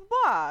blah, blah, blah,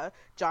 blah,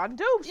 John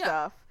Doe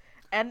stuff.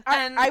 And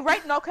I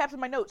write in all caps in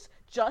my notes,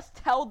 just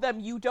tell them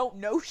you don't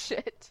know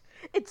shit.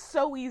 It's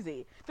so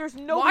easy. There's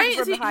no Why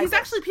reason is for him he? to hide He's this.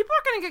 actually, people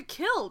are gonna get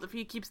killed if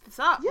he keeps this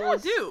up. Yes. Well,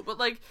 do, but,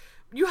 like,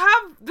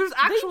 there's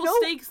actual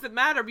stakes that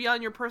matter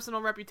beyond your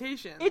personal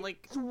reputation.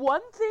 It's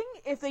one thing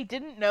if they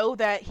didn't know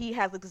that he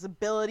has, like, this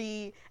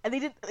ability, and they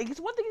didn't, like, it's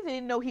one thing if they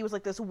didn't know he was,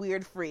 like, this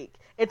weird freak.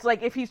 It's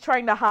like, if he's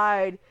trying to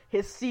hide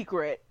his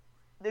secret,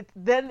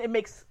 then it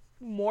makes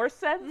more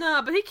sense.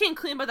 No, but he came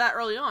clean about that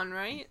early on,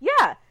 right?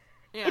 Yeah.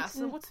 Yeah, It's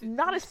so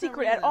not a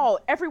secret at all.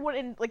 Everyone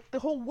in, like, the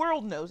whole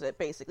world knows it,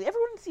 basically.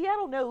 Everyone in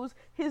Seattle knows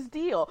his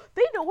deal.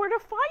 They know where to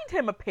find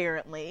him,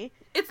 apparently.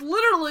 It's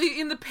literally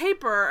in the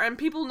paper, and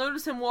people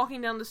notice him walking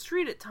down the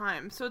street at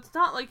times, so it's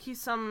not like he's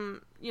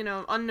some,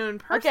 unknown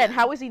person. Again,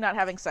 how is he not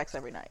having sex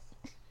every night?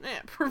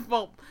 Yeah,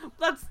 well,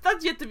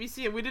 that's yet to be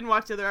seen. We didn't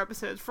watch the other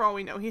episodes. For all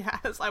we know, he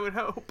has, I would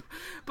hope.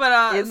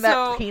 But, in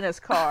that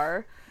penis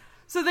car.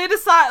 So they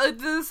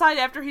decide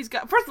after he's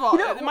got. First of all,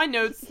 in my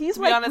notes, he's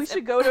to like, be honest, we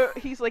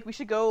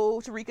should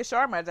go to Rika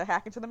Sharma to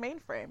hack into the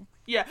mainframe.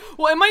 Yeah.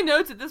 Well, in my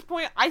notes at this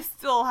point, I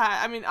still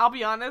had. I mean, I'll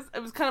be honest,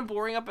 it was kind of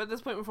boring up at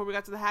this point before we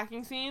got to the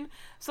hacking scene.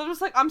 So I'm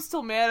just like, I'm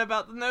still mad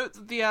about the notes,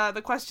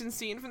 the question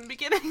scene from the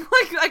beginning.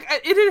 like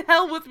it had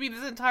hell with me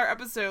this entire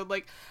episode.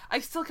 Like, I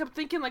still kept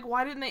thinking, like,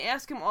 why didn't they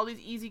ask him all these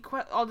easy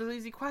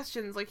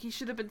questions? Like, he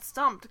should have been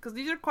stumped, because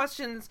these are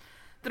questions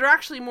that are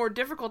actually more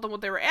difficult than what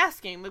they were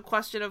asking. The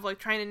question of, like,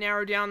 trying to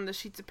narrow down the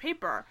sheets of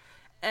paper.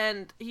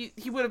 And he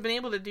would have been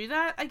able to do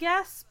that, I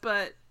guess,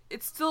 but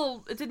it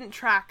didn't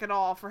track at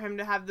all for him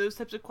to have those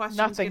types of questions.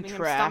 Nothing getting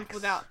tracks. him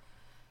stumped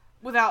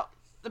without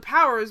the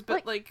powers,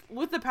 but, like,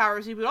 with the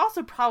powers, he would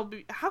also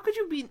probably, how could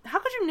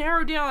you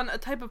narrow down a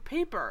type of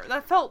paper?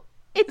 That felt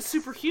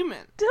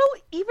superhuman. Still,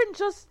 even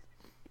just,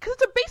 because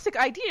it's a basic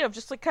idea of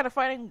just, like, kind of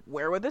finding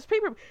where would this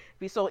paper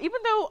be sold. Even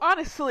though,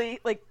 honestly,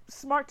 like,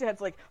 Smart Dad's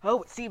like,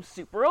 oh, it seems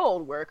super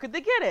old. Where could they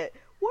get it?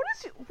 What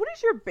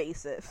is your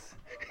basis?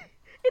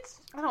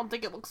 I don't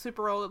think it looks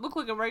super old. It looked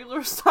like a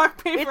regular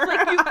stock paper.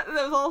 It's like that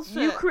was all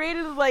shit. You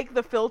created, like,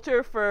 the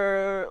filter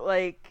for,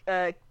 like,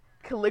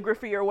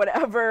 calligraphy or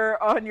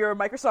whatever on your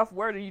Microsoft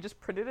Word, and you just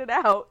printed it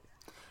out.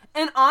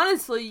 And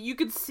honestly, you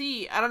could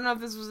see, I don't know if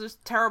this was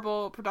just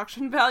terrible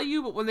production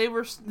value, but when they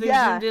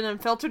zoomed in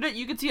and filtered it,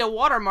 you could see a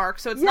watermark,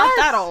 so it's not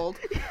that old.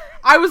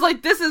 I was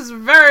like, this is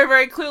very,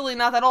 very clearly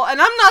not that old.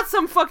 And I'm not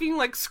some fucking,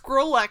 like,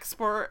 scroll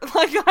expert.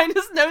 Like, I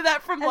just know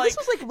that from, like,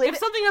 if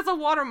something has a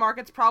watermark,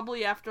 it's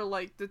probably after,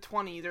 like, the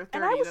 20s or 30s.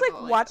 And I was,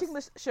 like, watching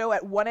this show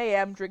at 1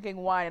 a.m. drinking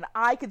wine, and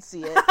I could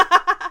see it.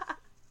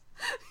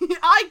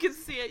 I could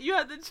see it. You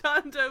had the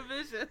John Doe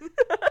vision.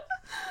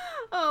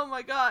 Oh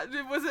my god.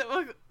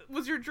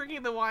 Was your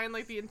drinking the wine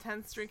like the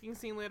intense drinking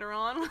scene later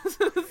on? Was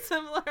it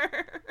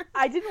similar?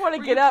 I didn't want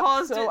to get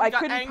up, so I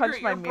couldn't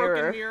punch my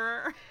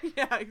mirror.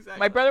 Yeah, exactly.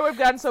 My brother would have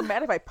gotten so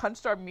mad if I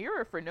punched our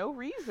mirror for no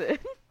reason.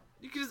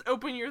 You could just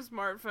open your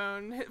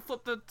smartphone,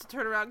 flip the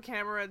turnaround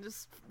camera, and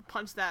just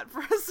punch that for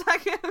a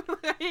second.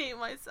 I hate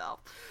myself.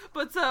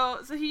 But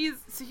so he's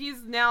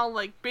now,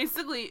 like,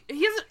 basically,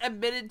 he hasn't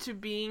admitted to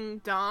being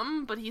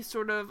dumb, but he's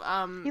sort of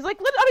he's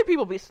like, let other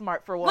people be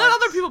smart for once. Let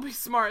other people be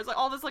smart. It's like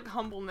all this, like,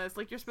 humbleness.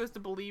 Like, you're supposed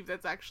to believe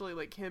that's actually,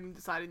 like, him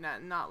deciding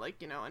that and not,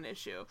 like, an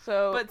issue.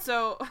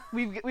 So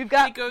we've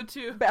got go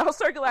to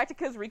Battlestar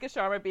Galactica's Rika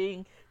Sharma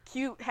being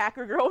cute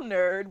hacker girl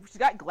nerd. She's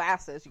got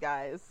glasses, you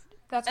guys.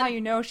 That's how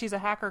you know she's a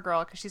hacker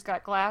girl, because she's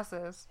got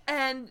glasses.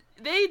 And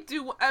they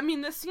do. I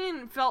mean, the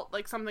scene felt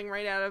like something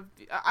right out of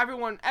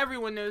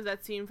everyone knows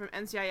that scene from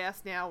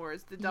NCIS now, where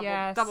it's the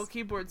double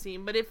keyboard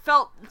scene. But it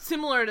felt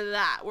similar to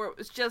that, where it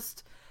was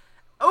just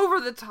over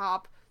the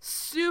top,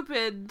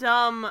 stupid,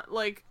 dumb.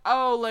 Like,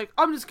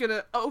 I'm just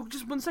gonna. Oh,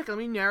 just 1 second. Let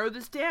me narrow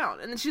this down.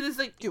 And then she just,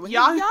 like,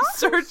 Yahoo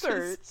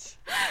searches.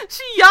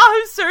 She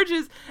Yahoo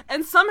searches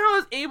and somehow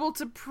is able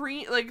to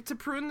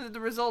prune the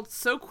results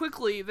so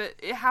quickly that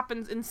it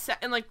happens in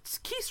like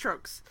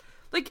keystrokes.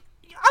 Like,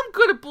 I'm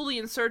good at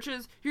Boolean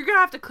searches. You're gonna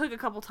have to click a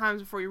couple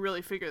times before you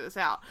really figure this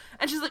out.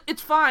 And she's like,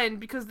 it's fine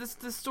because this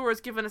store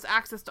has given us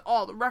access to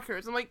all the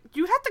records. I'm like,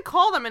 you have to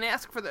call them and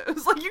ask for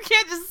those. Like, you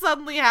can't just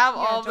suddenly have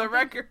all the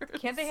records.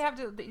 Can't they have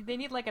to? They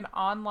need, like, an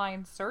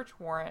online search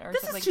warrant or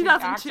something. This is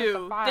like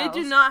 2002. They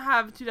do not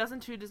have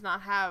 2002. Does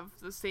not have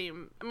the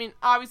same. I mean,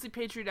 obviously,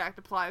 Patriot Act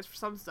applies for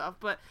some stuff,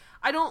 but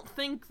I don't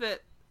think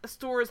that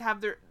stores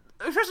have their.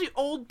 Especially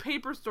old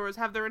paper stores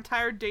have their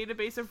entire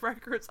database of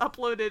records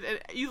uploaded and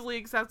easily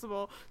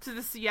accessible to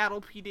the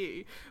Seattle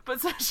PD. But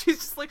so she's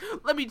just like,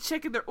 let me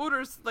check in their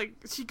orders. Like,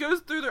 she goes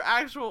through their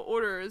actual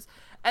orders,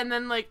 and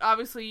then, like,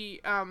 obviously,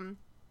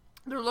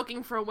 they're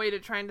looking for a way to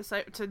try and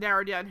decide to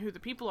narrow down who the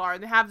people are,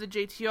 and they have the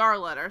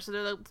JTR letter.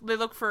 So they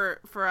look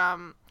for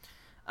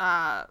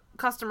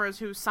customers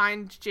who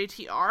signed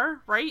JTR,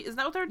 right? Isn't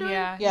that what they're doing?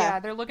 Yeah.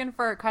 They're looking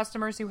for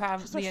customers who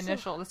have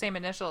the same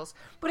initials.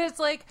 But it's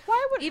like,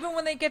 even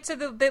when they get to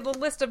the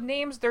list of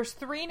names, there's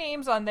 3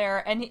 names on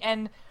there,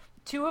 and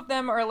 2 of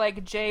them are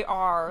like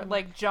JR,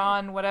 like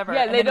John, whatever.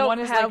 Yeah, and then one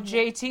is like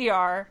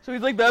JTR. So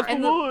he's like, that's the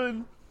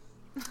one.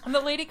 And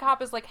the lady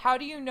cop is like, how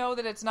do you know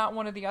that it's not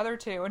one of the other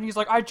 2? And he's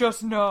like, I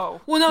just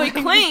know. Well, no, he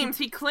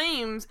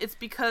claims it's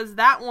because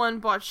that one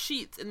bought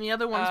sheets and the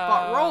other one's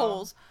bought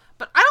rolls.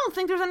 But I don't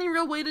think there's any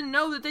real way to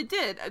know that they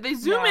did. They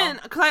zoom in,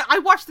 because I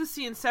watched this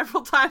scene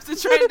several times to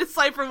try and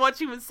decipher what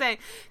she was saying.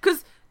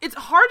 Because it's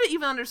hard to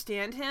even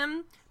understand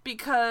him,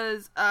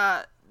 because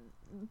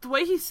the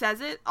way he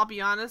says it, I'll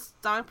be honest,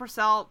 Dominic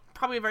Purcell,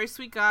 probably a very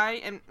sweet guy,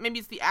 and maybe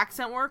it's the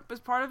accent work as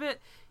part of it.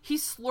 He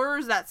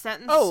slurs that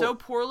sentence so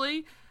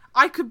poorly.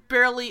 I could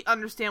barely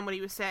understand what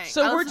he was saying.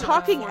 So we're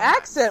talking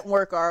accent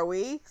work, are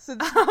we?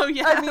 Since,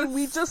 I mean,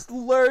 we just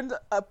learned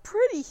a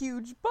pretty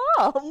huge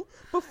bomb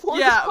before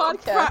this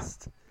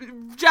podcast.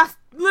 Just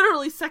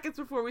literally seconds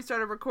before we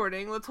started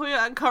recording,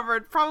 LaToya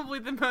uncovered probably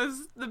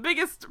the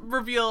biggest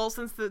reveal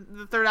since the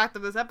third act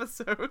of this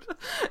episode.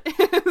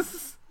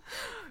 Is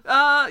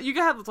you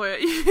can have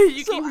LaToya.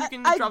 You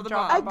can drop the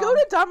bomb. I go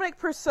to Dominic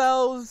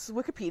Purcell's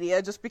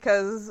Wikipedia just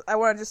because I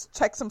want to just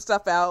check some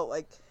stuff out,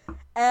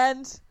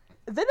 and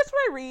then it's when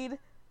I read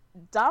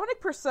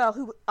Dominic Purcell,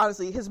 who,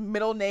 honestly, his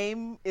middle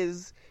name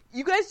is...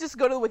 You guys just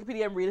go to the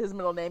Wikipedia and read his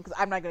middle name, because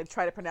I'm not going to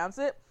try to pronounce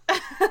it.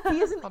 He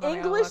is an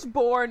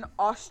English-born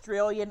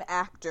Australian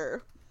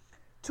actor.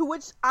 To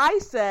which I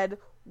said,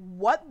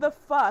 what the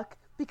fuck?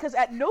 Because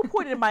at no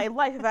point in my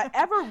life have I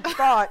ever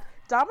thought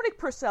Dominic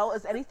Purcell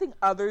is anything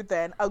other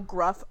than a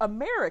gruff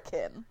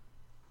American.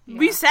 Yeah.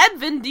 We said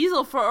Vin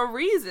Diesel for a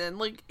reason.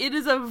 It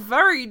is a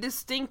very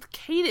distinct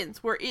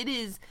cadence where it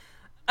is...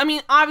 I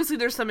mean, obviously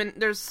there's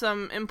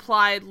some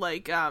implied,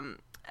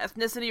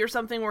 ethnicity or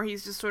something where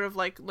he's just sort of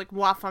like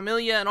wa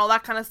familia and all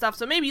that kind of stuff.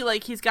 So maybe,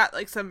 he's got,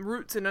 some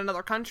roots in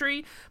another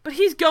country. But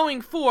he's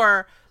going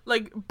for,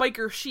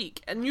 biker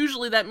chic. And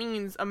usually that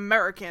means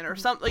American or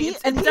something.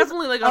 It's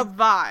definitely, a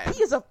vibe.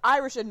 He is of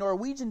Irish and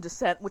Norwegian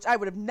descent, which I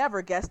would have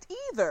never guessed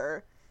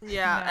either.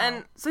 Yeah, no.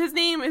 And so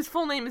his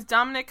full name is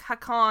Dominic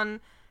Haakon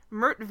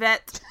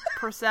Mertvedt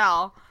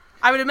Purcell.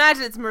 I would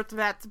imagine it's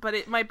Mertvedt, but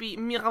it might be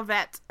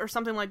Miravet or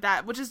something like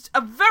that, which is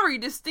a very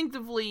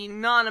distinctively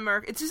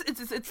non-American.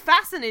 It's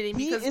fascinating.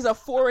 He is a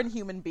foreign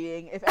human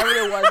being, if ever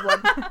there was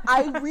one.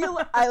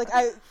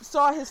 I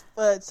saw his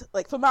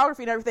filmography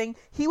and everything.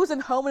 He was in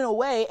Home and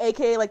Away,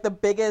 aka the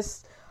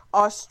biggest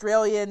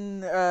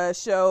Australian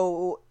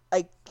show.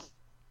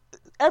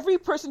 Every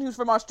person who's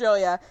from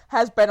Australia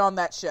has been on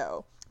that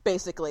show.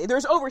 Basically,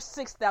 there's over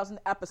 6,000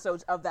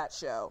 episodes of that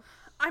show.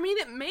 I mean,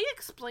 it may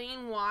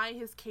explain why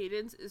his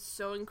cadence is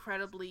so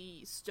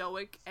incredibly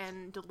stoic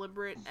and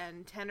deliberate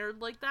and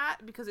tenored like that,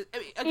 because,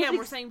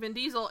 we're saying Vin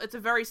Diesel, it's a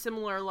very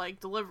similar,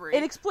 delivery.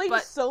 It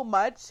explains so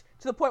much,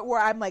 to the point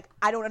where I'm like,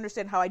 I don't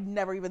understand how I'd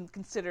never even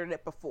considered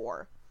it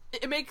before.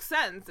 It makes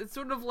sense. It's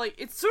sort of like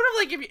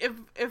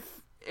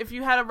if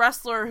you had a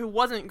wrestler who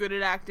wasn't good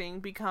at acting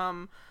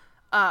become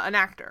an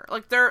actor.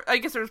 I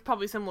guess there's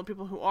probably similar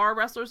people who are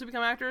wrestlers who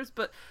become actors,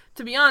 but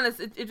to be honest,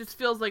 it just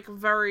feels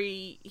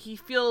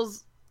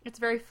it's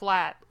very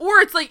flat. Or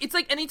it's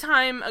like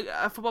anytime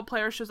a football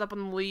player shows up in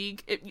the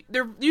league,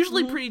 they're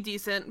usually pretty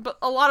decent, but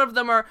a lot of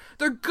them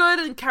they're good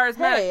and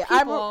charismatic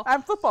people. I'm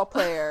a football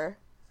player.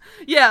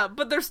 Yeah,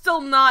 but they're still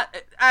not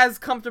as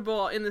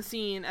comfortable in the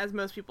scene as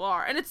most people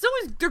are. And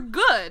they're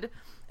good.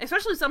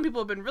 Especially some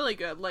people have been really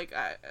good.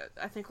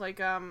 I think I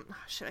can't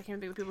think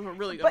of the people who are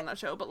really good on that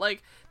show, but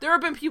there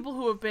have been people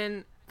who have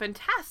been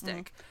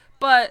fantastic.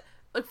 But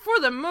for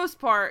the most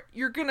part,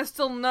 you're gonna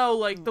still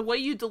know, the way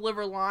you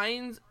deliver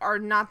lines are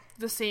not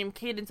the same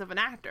cadence of an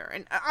actor.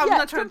 And I'm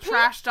not trying to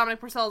trash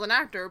Dominic Purcell as an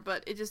actor,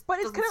 but it just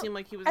doesn't seem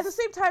like he was... At the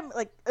same time,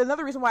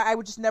 another reason why I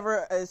would just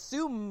never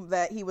assume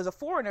that he was a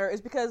foreigner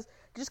is because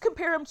just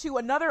compare him to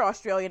another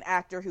Australian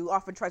actor who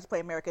often tries to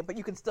play American, but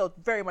you can still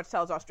very much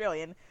tell is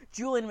Australian,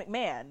 Julian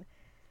McMahon.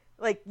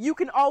 You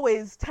can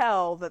always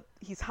tell that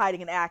he's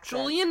hiding an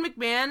accent. Julian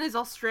McMahon is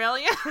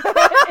Australian?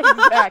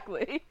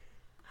 Exactly.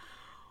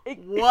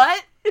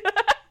 What?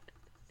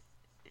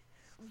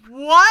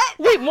 What?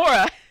 Wait,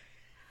 Maura.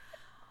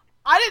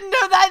 I didn't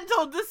know that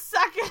until this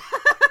second.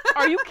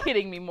 Are you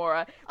kidding me,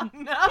 Maura?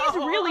 No. He's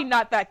really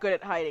not that good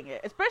at hiding it.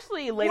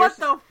 Especially later, what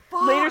the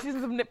fuck? Later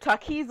seasons of Nip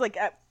Tuck, he's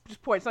at this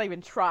point, not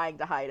even trying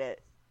to hide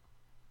it.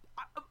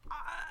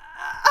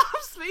 I'm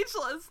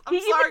speechless. I'm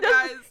sorry,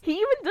 guys. He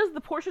even does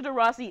the Portia de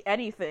Rossi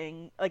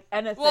anything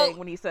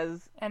when he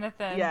says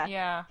anything.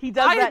 Yeah. He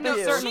does that know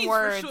too. Certain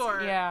words. For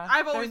sure. Yeah.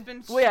 I've always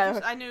been.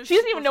 I knew she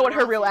doesn't even know what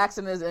her real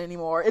accent is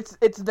anymore. It's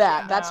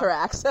that. That's her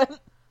accent.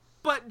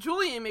 But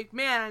Julian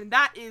McMahon,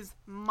 that is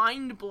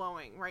mind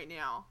blowing right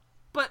now.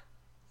 But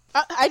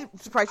I'm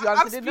surprised you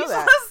honestly didn't know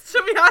that.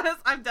 To be honest,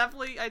 I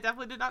definitely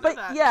did not know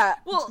that. Yeah,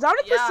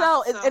 Dominic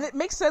Purcell, and it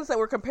makes sense that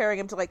we're comparing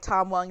him to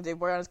Tom Welling and Dave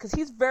Boreanaz, because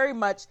he's very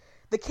much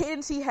the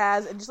cadence he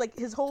has, and just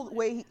his whole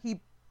way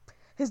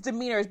his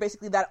demeanor is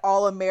basically that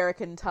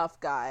all-American tough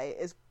guy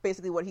is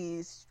basically what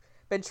he's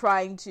been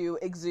trying to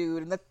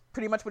exude, and that's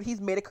pretty much what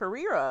he's made a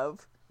career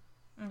of.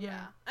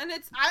 Yeah, and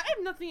I have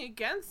nothing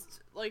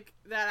against like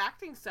that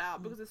acting style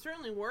because it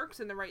certainly works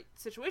in the right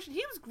situation.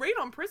 He was great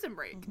on Prison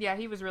Break. Yeah,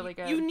 he was really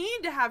good. You need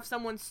to have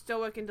someone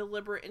stoic and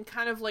deliberate and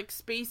kind of like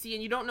spacey,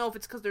 and you don't know if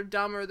it's because they're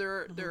dumb or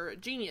they're a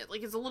genius.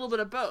 Like it's a little bit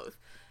of both.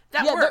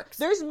 That works.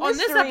 There's on this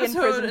mystery in episode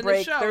Prison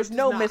Break. The show, there's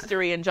no not.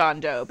 mystery in John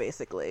Doe,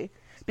 basically.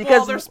 Because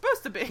Well, they're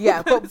supposed to be.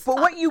 Yeah, but it's what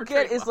not you get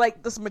portrayed is well.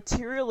 like this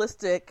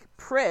materialistic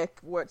prick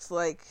where it's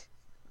like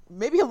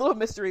maybe a little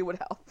mystery would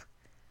help.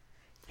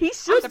 He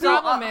should The be,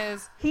 problem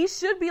is, he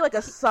should be like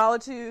a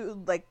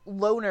solitude, like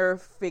loner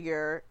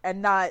figure,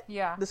 and not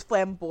Yeah. this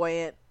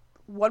flamboyant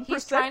one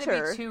he's trying to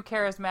percenter. be too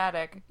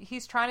charismatic.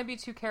 He's trying to be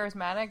too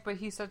charismatic, but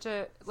he's such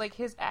a, like,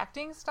 his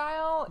acting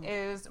style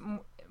is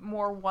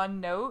more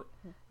one note,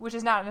 which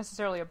is not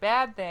necessarily a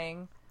bad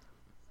thing,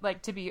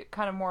 like, to be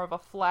kind of more of a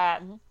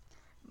flat,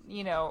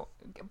 you know,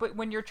 but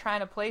when you're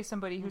trying to play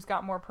somebody who's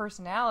got more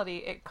personality,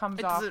 it comes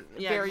It off doesn't-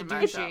 yeah, it very doesn't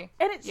match douchey. up.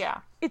 And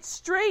it's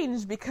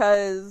strange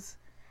because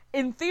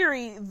in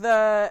theory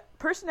the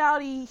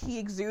personality he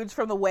exudes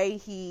from the way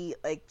he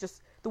like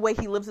just the way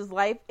he lives his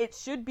life, it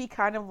should be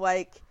kind of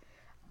like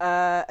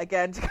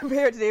again to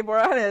compare it to Dave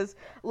Moranis,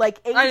 like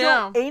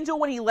Angel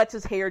when he lets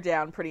his hair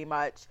down pretty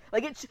much.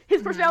 Like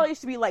his personality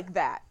should be like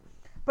that.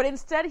 But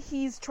instead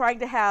he's trying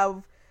to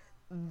have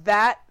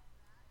that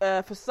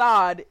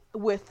facade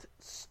with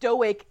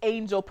stoic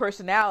angel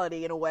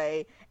personality in a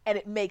way, and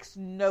it makes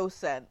no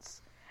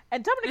sense.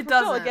 And Dominic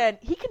Purcell, doesn't. again,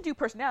 he can do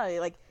personality.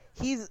 Like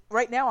he's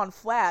right now on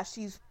Flash,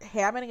 he's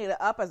hamming it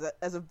up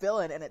as a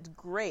villain, and it's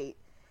great.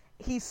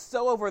 He's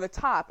so over the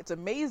top, it's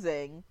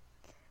amazing.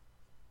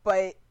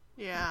 But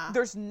Yeah.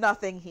 there's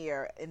nothing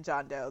here in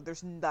John Doe.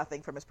 There's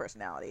nothing from his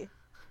personality.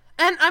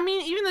 And, I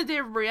mean, even the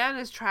David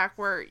Boreanaz track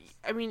where,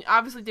 I mean,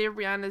 obviously David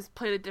Boreanaz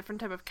played a different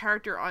type of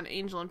character on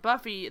Angel and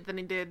Buffy than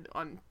he did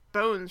on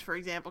Bones, for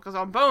example. Because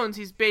on Bones,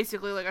 he's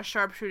basically like a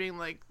sharpshooting,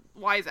 like,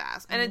 wise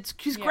ass. And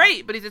he's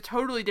great, but he's a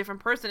totally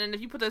different person. And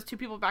if you put those two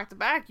people back to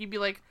back, you'd be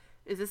like,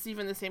 is this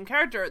even the same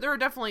character? There are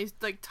definitely,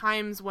 like,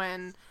 times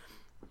when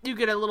you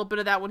get a little bit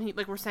of that when he,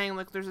 like we're saying,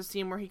 like, there's a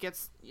scene where he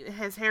gets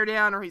his hair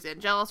down or he's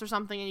jealous or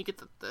something, and you get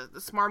the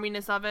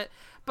smarminess of it.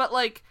 But,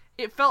 like,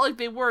 it felt like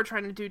they were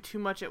trying to do too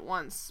much at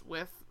once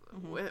with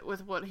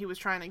what he was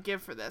trying to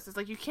give for this. It's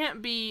like, you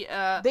can't be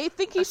They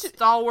think he a should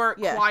stalwart,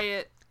 yeah.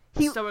 quiet,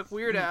 He- stoic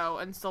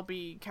weirdo and still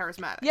be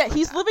charismatic. Yeah, like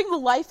he's that. living the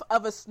life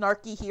of a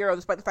snarky hero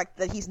despite the fact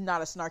that he's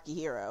not a snarky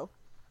hero.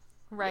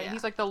 Right, Yeah.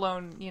 he's like the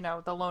lone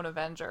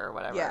Avenger or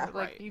whatever. Yeah. Like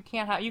Right. you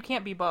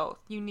can't be both.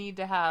 You need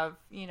to have,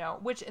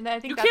 which, and I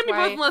think You that's can't be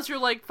why, both unless you're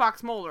like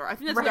Fox Mulder. I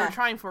think that's what they Right. were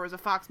trying for, is a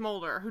Fox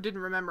Mulder who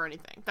didn't remember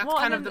anything. That's Well,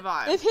 kind and of the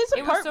then vibe. If his it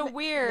was apartment, so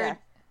weird.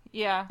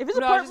 Yeah. If his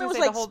No, I apartment gonna was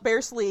say like the whole-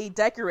 sparsely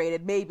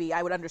decorated, maybe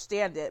I would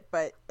understand it.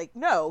 But like,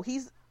 no,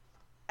 he's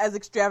as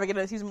extravagant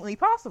as humanly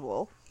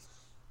possible.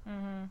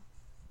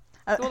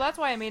 Well, that's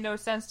why it made no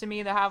sense to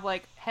me to have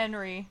like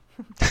Henry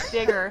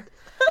Digger,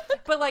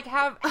 but like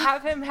have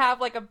him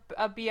have like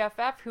a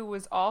BFF who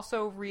was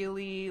also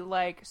really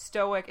like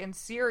stoic and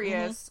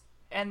serious,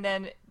 and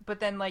then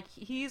like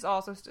he's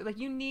also like,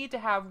 you need to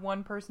have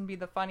one person be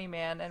the funny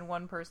man and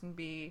one person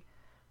be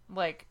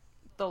like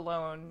the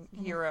lone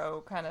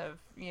hero, kind of,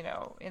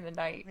 in the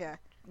night, Yeah.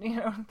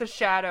 the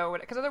shadow,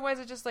 because otherwise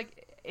it just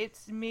like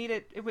it's made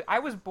it. I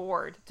was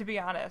bored, to be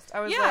honest. I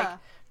was Yeah. like,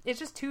 it's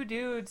just two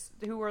dudes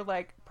who were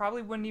like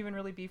probably wouldn't even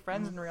really be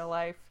friends in real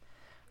life,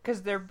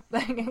 because they're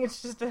like, it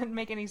just didn't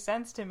make any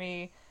sense to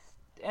me.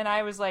 And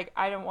I was like,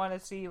 I don't want to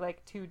see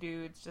like two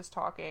dudes just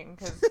talking,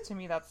 because to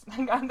me that's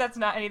that's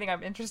not anything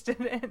I'm interested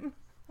in.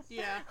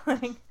 Yeah.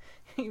 Like,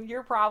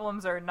 your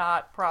problems are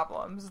not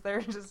problems.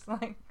 They're just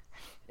like,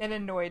 it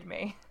annoyed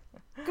me.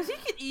 Because he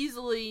could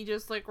easily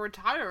just, like,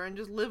 retire and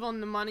just live on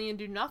the money and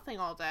do nothing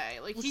all day.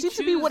 Like, Which he seems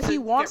to be chooses what he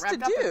get wants to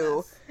wrapped up in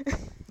do. this.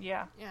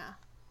 Yeah. Yeah.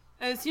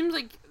 And it seems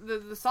like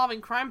the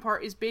solving crime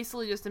part is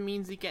basically just a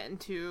means to get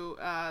into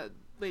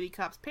Lady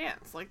Cop's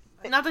pants. Like,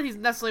 not that he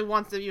necessarily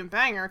wants to even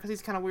bang her, because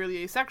he's kind of weirdly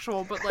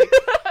asexual, but, like,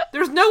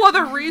 there's no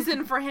other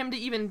reason for him to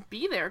even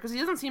be there, because he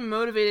doesn't seem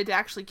motivated to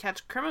actually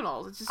catch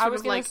criminals. It's just I sort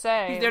was of gonna like,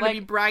 say, he's there to like, be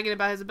bragging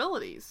about his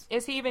abilities.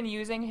 Is he even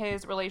using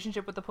his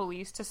relationship with the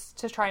police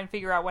to try and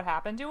figure out what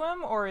happened to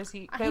him, or is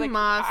he? He like,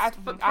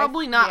 must, but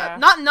probably not. yeah.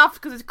 Not enough,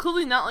 because it's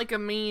clearly not like a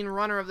main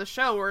runner of the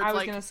show where it's I was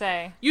like, gonna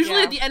say, usually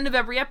yeah. at the end of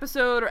every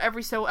episode or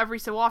every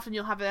so often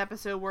you'll have an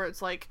episode where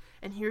it's like,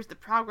 and here's the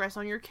progress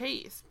on your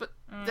case. But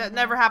that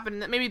never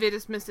happened. Maybe they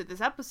dismissed it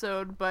this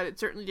episode, but it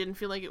certainly didn't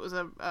feel like it was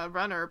a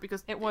runner,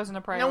 because It wasn't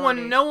a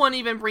priority. no one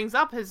even brings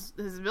up his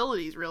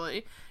abilities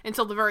really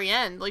until the very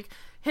end. Like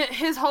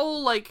his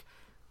whole like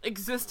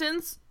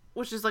existence,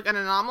 which is like an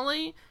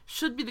anomaly,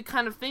 should be the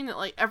kind of thing that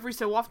like every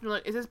so often you're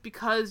like, is this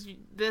because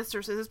this, or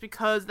is this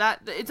because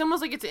that? It's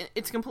almost like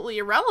it's completely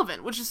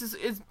irrelevant, which is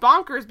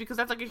bonkers, because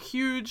that's like a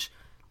huge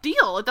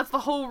deal. Like, that's the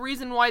whole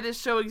reason why this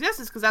show exists,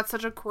 is because that's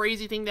such a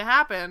crazy thing to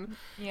happen.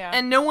 Yeah.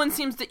 And no one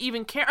seems to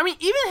even care. I mean,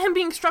 even him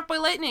being struck by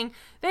lightning,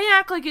 they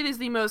act like it is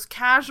the most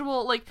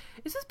casual, like,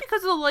 is this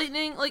because of the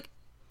lightning? Like,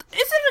 is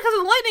it because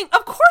of the lightning?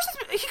 Of course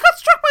he got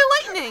struck by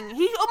lightning!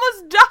 He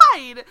almost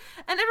died!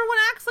 And everyone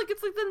acts like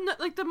it's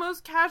like the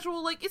most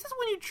casual, like, is this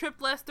when you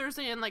tripped last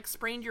Thursday and, like,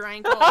 sprained your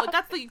ankle? Like,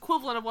 that's the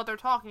equivalent of what they're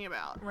talking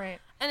about. Right.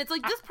 And it's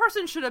like, this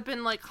person should have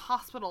been, like,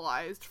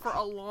 hospitalized for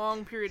a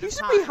long period of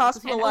time. He should be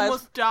hospitalized. He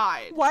almost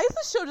died. Why is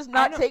this show does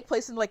not take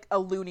place in, like, a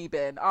loony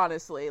bin,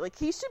 honestly? Like,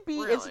 he should be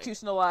Really?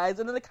 institutionalized,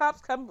 and then the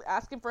cops come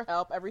asking for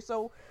help every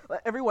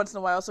once in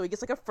a while, so he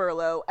gets, like, a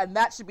furlough, and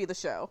that should be the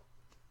show.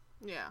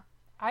 Yeah.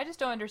 I just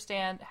don't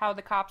understand how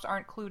the cops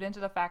aren't clued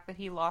into the fact that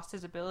he lost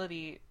his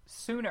ability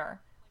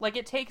sooner. Like,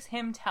 it takes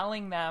him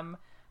telling them,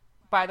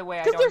 by the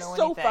way, I don't know anything. Because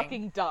they're so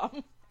fucking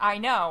dumb. I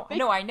know.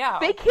 I know.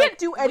 They can't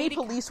do any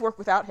police work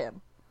without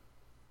him.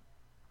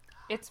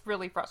 It's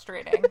really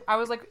frustrating. I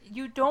was like,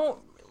 you don't,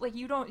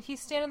 he's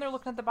standing there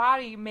looking at the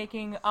body,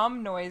 making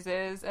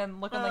noises,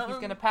 and looking like he's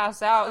gonna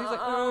pass out. He's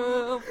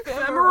like,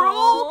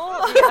 femoral.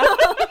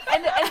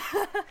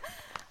 Yeah.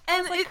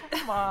 And And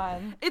come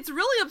on. It's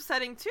really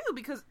upsetting too,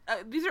 because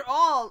these are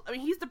all, I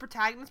mean, he's the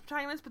protagonist,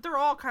 but they're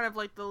all kind of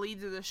like the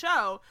leads of the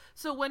show.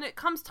 So when it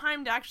comes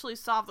time to actually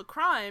solve the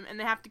crime and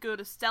they have to go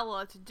to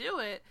Stella to do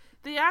it,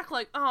 they act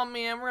like, oh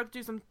man, we're going to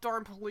do some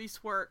darn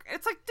police work.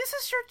 It's like, this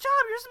is your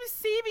job. You're supposed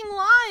to be saving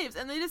lives.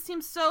 And they just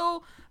seem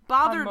so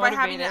bothered by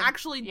having to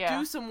actually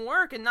do some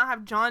work and not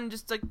have John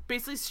just like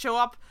basically show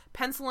up,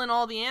 pencil in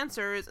all the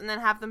answers, and then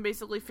have them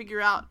basically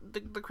figure out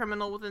the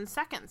criminal within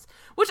seconds.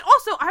 Which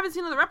also, I haven't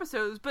seen other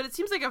episodes, but it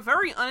seems like a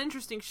very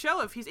uninteresting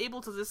show if he's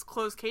able to just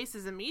close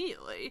cases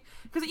immediately.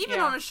 Because even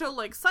on a show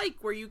like Psych,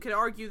 where you could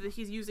argue that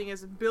he's using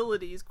his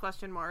abilities,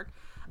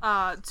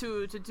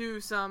 to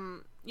do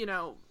some, you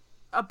know,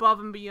 above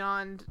and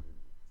beyond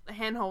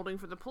hand-holding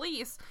for the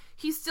police,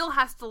 he still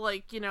has to,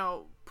 like, you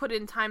know, put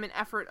in time and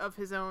effort of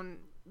his own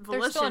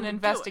volition. There's still an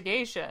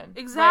investigation.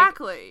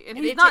 Exactly. Like,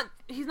 and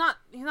he's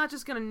not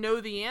just gonna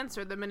know the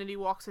answer the minute he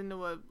walks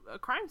into a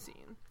crime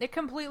scene. It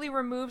completely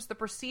removes the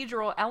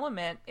procedural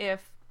element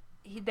if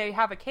they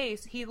have a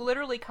case. He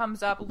literally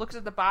comes up, looks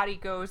at the body,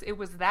 goes, it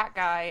was that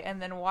guy,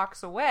 and then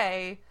walks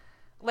away.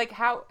 Like,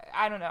 how,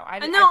 I don't know. I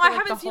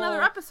haven't seen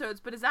other episodes,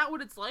 but is that what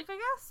it's like, I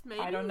guess?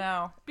 Maybe? I don't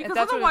know. Because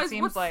that's otherwise, what it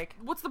seems like.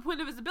 What's the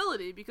point of his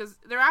ability? Because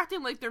they're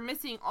acting like they're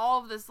missing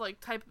all of this, like,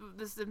 type of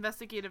this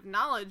investigative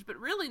knowledge, but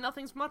really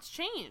nothing's much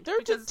changed. They're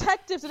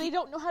detectives and they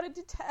don't know how to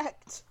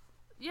detect.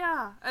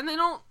 Yeah, and they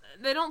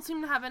don't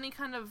seem to have any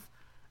kind of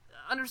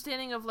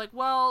understanding of, like,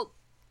 well,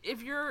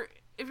 if you're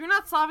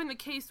not solving the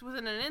case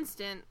within an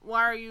instant,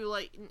 why are you,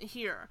 like,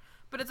 here?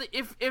 But it's like,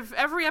 if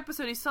every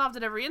episode he solved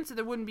at every instant,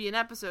 there wouldn't be an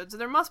episode. So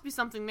there must be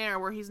something there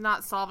where he's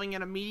not solving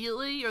it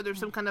immediately, or there's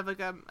some kind of, like,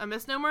 a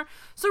misnomer.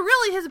 So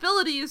really, his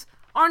abilities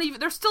aren't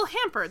even, they're still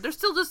hampered. They're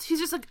still just, he's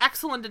just an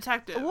excellent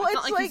detective. Well, it's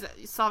not like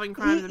he's solving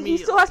crimes immediately. He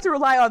still has to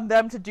rely on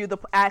them to do the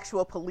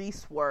actual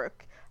police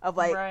work of,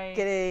 like,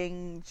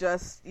 getting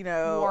just, you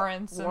know,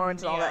 warrants and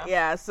all that.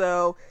 Yeah,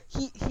 so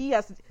he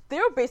has,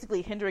 they're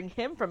basically hindering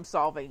him from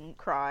solving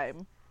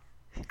crime.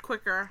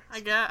 Quicker, I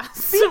guess.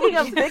 Speaking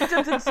of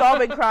victims in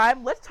solving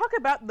crime, let's talk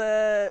about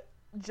the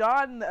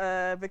John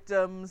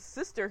victim's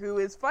sister, who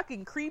is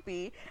fucking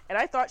creepy, and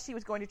I thought she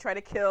was going to try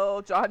to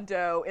kill John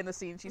Doe in the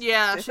scene. She's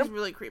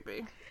really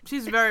creepy.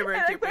 She's very,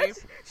 very creepy.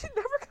 She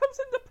never comes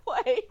into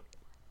play.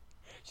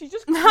 She's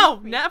just creepy.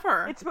 No,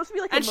 never. It's supposed to be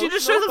like, and she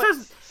just shows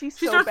up. She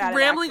starts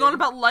rambling on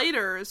about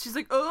lighters. She's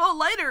like, "Oh,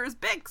 lighters,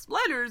 Bics,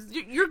 lighters.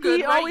 You're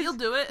good, right? You'll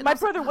do it." And my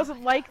brother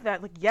wasn't like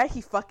that. Like, yeah,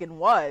 he fucking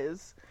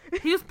was.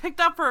 He was picked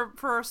up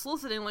for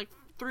soliciting like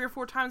 3 or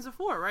 4 times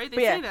before, right? They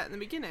say that in the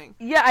beginning.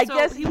 Yeah, I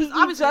guess he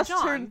just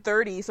turned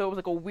 30, so it was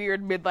like a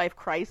weird midlife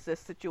crisis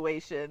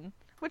situation.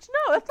 Which,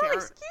 no, that's not an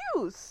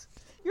excuse.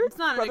 Your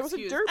brother was a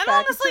dirtbag. And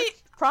honestly,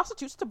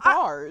 prostitutes to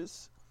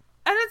bars.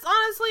 And it's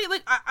honestly,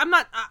 like, I'm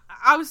not,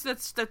 obviously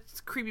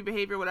that's creepy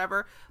behavior,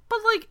 whatever, but,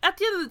 like, at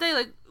the end of the day,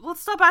 like,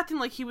 let's stop acting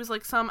like he was,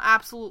 like, some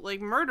absolute,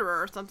 like,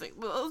 murderer or something.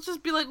 Let's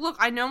just be like, look,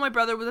 I know my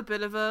brother was a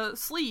bit of a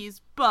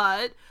sleaze,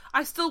 but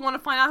I still want to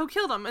find out who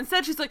killed him.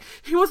 Instead, she's like,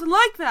 he wasn't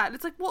like that. And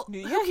it's like, well,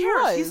 who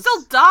cares? He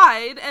still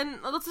died,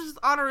 and let's just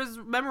honor his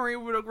memory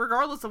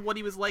regardless of what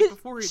he was like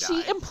before he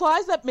died. She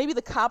implies that maybe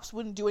the cops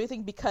wouldn't do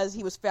anything because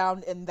he was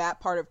found in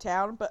that part of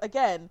town, but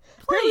again,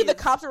 apparently the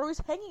cops are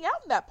always hanging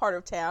out in that part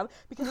of town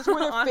because it's where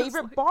their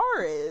favorite bar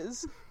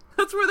is.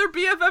 That's where their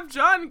BFF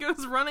John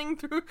goes running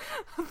through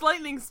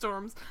lightning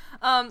storms.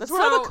 That's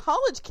where all the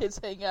college kids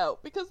hang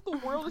out because the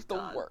world is the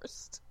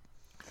worst.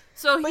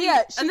 So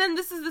and then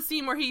this is the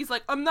scene where he's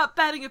like, "I'm not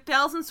batting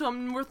 1,000, so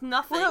I'm worth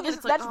nothing." Well, and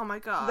it's like, oh my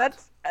god.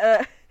 That's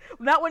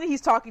not when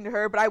he's talking to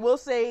her, but I will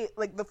say,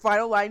 like, the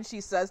final line she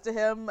says to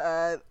him,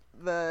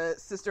 the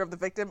sister of the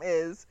victim,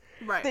 is,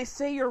 "They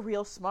say you're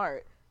real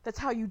smart. That's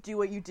how you do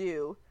what you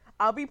do.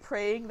 I'll be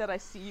praying that I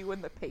see you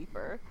in the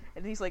paper."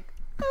 And he's like,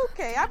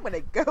 "Okay, I'm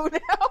gonna go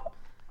now."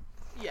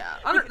 Yeah,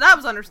 that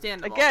was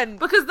understandable. Again,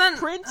 because then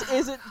Prince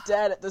isn't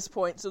dead at this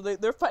point, so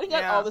they're finding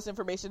out Yeah. all this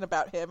information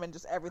about him and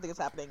just everything that's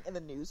happening in the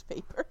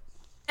newspaper.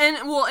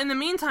 And well, in the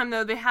meantime,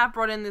 though, they have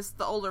brought in this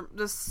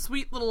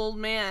sweet little old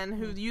man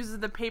who uses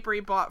the paper he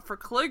bought for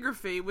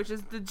calligraphy, which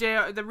is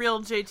the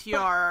real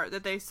JTR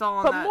that they saw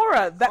on But that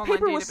Maura, that online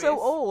paper was so database.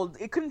 old,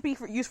 it couldn't be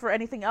used for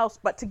anything else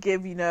but to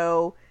give,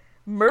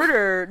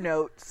 murder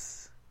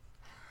notes.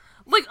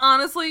 Like,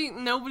 honestly,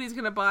 nobody's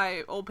gonna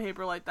buy old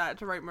paper like that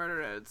to write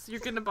murder notes. You're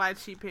gonna buy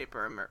cheap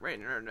paper and write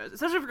murder notes,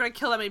 especially if you're gonna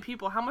kill that many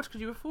people. How much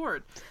could you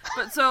afford?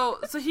 But so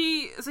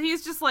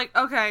he's just like,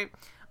 okay.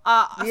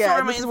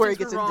 Yeah, this is where he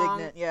gets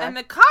indignant, yeah. And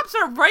the cops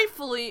are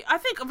rightfully, I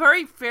think,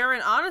 very fair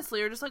and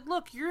honestly, are just like,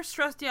 look, you're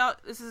stressed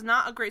out. This is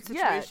not a great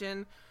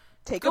situation.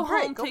 Take Go a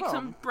break. home, Go take home.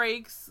 some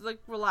breaks, like,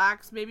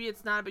 relax. Maybe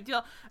it's not a big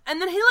deal.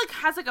 And then he,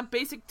 has, a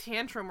basic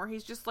tantrum where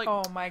he's just like,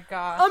 Oh my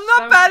gosh. I'm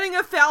not batting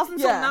 1,000,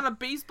 so Yeah. I'm not a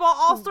baseball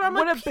all-star. I'm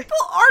When like, a people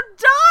are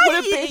dying! When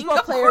a baseball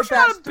Of player course you're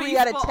not bats a 3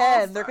 out of 10, baseball they're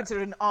all-star.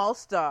 considered an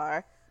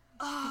all-star.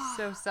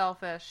 So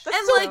selfish. That's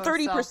And, still like,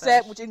 30%,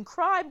 selfish. which in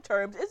crime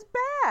terms is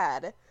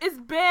bad. It's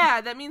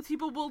bad. That means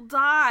people will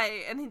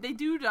die, and they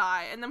do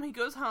die. And then he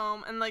goes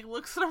home and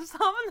looks at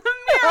himself in the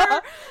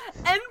mirror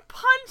and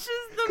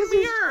punches the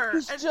mirror.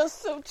 He's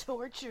just so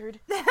tortured.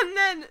 And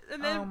then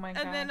Oh my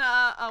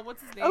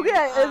what's his name?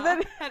 Okay, and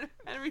then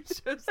Henry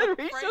shows up. Henry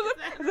right shows up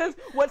then. and says,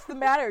 "What's the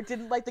matter?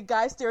 Didn't like the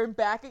guy staring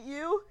back at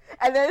you?"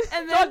 And then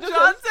And John then just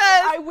John says,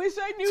 says, "I wish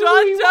I knew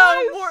John who he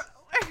Doe was." more.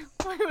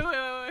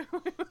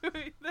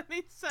 Wait. Then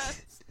he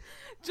says,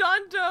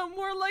 John Doe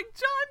more like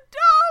John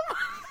Doe.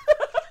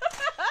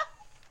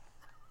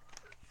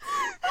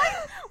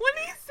 When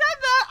he said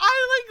that,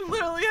 I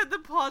literally had to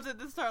pause it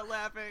to start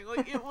laughing.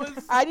 It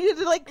was. I needed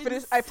to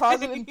finish. I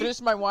paused it and insane.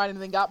 finished my wine,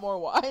 and then got more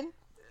wine.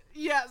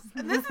 Yes,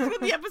 and this is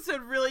when the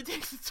episode really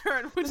takes a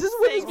turn. Which This is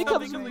when saying this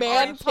becomes something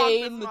Man we've already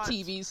Pain, the talked this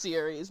much. TV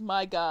series.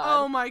 My God.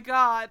 Oh my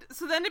god.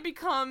 So then it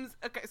becomes,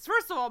 okay, so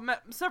first of all,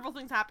 several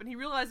things happen. He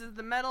realizes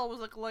the metal was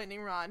like a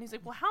lightning rod. And he's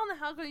like, well, how in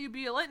the hell can you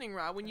be a lightning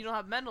rod when you don't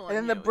have metal in And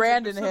then you? the It's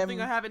brand like, in "There's something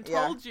him- I haven't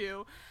yeah. told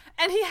you.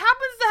 And he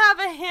happens to have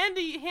a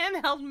handy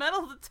handheld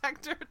metal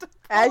detector to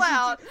As pull you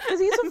out. because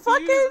he's a and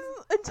fucking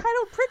use.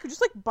 entitled prick who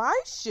just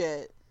buys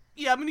shit.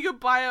 Yeah, I'm gonna go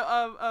buy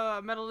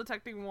a metal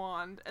detecting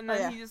wand, and then Oh,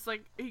 yeah. he just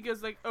he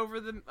goes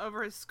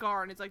over his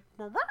scar, and it's like,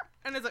 "Brr, brr,"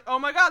 and it's like, oh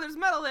my god, there's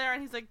metal there,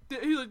 and he's like,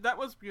 that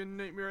must be a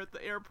nightmare at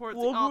the airport.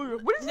 It's like, oh,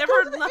 What is he never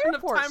doing to the enough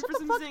airport? time Shut for the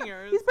some fuck up.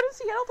 singers. He's been in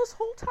Seattle this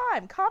whole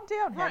time. Calm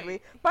down, Right.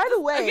 Henry. By the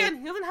way,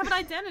 Again, he doesn't have an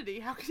identity.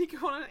 How could he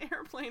go on an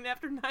airplane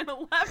after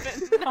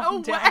 9/11? No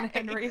Calm down, way.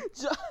 Henry.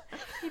 John,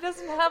 He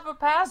doesn't have a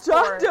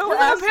passport. John Doe Doesn't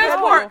have asked a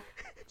passport.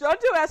 John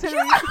Doe asked Henry,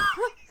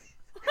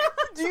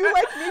 "Do you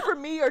like me for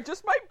me or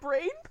just my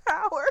brain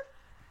power?"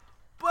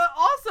 But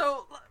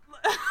also,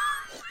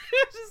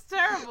 it's just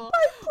terrible.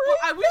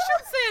 But we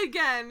should say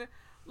again,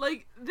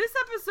 this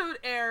episode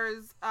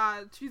airs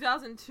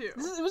 2002. It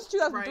was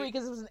 2003 Right.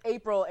 because it was an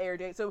April air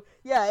date. So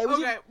yeah, it was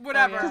Okay,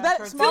 whatever. Oh, because yeah.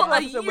 that Still small a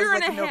episode year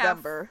was and in a half.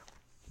 November.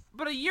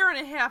 But a year and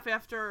a half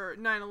after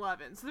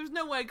 9/11, so there's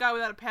no way a guy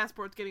without a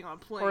passport's getting on a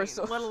plane, Or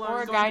so- let alone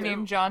Or a going guy to-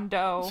 named John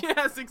Doe.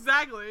 Yes,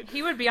 exactly.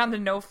 He would be on the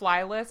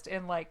no-fly list,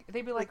 and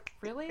they'd be like,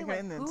 really? in Like,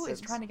 an who is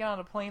instance. trying to get on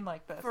a plane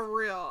like this? For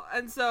real.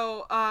 And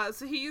so,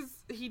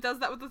 he does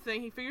that with the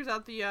thing. He figures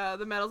out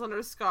the metal's under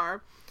his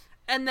scar,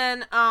 and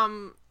then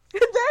And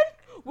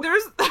then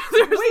there's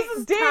wait,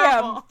 this damn,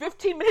 terrible-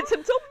 15 minutes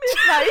until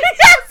midnight.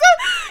 Yes,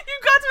 you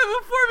got to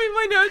it before me.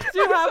 My notes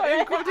do I'm have sorry, I in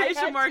had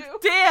quotation marks. to.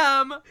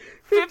 Damn,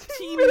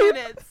 15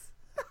 minutes.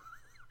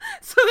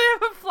 So they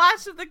have a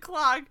flash of the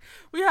clock.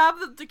 We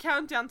have the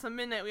countdown to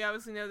midnight. We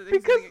obviously know that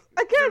he's Because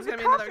gonna, again, there's the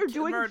gonna be cops another are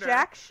doing murder.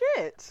 jack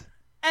shit.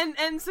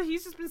 And so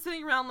he's just been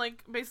sitting around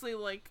basically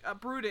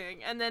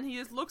brooding, and then he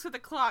just looks at the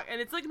clock,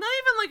 and it's not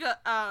even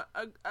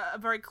a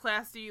very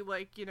classy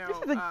what do you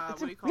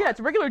call it? It's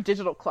a regular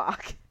digital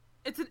clock.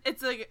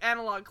 It's like an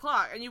analog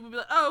clock, and you would be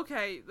like, oh,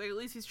 okay, at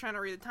least he's trying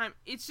to read the time.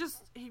 It's just,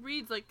 he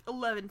reads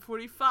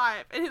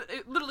 11:45, and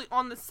it literally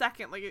on the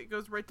second, it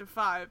goes right to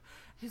 5.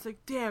 He's like,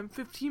 damn,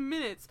 15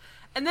 minutes.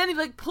 And then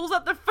he pulls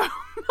out the phone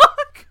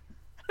book,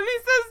 and he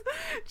says,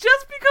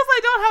 just because I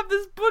don't have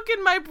this book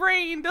in my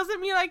brain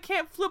doesn't mean I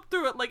can't flip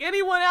through it like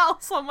anyone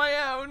else on my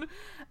own.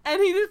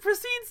 And he just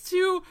proceeds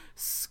to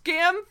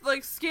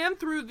scan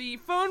through the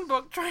phone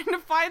book trying to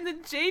find the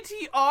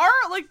JTR,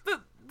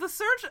 the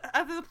search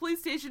at the police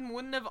station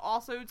wouldn't have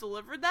also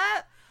delivered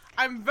that.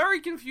 I'm very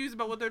confused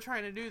about what they're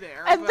trying to do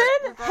there. And but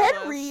then regardless,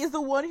 Henry is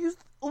the one who's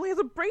only has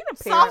a brain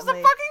solves the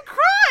apparently.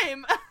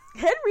 fucking crime.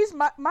 Henry's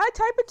my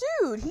type of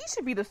dude. He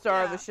should be the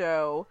star of Yeah. the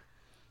show.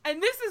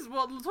 And this is,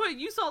 Latoya,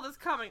 you saw this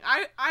coming.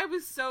 I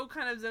was so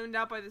kind of zoned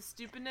out by the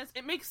stupidness.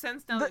 It makes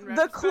sense now. in The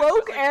retrospect,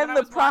 cloak but, and when I the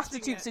was watching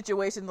prostitute it-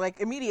 situation,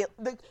 immediate.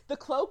 The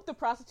cloak, the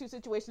prostitute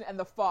situation, and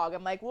the fog.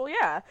 I'm like, well,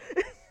 yeah.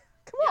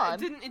 Come Yeah,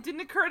 on. it didn't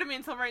occur to me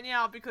until right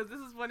now, because this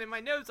is when in my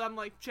notes I'm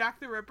like, Jack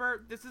the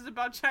Ripper, this is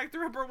about Jack the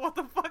Ripper, what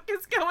the fuck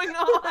is going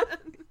on?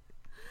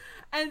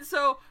 And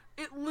so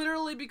it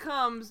literally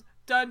becomes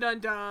dun dun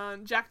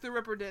dun, Jack the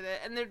Ripper did it,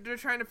 and they're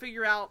trying to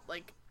figure out,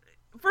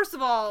 first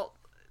of all,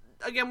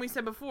 again, we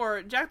said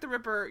before, Jack the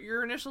Ripper,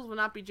 your initials would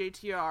not be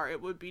JTR,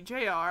 it would be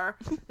JR.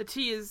 The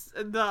T is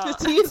the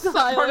T is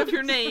not part of silent.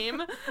 your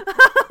name.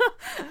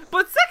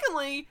 But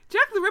secondly,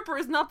 Jack the Ripper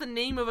is not the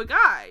name of a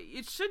guy.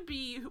 It should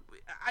be,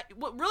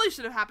 what really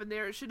should have happened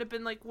there, it should have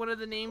been like one of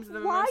the names of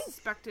the Why? most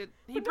suspected.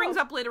 He brings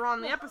up later on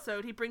in the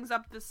episode, he brings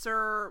up the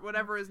Sir,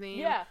 whatever his name,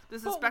 Yeah, the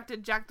but-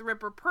 suspected Jack the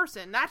Ripper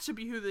person. That should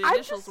be who the I'm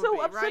initials just so would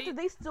be, upset right? that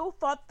they still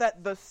thought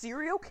that the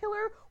serial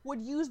killer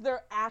would use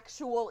their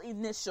actual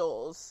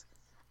initials.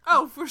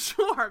 Oh, for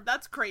sure.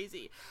 That's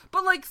crazy.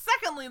 But, like,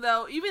 secondly,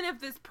 though, even if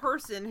this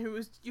person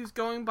who's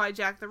going by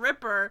Jack the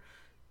Ripper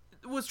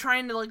was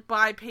trying to, like,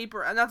 buy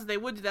paper, and not that they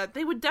would do that,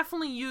 they would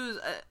definitely use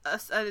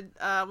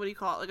a what do you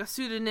call it, like a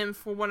pseudonym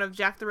for one of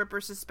Jack the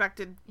Ripper's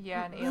suspected,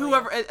 Yeah, an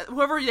alias.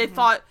 whoever they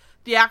thought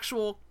the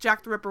actual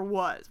Jack the Ripper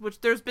was,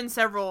 which there's been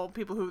several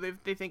people who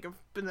they think have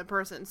been the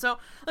person. So,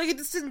 like, it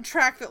just didn't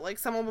track that, like,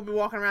 someone would be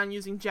walking around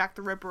using Jack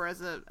the Ripper as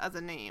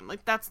a name.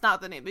 Like, that's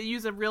not the name. They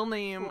use a real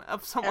name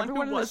of someone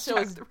Everyone who in the was show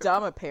Jack is the Ripper.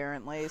 dumb,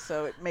 apparently,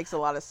 so it makes a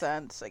lot of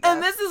sense, I guess.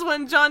 And this is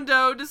when John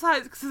Doe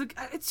decides, because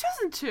it's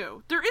season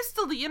 2. There is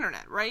still the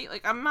internet, right?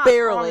 Like, I'm not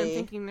Barely. wrong in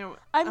thinking there.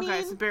 I okay,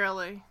 mean, so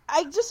barely.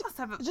 I just Must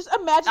have a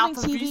imagining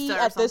Alta TV Vista or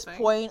at this something.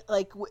 point,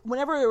 like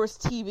whenever there was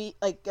TV,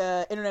 like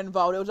internet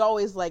involved, it was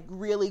always like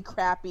really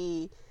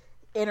crappy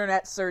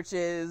internet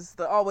searches.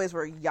 The always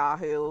were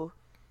Yahoo,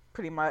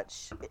 pretty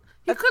much.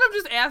 You could have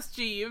just asked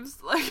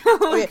Jeeves, like,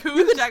 Oh, yeah, who's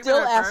you could Jack still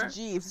the Ripper? ask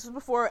Jeeves. This was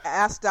before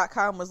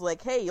Ask.com was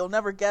like, hey, you'll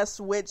never guess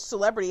which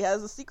celebrity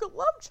has a secret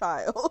love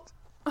child.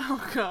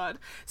 Oh God!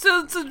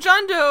 So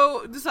John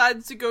Doe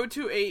decides to go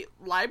to a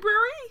library?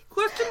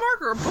 Question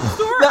mark or a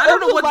bookstore? I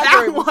don't know what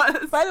that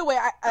was. By the way,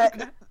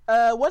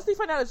 once they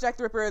find out it's Jack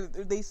the Ripper,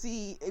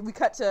 we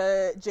cut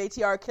to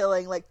JTR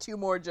killing like 2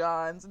 more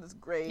Johns, and it's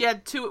great. Yeah,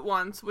 2 at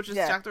once, which is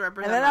Jack the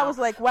Ripper. And then I was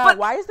like, wow, But-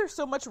 why is there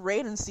so much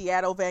rain in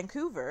Seattle,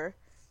 Vancouver?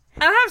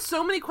 And I have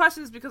so many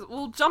questions because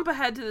we'll jump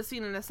ahead to the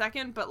scene in a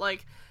second, but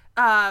like,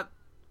 I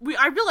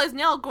realize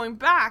now going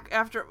back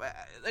after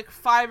like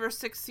 5 or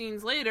 6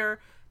 scenes later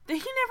that he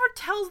never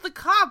tells the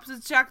cops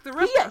it's Jack the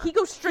Ripper. Yeah, he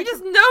goes straight He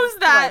just to knows the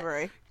that,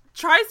 library.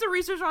 tries to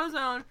research on his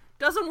own,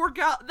 doesn't work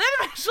out, then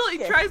eventually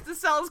Yeah. tries to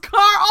sell his car,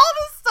 all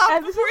this stuff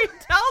And this before he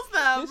is- tells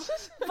them this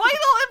is-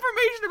 vital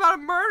information about a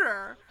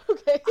murder.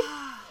 Okay,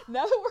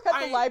 now that we're at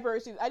the I- library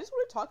scene, I just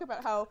want to talk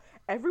about how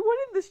everyone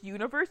in this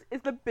universe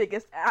is the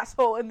biggest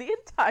asshole in the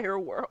entire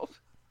world.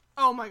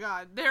 Oh my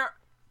God, they're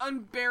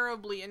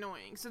unbearably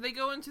annoying. So they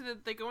go into the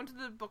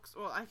books.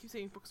 Well, I keep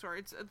saying bookstore.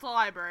 It's a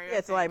library. Yeah,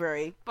 it's a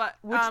library. But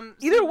Which, so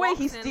either way, walks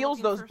he in steals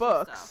looking those for some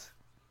books. stuff.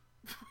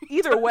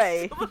 Either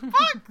way. Steal the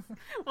books.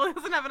 Well, he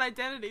doesn't have an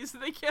identity, so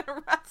they can't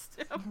arrest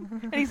him.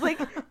 And he's like,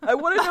 I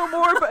want to know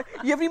more, but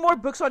you have any more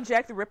books on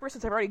Jack the Ripper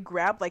since I've already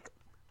grabbed like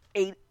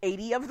 80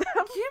 of them?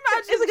 Can you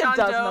imagine It's like John a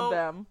dozen Doe, of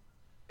them.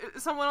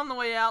 someone on the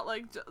way out,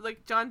 like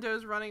John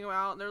Doe's running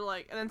out, and they're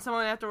like, and then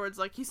someone afterwards,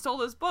 like, he stole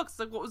those books.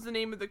 Like, what was the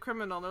name of the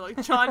criminal? And they're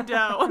like, John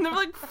Doe, and they're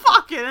like,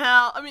 fucking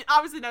hell. I mean,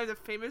 obviously now he's a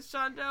famous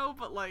John Doe,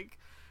 but like,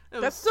 it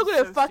was That's still going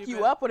to so fuck stupid.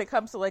 you up when it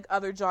comes to like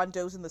other John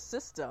Does in the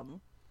system.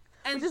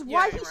 And Which is yeah,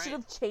 why you're he right. should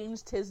have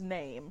changed his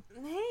name.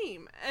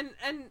 Name and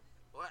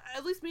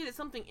at least made it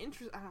something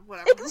interesting.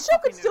 Whatever. The Who show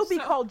could fucking still knows? be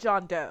So- called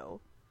John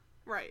Doe.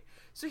 Right.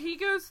 So he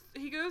goes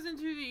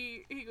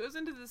into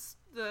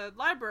the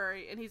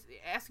library and he's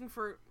asking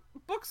for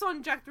books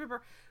on Jack the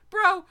Ripper.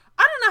 Bro,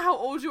 I don't know how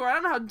old you are. I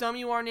don't know how dumb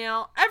you are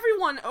now.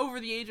 Everyone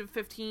over the age of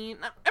 15,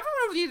 everyone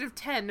over the age of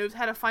 10 knows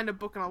how to find a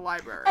book in a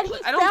library. And he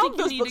Like, I don't found think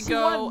you those need books. to He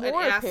go wanted and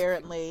more, ask.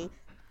 apparently.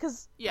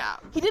 Because Yeah.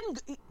 he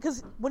didn't,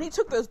 because when he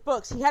took those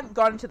books, he hadn't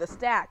gone into the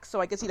stack, so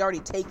I guess he'd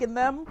already taken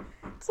them.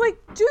 It's like,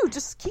 dude,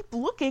 just keep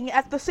looking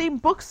at the same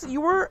books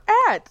you were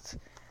at.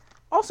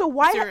 Also,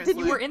 why Seriously.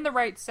 did We're in the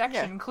right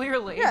section,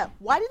 clearly. Yeah,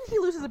 why didn't he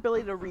lose his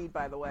ability to read,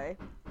 by the way?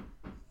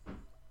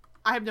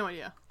 I have no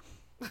idea.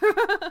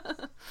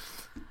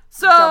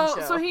 Dumb so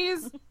show.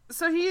 he's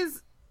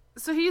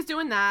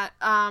doing that.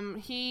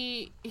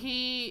 He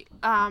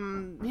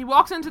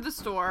walks into the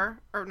store,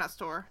 or not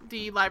store,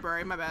 the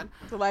library. My bad.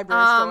 The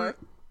library store.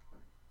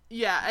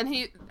 Yeah,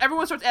 and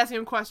everyone starts asking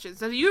him questions.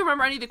 So do you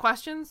remember any of the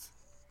questions?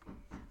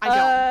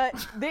 I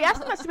don't. They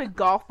asked him that stupid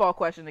golf ball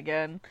question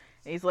again.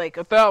 And he's like,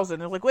 1,000.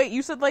 They're like, wait,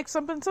 you said like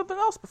something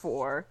else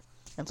before.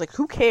 And it's like,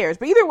 who cares?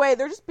 But either way,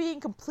 they're just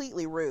being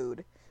completely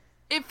rude.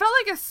 It felt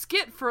like a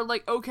skit for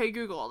like OK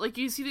Google. Like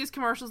you see these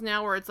commercials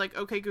now where it's like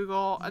OK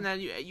Google, and then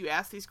you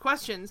ask these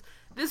questions.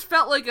 This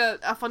felt like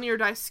a Funny or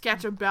Die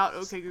sketch about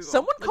OK Google.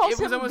 Someone Like, calls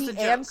it was him almost a the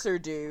joke. answer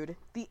dude.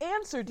 The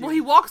answer dude. Well,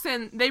 he walks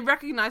in. They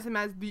recognize him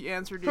as the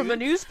answer dude from the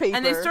newspaper.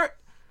 and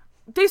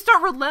they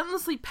start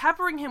relentlessly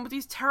peppering him with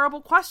these terrible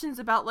questions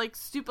about like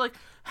stupid, like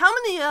how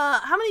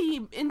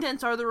many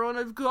indents are there on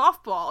a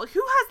golf ball? Like,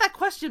 who has that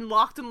question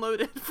locked and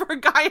loaded for a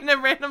guy in a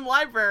random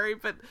library?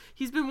 But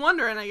he's been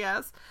wondering, I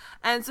guess.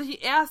 And so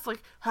he asked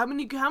like how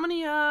many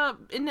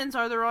indents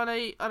are there on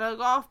a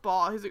golf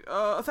ball? He's like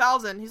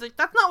 1,000. He's like,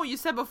 that's not what you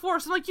said before.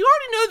 So I'm like, you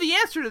already know the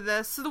answer to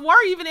this. So why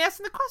are you even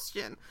asking the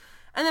question?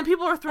 And then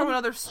people are throwing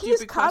other He's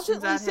stupid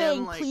questions constantly at saying,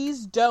 him. Like,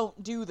 please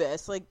don't do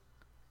this. Like,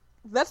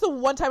 That's the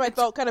one time I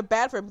felt kind of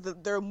bad for him.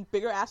 They're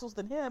bigger assholes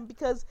than him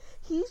because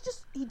he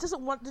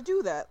doesn't want to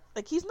do that.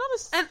 Like, he's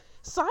not a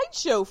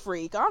sideshow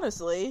freak,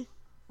 honestly.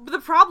 But the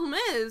problem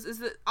is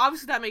that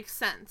obviously that makes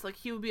sense. Like,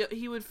 he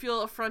would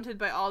feel affronted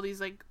by all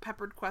these, like,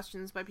 peppered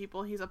questions by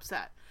people. He's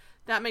upset.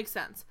 That makes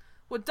sense.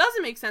 What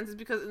doesn't make sense is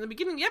because in the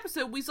beginning of the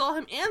episode, we saw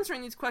him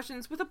answering these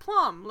questions with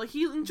aplomb. Like,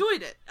 he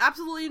enjoyed it.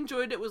 Absolutely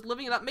enjoyed it. Was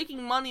living it up,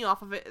 making money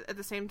off of it at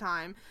the same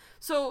time.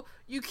 So,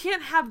 you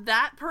can't have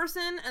that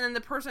person and then the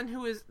person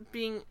who is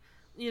being,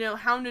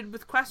 hounded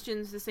with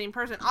questions, the same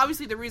person.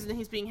 Obviously, the reason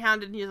he's being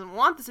hounded and he doesn't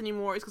want this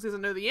anymore is because he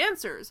doesn't know the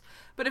answers.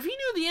 But if he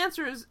knew the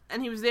answers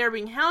and he was there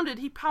being hounded,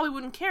 he probably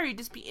wouldn't care. He'd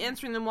just be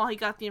answering them while he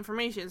got the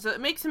information. So,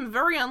 it makes him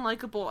very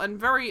unlikable and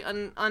very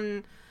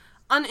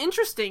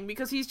uninteresting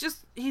because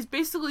he's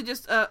basically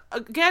just a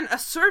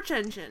search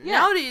engine. Yeah.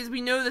 Nowadays we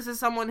know this is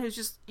someone who's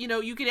just,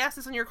 you can ask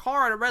this on your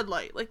car at a red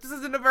light. Like, this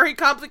isn't a very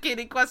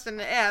complicated question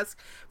to ask.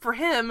 For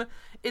him,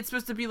 it's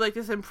supposed to be like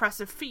this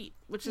impressive feat,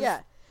 which is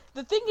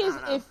the thing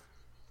is,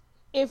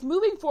 if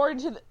moving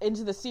forward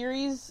into the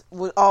series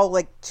with all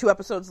like 2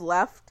 episodes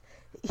left,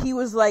 he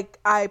was like,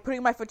 I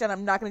putting my foot down,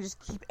 I'm not going to just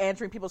keep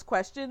answering people's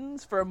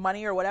questions for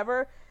money or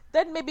whatever,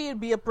 then maybe it'd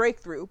be a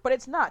breakthrough. But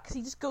it's not, because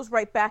he just goes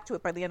right back to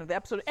it by the end of the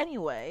episode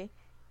anyway.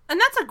 And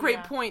that's a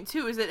great point,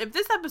 too, is that if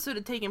this episode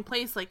had taken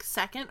place, like,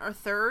 2nd or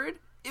 3rd,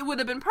 it would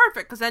have been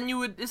perfect, because then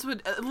this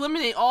would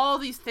eliminate all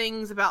these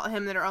things about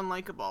him that are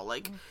unlikable.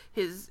 Like,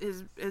 his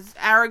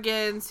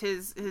arrogance,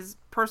 his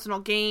personal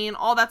gain,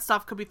 all that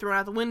stuff could be thrown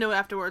out the window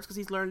afterwards, because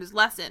he's learned his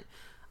lesson.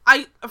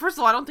 First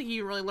of all, I don't think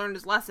he really learned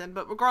his lesson,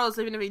 but regardless,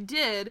 even if he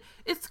did,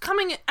 it's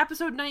coming at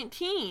episode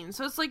 19,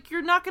 so it's like,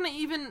 you're not going to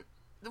even...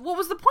 What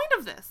was the point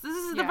of this? This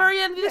is the very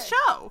end of the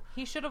show.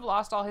 He should have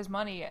lost all his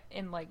money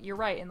in, like, you're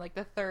right, in, like,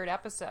 the 3rd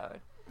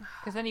episode.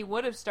 Because then he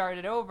would have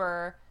started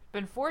over,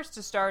 been forced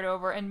to start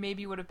over, and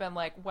maybe would have been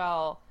like,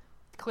 well,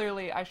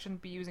 clearly I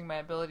shouldn't be using my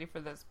ability for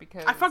this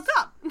because... I fucked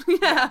up.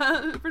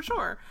 Yeah, for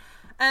sure.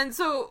 And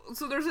so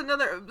there's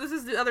this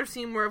is the other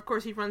scene where, of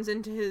course, he runs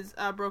into his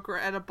broker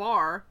at a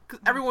bar, because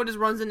everyone just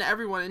runs into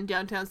everyone in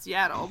downtown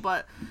Seattle,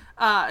 but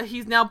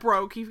he's now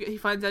broke. He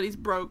finds out he's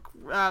broke,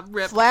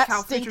 ripped,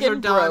 how features are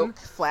done. Broke.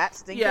 Flat,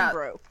 stinking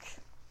broke.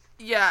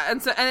 Yeah, and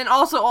then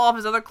also all of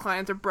his other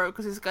clients are broke,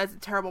 because this guy's a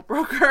terrible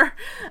broker.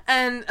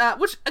 And,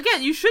 which,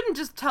 again, you shouldn't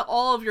just tell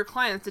all of your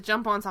clients to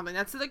jump on something.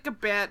 That's like a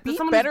bad... Be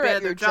better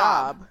at your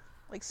job.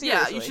 Like,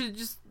 seriously. Yeah, you should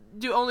just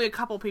do only a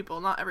couple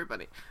people, not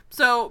everybody.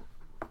 So...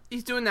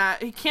 He's doing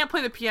that. He can't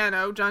play the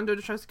piano. John Doe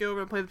tries to go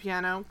over and play the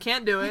piano.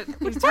 Can't do it.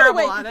 He's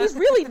terrible at it. He's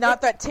really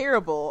not that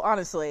terrible,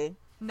 honestly.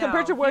 No,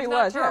 compared to where he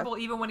was. He's not terrible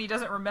even when he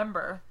doesn't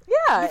remember.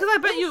 Yeah. Because I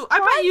bet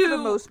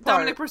you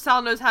Dominic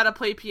Purcell knows how to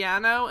play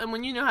piano, and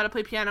when you know how to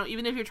play piano,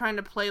 even if you're trying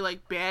to play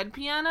like bad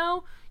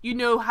piano, you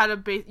know how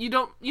to you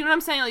know what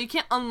I'm saying? Like, you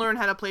can't unlearn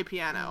how to play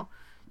piano.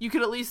 You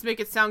could at least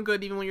make it sound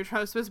good even when you're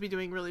supposed to be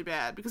doing really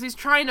bad. Because he's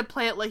trying to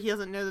play it like he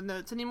doesn't know the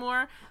notes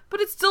anymore. But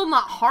it's still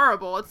not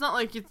horrible. It's not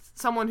like it's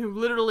someone who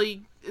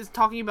literally is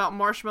talking about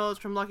marshmallows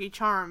from Lucky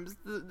Charms.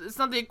 It's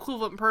not the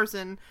equivalent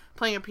person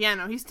playing a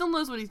piano. He still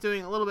knows what he's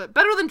doing a little bit.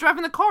 Better than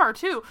driving the car,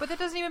 too. But that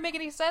doesn't even make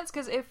any sense,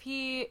 because if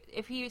he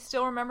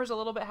still remembers a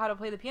little bit how to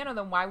play the piano,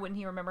 then why wouldn't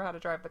he remember how to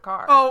drive the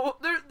car? Oh,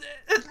 the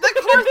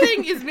car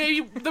thing is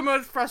maybe the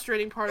most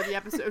frustrating part of the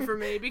episode for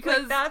me, because...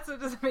 Like, that's what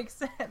doesn't make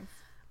sense.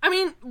 I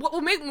mean, what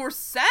will make more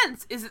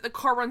sense is that the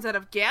car runs out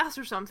of gas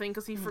or something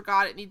because he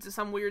forgot it needs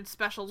some weird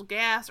special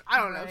gas. Or, I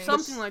don't know,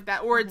 something like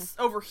that. Or it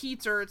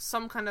overheats, or it's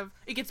some kind of...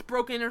 It gets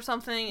broken or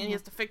something, and he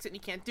has to fix it, and he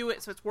can't do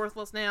it, so it's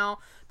worthless now.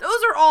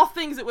 Those are all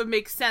things that would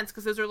make sense,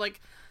 because those are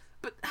like...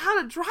 But how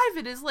to drive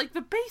it is, like,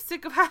 the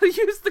basic of how to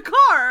use the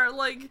car.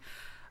 Like...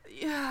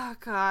 Yeah,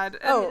 God.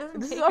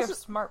 This is also a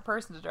smart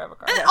person to drive a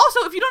car. And also,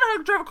 if you don't know how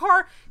to drive a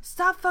car,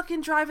 stop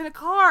fucking driving a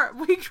car.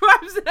 He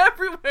drives it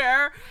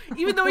everywhere,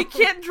 even though he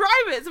can't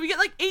drive it. So we get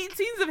like 8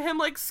 scenes of him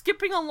like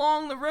skipping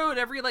along the road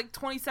every like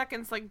 20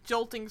 seconds, like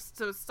jolting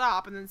to a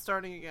stop and then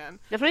starting again.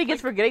 That's what he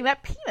gets for getting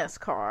that penis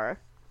car.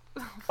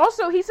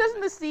 Also, he says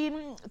in the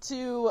scene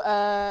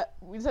to,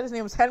 we said his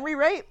name was Henry,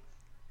 right?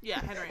 Yeah,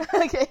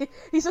 Henry. Okay.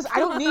 He says, I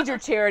don't need your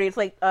charity. It's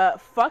like,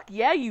 fuck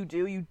yeah you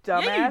do, you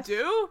dumbass. Yeah, you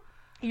do.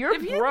 You're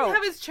if he broke. didn't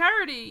have his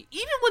charity,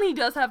 even when he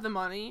does have the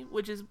money,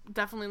 which is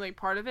definitely like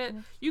part of it,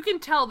 you can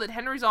tell that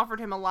Henry's offered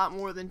him a lot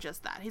more than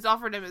just that. He's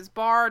offered him his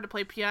bar to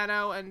play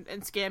piano and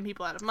scam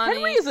people out of money.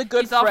 Henry is a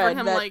good friend offered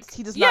him, that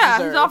he does not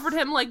deserve. He's offered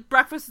him like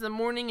breakfast in the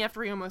morning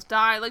after he almost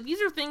died. Like, these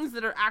are things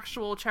that are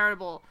actual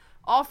charitable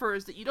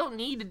offers that you don't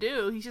need to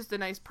do. He's just a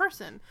nice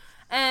person.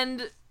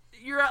 And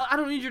I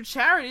don't need your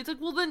charity. It's like,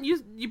 well, then you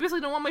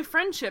basically don't want my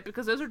friendship,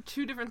 because those are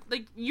two different...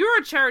 Like,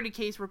 you're a charity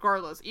case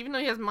regardless. Even though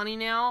he has money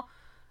now...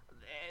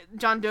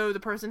 John Doe, the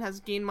person, has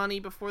gained money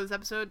before this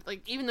episode.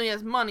 Like, even though he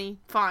has money,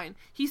 fine.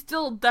 He's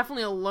still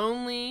definitely a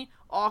lonely,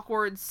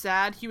 awkward,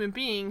 sad human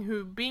being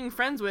who being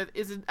friends with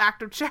is an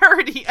act of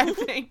charity, I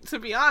think, to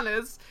be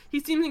honest. He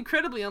seems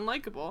incredibly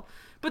unlikable.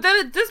 But then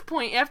at this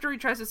point, after he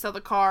tries to sell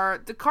the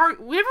car,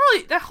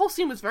 that whole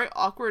scene was very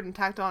awkward and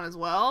tacked on as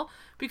well,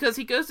 because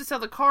he goes to sell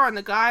the car and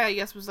the guy, I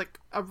guess, was like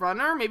a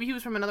runner. Maybe he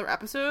was from another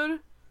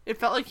epised. It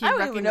felt like he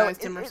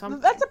recognized him or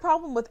something. That's a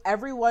problem with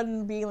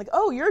everyone being like,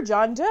 "Oh, you're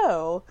John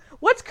Doe."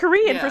 What's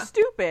Korean for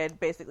stupid?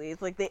 Basically,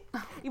 it's like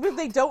even if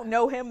they don't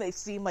know him, they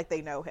seem like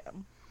they know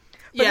him.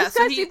 But this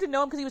guy seemed to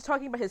know him because he was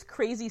talking about his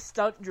crazy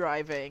stunt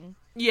driving.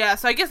 Yeah,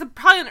 so I guess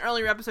probably in an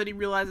earlier episode he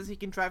realizes he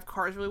can drive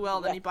cars really well,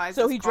 then he buys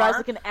so his he car. drives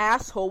like an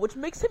asshole, which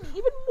makes him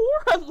even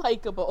more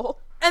unlikable.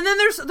 And then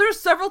there's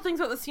several things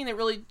about the scene that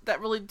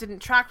really didn't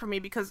track for me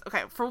because,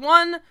 okay, for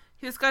one,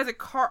 this guy's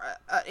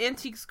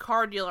antiques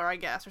car dealer, I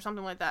guess, or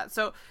something like that.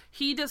 So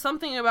he does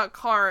something about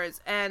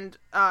cars, and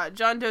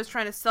John Doe's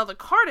trying to sell the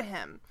car to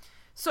him.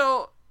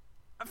 So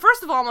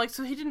first of all, I'm like,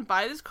 so he didn't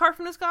buy this car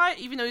from this guy,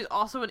 even though he's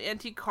also an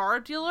antique car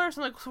dealer?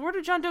 So I'm like, so where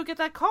did John Doe get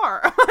that car?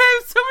 I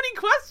have so many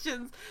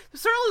questions.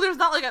 Certainly there's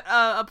not like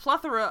a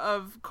plethora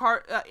of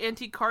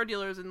antique car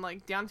dealers in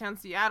like downtown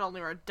Seattle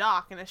near a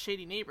dock in a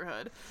shady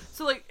neighborhood.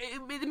 So like,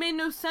 it made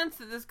no sense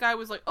that this guy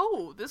was like,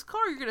 oh, this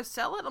car, you're gonna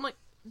sell it? I'm like,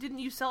 didn't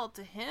you sell it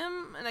to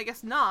him? And I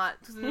guess not,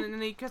 because then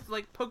he gets to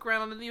like poke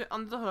around under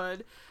the hood,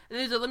 and then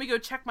he's like, let me go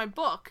check my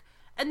book.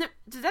 And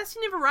did that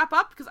scene ever wrap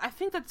up? Because I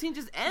think that scene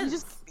just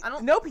ends.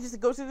 Nope, he just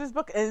goes through this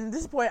book, and at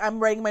this point, I'm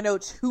writing my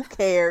notes. Who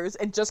cares?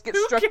 And just get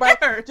struck by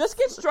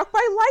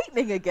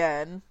lightning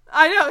again.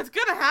 I know it's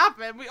gonna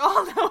happen. We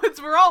all know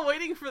we're all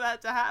waiting for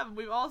that to happen.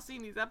 We've all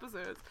seen these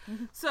episodes.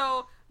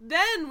 So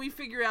then we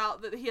figure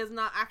out that he has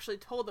not actually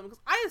told them,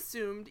 because I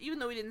assumed, even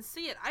though we didn't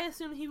see it, I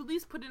assumed he would at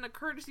least put in a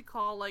courtesy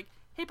call, like,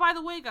 "Hey, by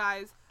the way,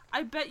 guys,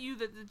 I bet you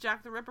that the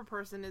Jack the Ripper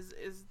person is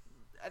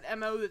an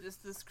MO that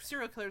this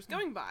serial killer is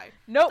going by."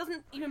 Nope.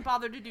 Doesn't even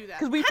bother to do that.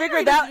 Because we Henry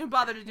figured doesn't out. even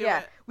bother to do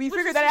it. We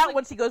figured that out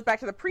once he goes back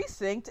to the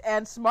precinct,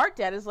 and Smart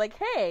Dad is like,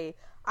 "Hey,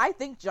 I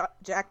think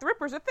Jack the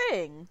Ripper's a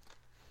thing."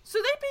 So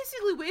they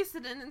basically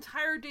wasted an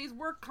entire day's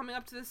work coming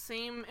up to the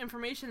same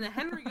information that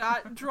Henry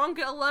got drunk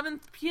at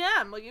 11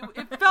 p.m. Like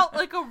it felt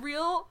like a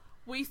real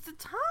waste of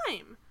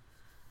time.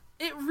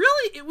 It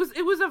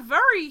was a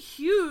very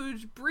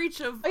huge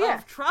breach of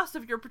trust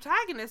of your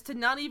protagonist to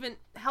not even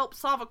help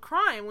solve a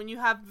crime when you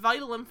have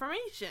vital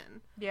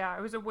information. Yeah,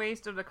 it was a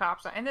waste of the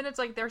cops. And then it's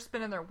like they're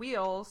spinning their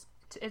wheels.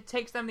 It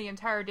takes them the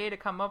entire day to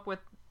come up with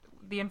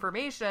the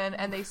information,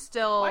 and they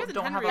still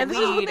don't have a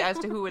lead as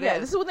to who it is. Yeah,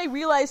 this is when they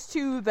realize,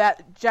 too,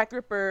 that Jack the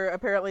Ripper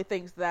apparently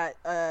thinks that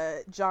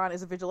John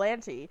is a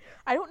vigilante.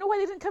 I don't know why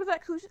they didn't come to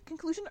that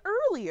conclusion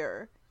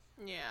earlier.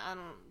 Yeah,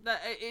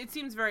 it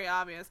seems very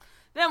obvious.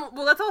 Then,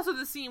 well, that's also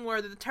the scene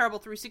where the terrible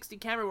 360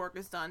 camera work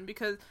is done,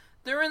 because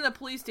they're in the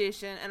police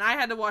station, and I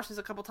had to watch this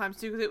a couple times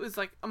too, because it was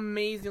like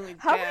amazingly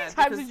bad. How many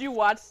times did you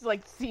watch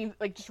scenes,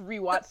 just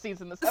rewatch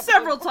scenes in this episode?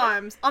 Several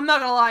times. I'm not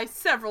gonna lie,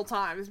 several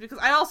times, because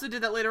I also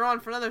did that later on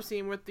for another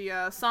scene with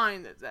the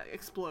sign that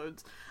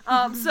explodes.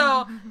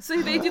 So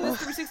they do this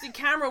 360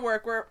 camera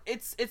work where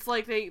it's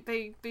like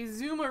they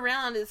zoom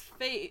around his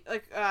face,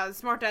 like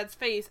Smart Dad's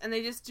face, and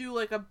they just do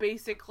like a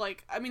basic,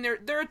 like, I mean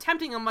they're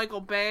attempting a Michael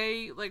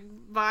Bay like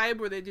vibe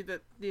where they do the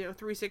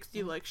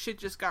 360 like shit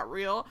just got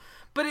real,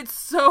 but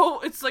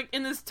it's like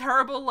in this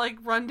terrible like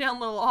rundown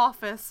little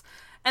office,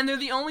 and they're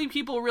the only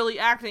people really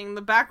acting.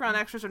 The background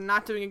extras are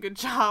not doing a good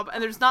job,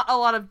 and there's not a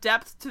lot of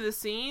depth to the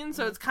scene,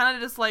 so it's kind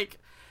of just like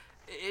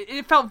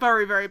it felt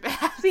very, very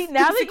bad. See,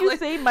 now that you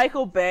say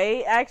Michael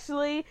Bay,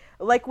 actually,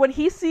 like when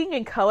he's seeing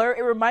in color,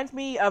 it reminds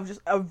me of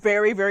just a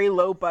very, very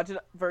low budget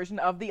version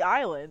of The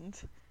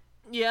Island.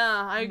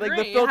 Yeah, I agree. Like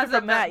the filter it has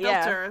from that,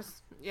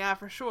 filters. Yeah,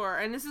 for sure.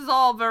 And this is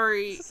all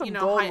very,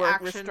 high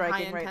action,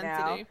 high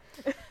intensity.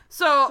 Right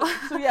so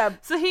yeah.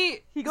 So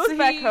he goes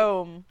back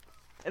home,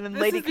 and then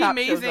Lady Cop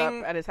shows up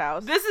at his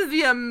house. This is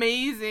the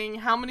amazing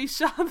how many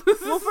shots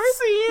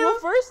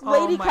first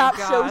Lady Cop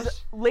shows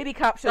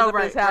up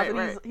at his house,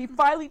 and he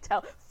finally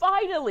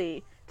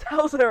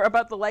tells her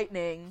about the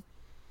lightning.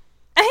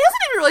 And he doesn't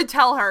even really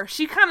tell her.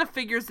 She kind of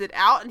figures it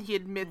out, and he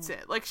admits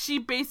it. Like, she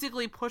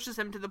basically pushes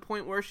him to the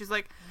point where she's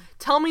like,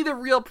 tell me the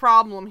real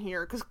problem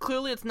here, because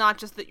clearly it's not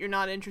just that you're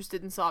not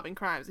interested in solving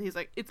crimes. And he's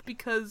like, it's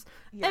because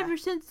ever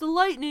since the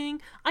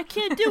lightning, I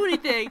can't do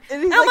anything.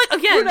 And I'm like,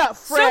 again, we're not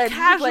friends. So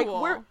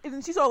casual.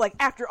 And she's all like,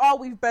 after all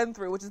we've been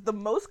through, which is the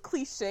most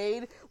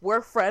cliched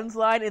 "we're friends"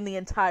 line in the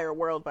entire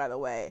world, by the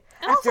way.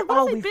 And after also,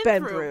 all we've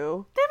been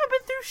through. They haven't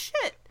been through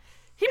shit.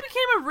 He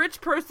became a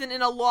rich person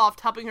in a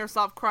loft helping her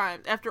solve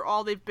crimes after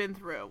all they've been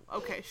through.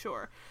 Okay,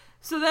 sure.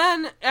 So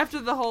then,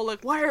 after the whole,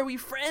 like, why are we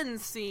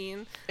friends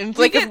scene... And it's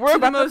like, if we're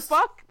about to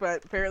fuck,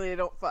 but apparently they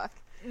don't fuck.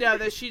 No,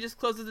 that she just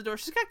closes the door.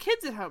 She's got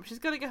kids at home. She's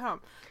gotta get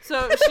home.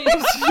 So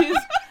she's...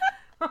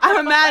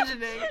 I'm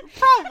imagining.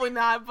 Probably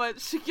not,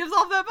 but she gives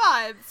off that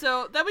vibe.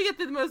 So then we get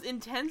the most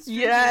intense,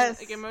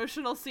 like,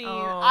 emotional scene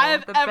I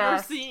have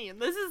ever seen.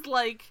 This is,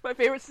 like... My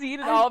favorite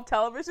scene in all of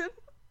television.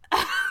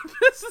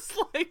 This is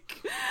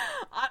like,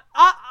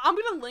 I'm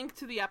gonna link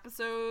to the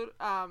episode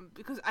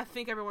because I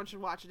think everyone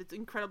should watch it. It's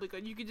incredibly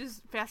good. You could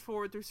just fast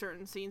forward through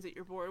certain scenes that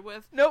you're bored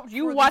with. Nope,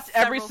 you watch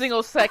every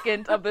single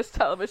second of this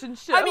television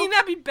show. I mean,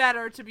 that'd be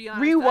better, to be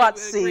honest. Rewatch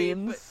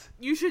scenes.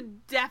 But you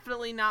should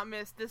definitely not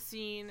miss this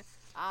scene,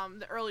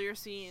 the earlier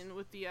scene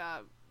with the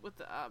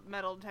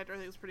metal detector. I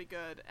think was pretty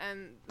good,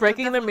 and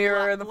breaking the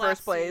mirror in the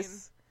first place.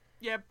 Scene.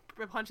 Yeah,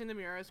 punching the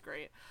mirror is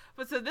great.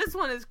 But so this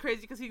one is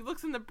crazy because he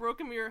looks in the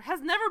broken mirror, has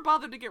never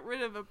bothered to get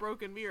rid of a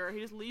broken mirror. He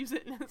just leaves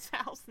it in his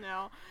house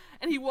now.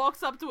 And he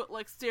walks up to it,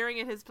 like, staring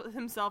at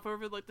himself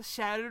over, like, the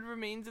shattered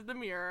remains of the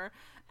mirror.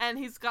 And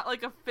he's got,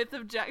 like, a fifth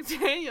of Jack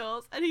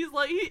Daniels. And he's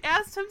like, he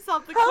asked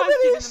himself the question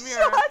in the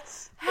mirror.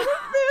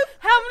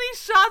 How many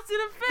shots in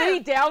a fifth? Then he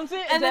downs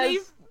it and then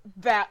says,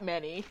 that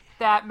many.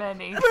 That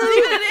many. But it's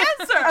even an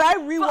answer. And I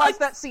rewatched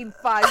that scene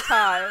 5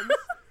 times.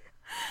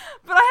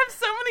 But I have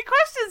so many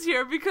questions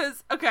here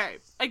because, okay,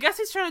 I guess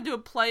he's trying to do a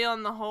play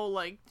on the whole,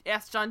 like,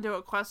 ask John Doe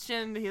a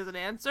question, he has an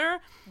answer.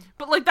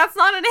 But, like, that's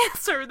not an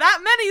answer.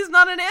 That many is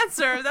not an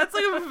answer. That's,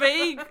 like, a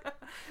vague...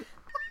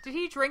 Did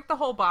he drink the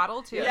whole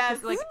bottle, too? Yeah,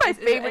 this is my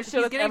favorite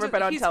show that's ever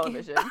been on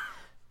television.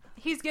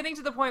 He's getting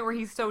to the point where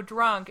he's so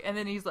drunk, and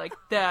then he's like,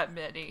 that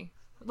many.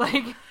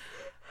 Like...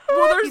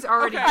 Well, he's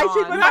already gone. I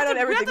should put mine on we have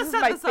everything. to This is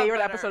set my this up favorite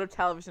better. episode of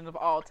television of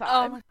all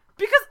time.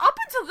 Because up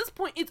until this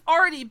point, it's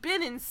already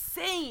been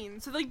insane.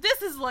 So, like,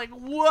 this is like,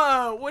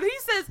 whoa. When he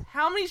says,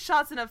 how many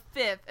shots in a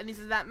fifth, and he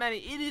says that many,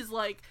 it is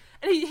like,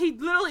 and he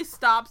literally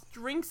stops,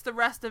 drinks the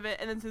rest of it,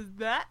 and then says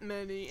that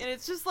many. And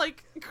it's just,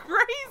 like,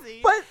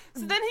 crazy. But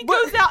so then he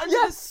goes out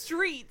into the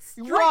streets,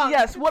 drunk.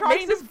 Yes, what trying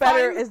makes to this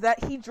better find- is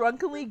that he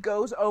drunkenly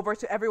goes over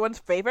to everyone's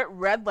favorite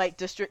red light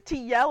district to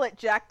yell at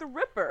Jack the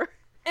Ripper.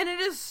 And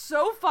it is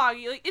so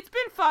foggy. Like, it's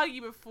been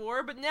foggy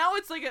before, but now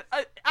it's like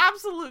an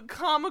absolute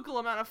comical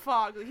amount of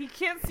fog. Like, he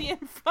can't see in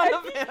front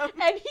of him.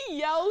 And he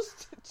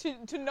yells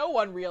to no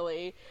one,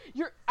 really.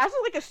 As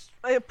like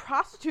a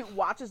prostitute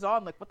watches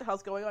on, like, what the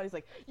hell's going on? He's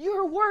like,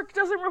 your work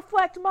doesn't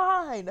reflect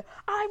mine.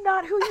 I'm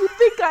not who you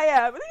think I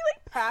am. And he,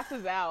 like,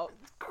 passes out.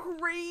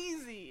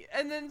 Crazy.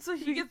 And then, so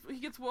he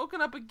gets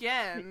woken up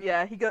again.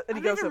 Yeah, he goes. I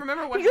don't even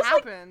remember what just,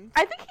 happened.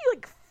 Like, I think he,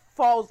 like,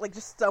 falls, like,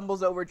 just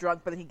stumbles over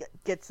drunk, but then he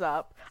gets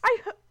up.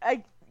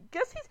 I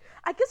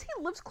guess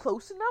he lives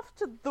close enough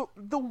to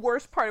the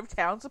worst part of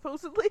town,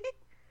 supposedly,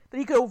 that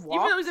he could walk.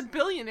 Even though he's a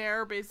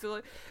billionaire,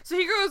 basically. So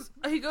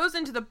he goes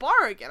into the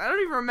bar again. I don't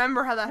even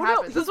remember how that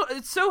happens.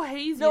 It's so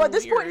hazy. No, and at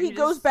this weird. point he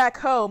goes back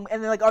home,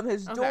 and then, like, on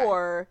his Okay.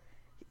 door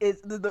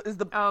is the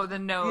the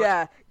note.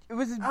 Yeah, it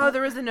was.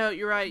 there is a note.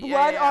 You're right.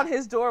 Blood yeah. on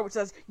his door, which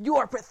says,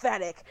 "You're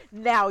pathetic.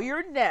 Now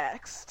you're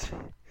next."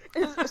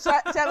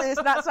 Sadly,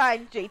 it's not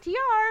signed JTR.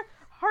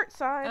 Heart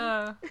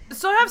sign.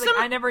 So I have Like, some.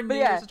 I never knew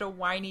yeah. he was such a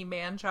whiny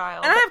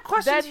man-child. And I have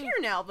questions Then- here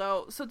now,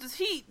 though. So does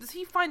he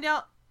find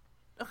out?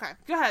 Okay,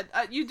 go ahead.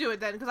 You do it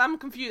then, because I'm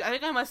confused. I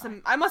think I must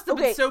have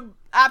Okay. been so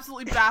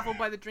absolutely baffled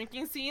by the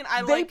drinking scene.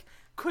 I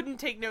couldn't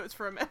take notes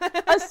for a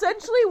minute.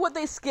 Essentially, what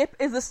they skip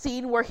is the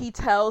scene where he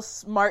tells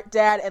Smart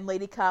Dad and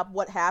Lady Cop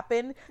what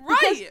happened.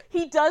 Because Right.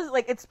 he does,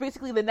 like, it's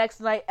basically the next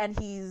night, and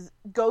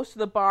goes to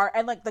the bar,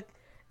 and, like,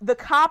 the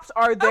cops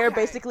are there Okay.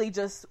 basically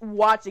just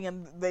watching,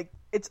 and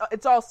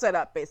it's all set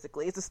up,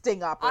 basically. It's a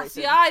sting operation.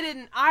 See, I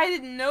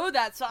didn't know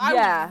that, so I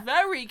was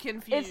very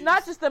confused. It's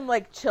not just them,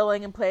 like,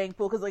 chilling and playing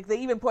pool, because, like, he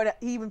even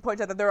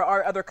points out that there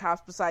are other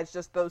cops besides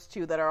just those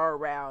two that are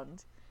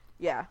around.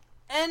 Yeah.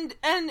 And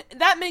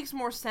that makes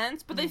more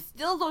sense, but they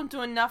still don't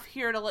do enough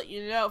here to let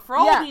you know. For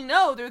all we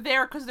know, they're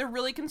there because they're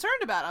really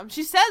concerned about him.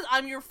 She says,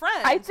 "I'm your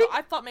friend." So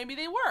I thought maybe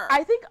they were.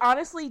 I think,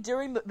 honestly,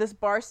 during this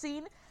bar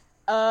scene,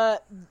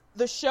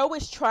 the show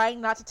is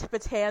trying not to tip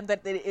its hand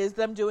that it is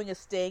them doing a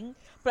sting,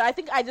 but I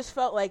think I just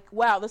felt like,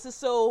 wow, this is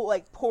so,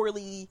 like,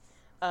 poorly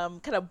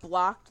kind of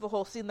blocked the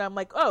whole scene that I'm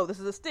like, oh, this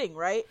is a sting,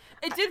 right?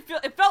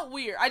 It felt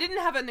weird. I didn't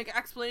have an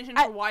explanation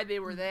for why they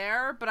were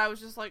there, but I was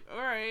just like, all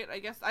right, I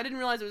guess I didn't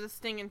realize it was a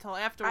sting until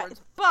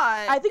afterwards. But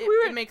I think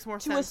it makes more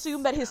sense to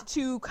assume that his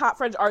two cop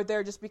friends are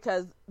there just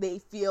because they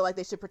feel like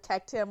they should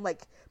protect him,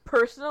 like,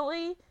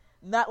 personally,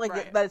 not like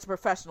that it's a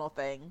professional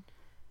thing.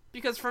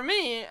 Because for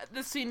me,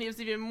 this scene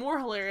is even more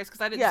hilarious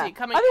because I didn't see it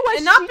coming. Otherwise,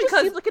 and not she because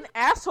just seems like an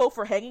asshole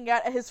for hanging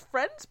out at his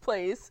friend's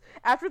place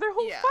after their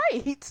whole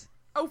fight.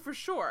 Oh, for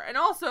sure. And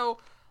also,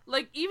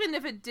 like, even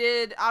if it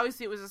did,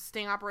 obviously it was a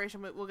sting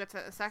operation, but we'll get to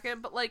that in a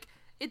second, but, like,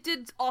 it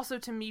did also,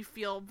 to me,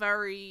 feel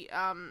very,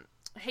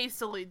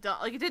 hastily done.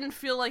 Like, it didn't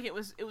feel like it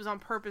was on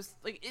purpose.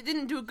 Like, it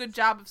didn't do a good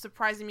job of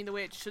surprising me the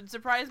way it should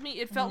surprise me.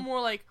 It felt more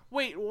like,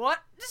 wait, what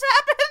just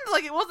happened?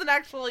 Like, it wasn't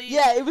actually...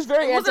 Yeah, it was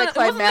very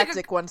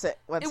anticlimactic once it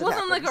It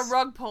wasn't like a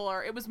rug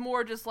puller. It was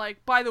more just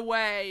like, by the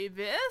way,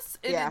 this?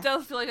 It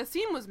does feel like a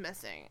scene was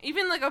missing.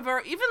 Even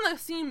the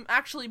scene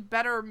actually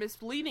better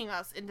misleading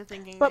us into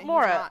thinking But that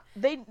Maura, he's not...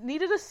 they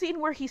needed a scene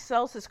where he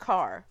sells his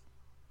car.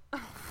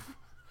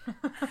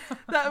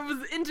 That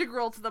was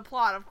integral to the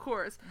plot, of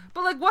course.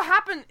 But, like, what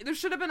happened, there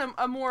should have been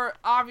a more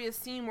obvious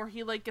scene where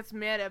he, like, gets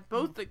mad at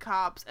both the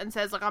cops and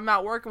says, like, I'm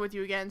not working with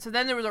you again. So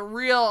then there was a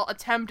real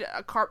attempt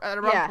at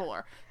a rug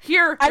puller.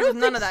 Here, there was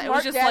none of that. It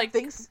was just,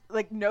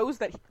 like... knows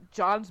that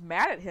John's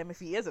mad at him if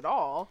he is at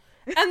all.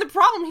 And the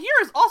problem here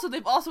is also,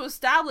 they've also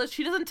established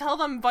he doesn't tell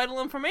them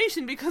vital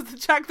information because the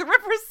Jack the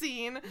Ripper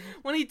scene,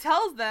 when he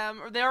tells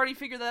them, or they already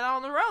figured that out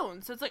on their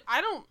own. So it's like,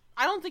 I don't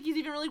think he's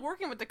even really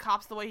working with the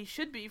cops the way he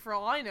should be, for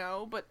all I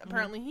know, but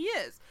apparently he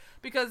is.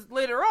 Because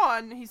later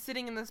on, he's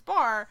sitting in this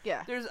bar,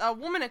 there's a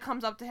woman that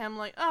comes up to him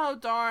like, oh,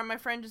 darn, my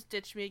friend just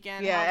ditched me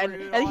again. Yeah,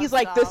 and he's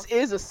like, this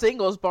is a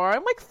singles bar.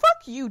 I'm like,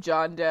 fuck you,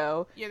 John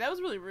Doe. Yeah, that was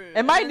really rude.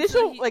 And my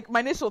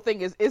initial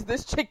thing is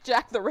this chick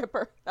Jack the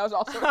Ripper? That was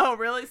also... Oh,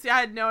 really? See,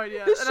 I had no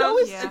idea.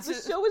 The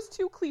show is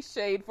too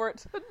cliched for it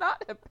to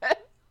not have been.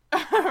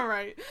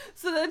 Right.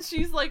 So then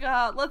she's like,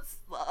 let's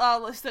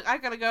like, I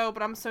gotta go,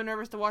 but I'm so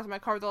nervous to walk in my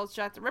car with all this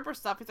Jack the Ripper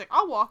stuff. He's like,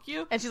 I'll walk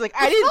you. And she's like,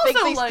 I didn't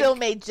think they still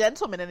made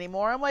gentlemen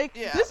anymore. I'm like,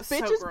 this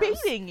bitch is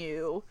baiting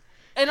you.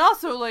 And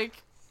also,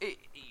 like,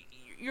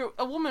 you're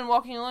a woman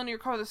walking alone in your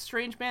car with a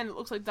strange man that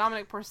looks like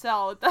Dominic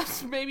Purcell.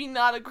 That's maybe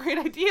not a great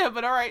idea,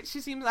 but alright, she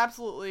seems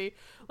absolutely,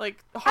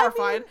 like, horrified.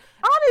 I mean,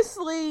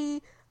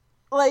 honestly,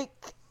 like,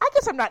 I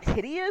guess I'm not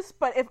hideous,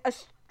 but if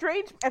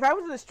I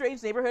was in a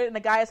strange neighborhood and a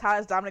guy as hot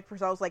as Dominic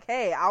Purcell was like,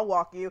 hey, I'll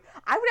walk you,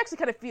 I would actually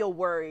kind of feel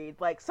worried,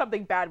 like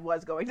something bad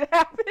was going to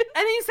happen.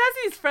 And he says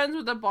he's friends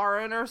with the bar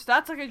owner, so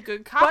that's like a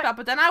good cop-out,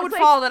 but then I would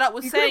follow that up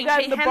with saying,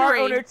 hey, the Henry... bar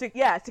owner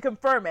to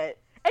confirm it.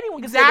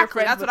 Anyone can say exactly,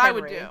 they're friends that's with what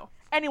Henry. I would do.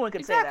 Anyone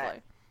can say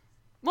that.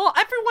 Well,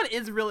 everyone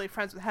is really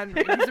friends with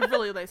Henry. He's a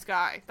really nice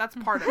guy. That's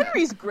part of it.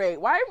 Henry's great.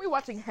 Why aren't we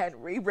watching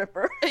Henry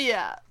Ripper?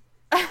 Yeah.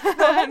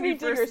 Henry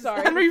Digger,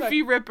 sorry. Henry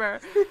V. Ripper.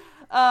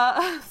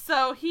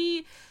 So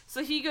he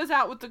goes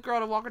out with the girl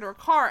to walk into her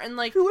car, and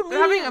like they're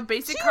having a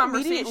basic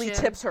conversation. Immediately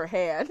tips her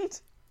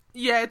hand.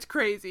 Yeah, it's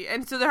crazy.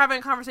 And so they're having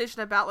a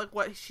conversation about like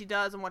what she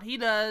does and what he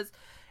does,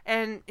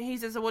 and he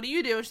says, "So what do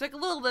you do?" And she's like, "A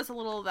little of this, a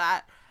little of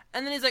that."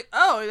 And then he's like,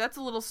 "Oh, that's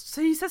a little."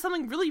 So he says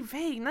something really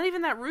vague, not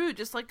even that rude,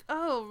 just like,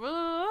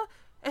 "Oh,"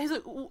 and he's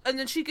like, and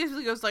then she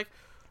basically goes like,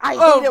 "I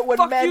hate it when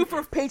fuck men you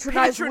for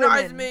patronize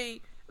women."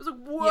 Me. I was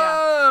like,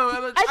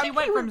 whoa! Yeah. She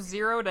went from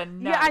 0 to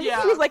 9. Yeah, I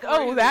think he was like,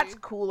 "Oh, that's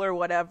cool" or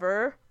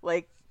whatever.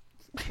 Like,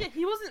 yeah,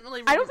 he wasn't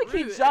really. I don't think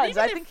rude. he judged.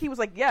 I think he was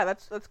like, "Yeah,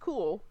 that's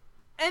cool."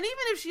 And even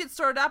if she had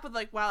started out with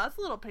like, "Wow, that's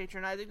a little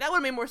patronizing," that would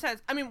have made more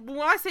sense. I mean,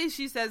 when I say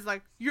she says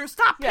like, "You're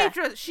stop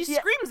patronizing," she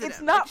screams at him.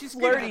 It's not like,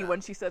 flirty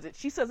when she says it.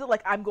 She says it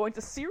like, "I'm going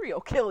to serial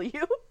kill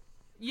you."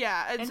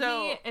 Yeah, and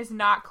so he is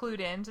not clued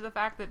in to the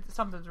fact that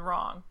something's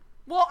wrong.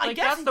 Well, I like,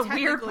 guess that's the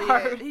weird technically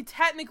part. He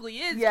technically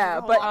is. Yeah,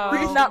 but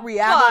he's not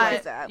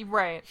realize that.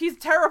 Right. He's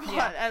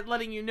terrible at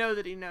letting you know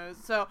that he knows.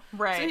 So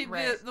right.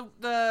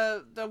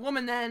 The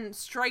woman then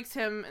strikes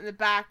him in the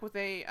back with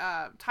a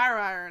tire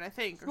iron, I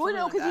think. Well,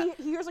 no, because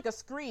he hears like a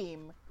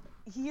scream.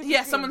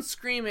 Someone's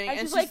screaming, and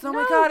she's like, "Oh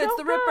my god, it's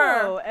the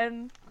Ripper!" Go.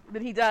 And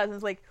then he does, and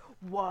it's like,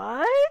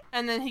 "What?"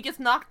 And then he gets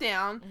knocked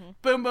down.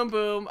 Boom, boom,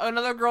 boom.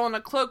 Another girl in a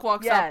cloak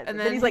walks up, and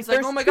then he's like,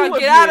 "Oh my god,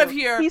 get out of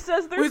here!" He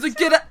says, "There's like,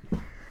 get out."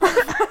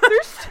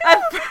 There's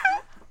two.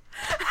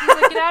 He's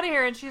like, "Get out of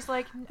here," and she's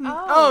like,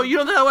 "Oh, you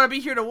don't know I want to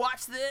be here to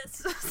watch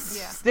this."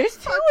 Yeah. There's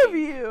two of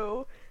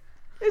you.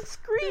 It's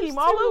Scream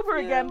all over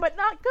again, but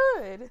not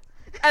good.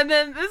 And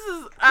then this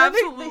is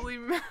absolutely...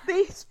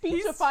 They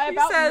speechify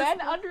about men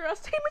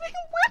underestimating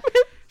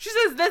women. She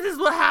says, "This is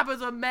what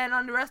happens when men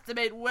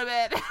underestimate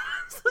women."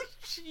 It's like,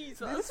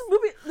 Jesus.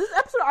 This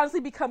episode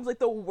honestly becomes like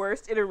the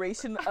worst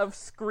iteration of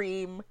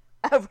Scream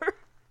ever.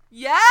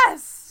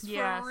 Yes!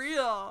 For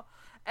real.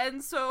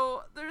 And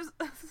so there's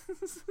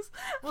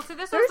well, see,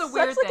 this is the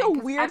weird thing. There's like a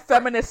weird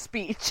feminist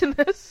speech in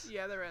this.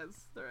 Yeah, there is.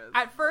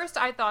 At first,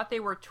 I thought they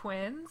were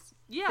twins.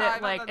 Yeah,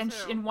 that, I thought that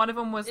too. And one of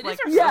them was it like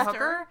is her a sister.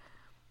 hooker.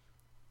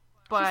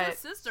 But she's his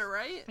sister,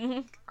 right?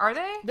 Mm-hmm. Are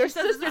they? They're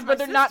sisters, but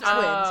they're not twins.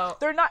 Oh.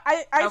 They're not.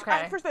 I Okay.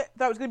 at first thought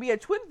it was going to be a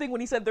twin thing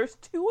when he said there's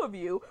two of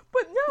you,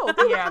 but no,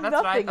 they look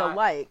nothing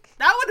alike.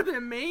 That would have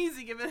been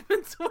amazing if it had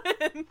been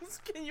twins.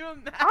 Can you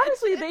imagine?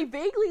 Honestly, they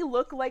vaguely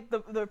look like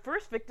the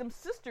first victim's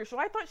sister, so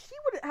I thought she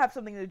would have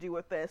something to do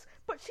with this,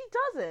 but she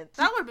doesn't.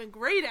 That would have been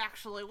great,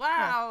 actually.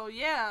 Wow,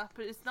 yeah,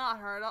 but it's not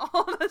her at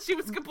all. She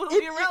was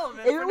completely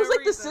irrelevant. It was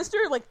like the sister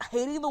like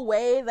hating the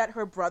way that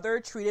her brother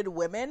treated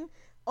women.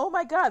 Oh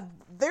my god,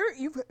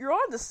 you're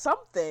on to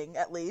something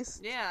at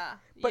least. Yeah,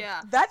 but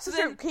that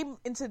sister came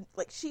into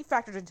she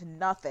factored into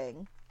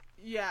nothing.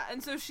 Yeah,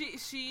 and so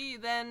she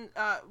then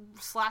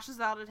slashes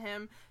out at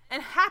him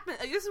and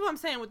this is what I'm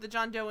saying with the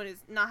John Doe and his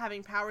not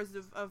having powers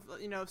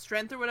of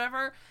strength or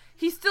whatever.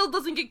 He still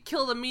doesn't get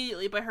killed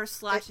immediately by her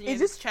slashing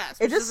his chest,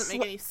 which doesn't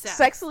make any sense.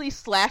 Sexily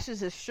slashes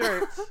his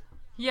shirt.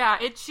 Yeah,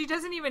 she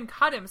doesn't even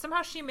cut him.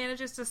 Somehow she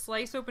manages to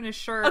slice open his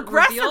shirt,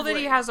 Aggressively. reveal that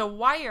he has a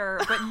wire,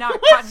 but not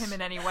cut him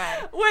in any way.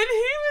 When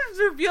he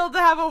was revealed to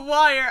have a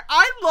wire,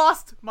 I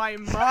lost my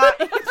mind.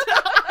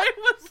 I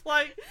was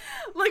like,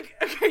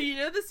 okay, you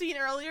know the scene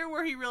earlier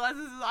where he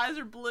realizes his eyes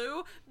are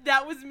blue?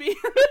 That was me in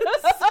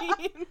the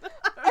scene.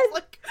 I was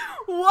like,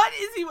 what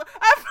is he?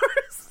 At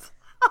first,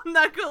 I'm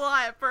not gonna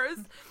lie, at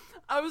first,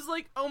 I was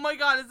like, oh my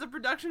god, is the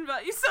production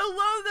value so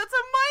low? That's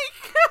a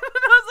mic!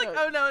 And I was like,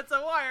 oh no, it's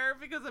a wire,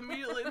 because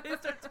immediately they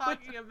start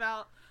talking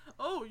about,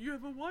 oh, you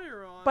have a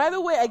wire on. By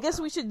the way, I guess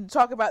we should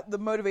talk about the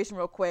motivation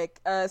real quick.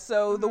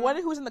 So the one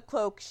who's in the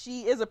cloak,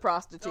 she is a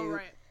prostitute. Oh,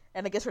 right.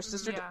 And I guess her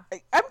sister... Yeah.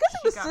 I'm guessing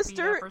She the got beat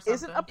sister up or isn't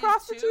something. a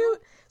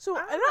prostitute. So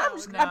I I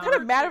don't know. I'm kind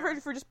of No. mad at her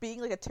for just being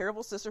like a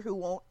terrible sister who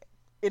won't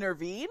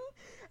intervene.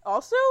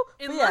 Also,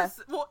 but Unless,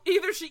 well,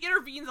 either she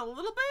intervenes a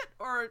little bit,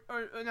 or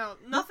no,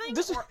 nothing,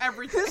 or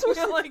everything. This was,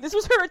 like, this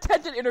was her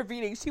attempt at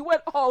intervening. She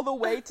went all the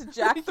way to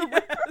Jack the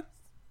Ripper. yes.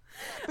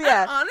 But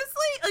yeah. And honestly,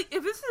 like,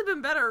 if this had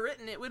been better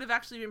written, it would have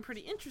actually been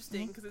pretty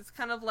interesting, because it's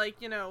kind of like,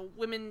 you know,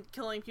 women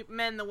killing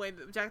men the way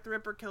that Jack the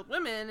Ripper killed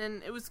women,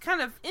 and it was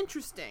kind of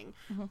interesting.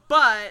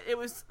 But it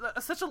was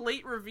such a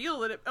late reveal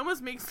that it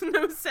almost makes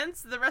no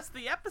sense to the rest of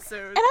the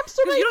episode. And I'm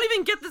still because like, you don't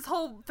even get this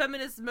whole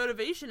feminist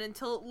motivation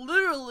until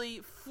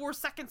literally 4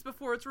 seconds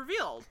before it's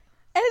revealed,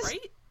 and it's,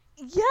 right?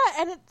 Yeah,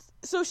 and it's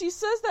so she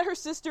says that her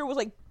sister was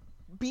like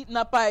beaten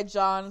up by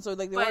John, so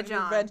like they wanted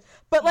revenge.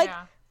 But like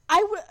Yeah.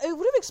 I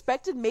would have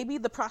expected maybe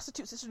the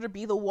prostitute sister to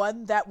be the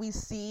one that we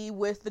see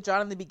with the John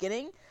in the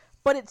beginning,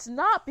 but it's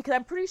not, because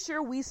I'm pretty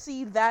sure we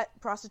see that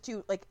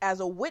prostitute like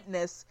as a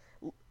witness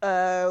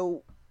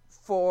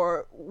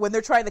for when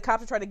the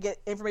cops are trying to get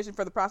information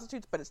for the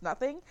prostitutes, but it's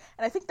nothing.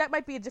 And I think that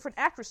might be a different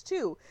actress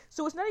too.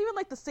 So it's not even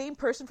like the same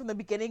person from the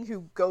beginning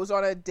who goes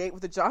on a date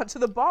with the John to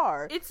the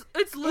bar. It's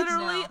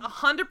literally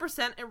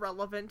 100%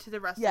 irrelevant to the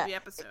rest of the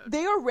episode.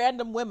 They are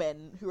random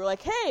women who are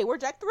like, hey, we're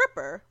Jack the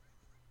Ripper.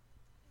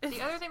 The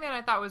other thing that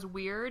I thought was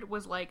weird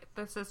was, like,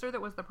 the sister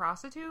that was the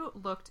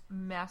prostitute looked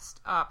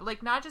messed up.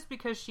 Like, not just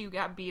because she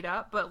got beat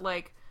up, but,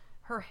 like,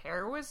 her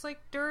hair was,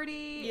 like,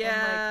 dirty. Yeah.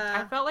 And,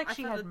 like, I felt like I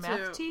she thought had that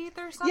meth too. teeth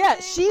or something. Yeah,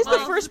 she's the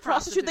Well, first she's a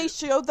prostitute they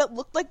prostitute. showed that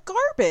looked like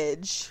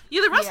garbage.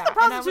 Yeah, the rest of the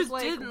and I was prostitutes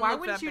like, didn't why look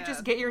wouldn't that you bad.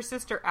 just get your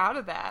sister out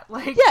of that?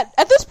 Like, Yeah,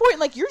 at this point,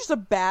 like, you're just a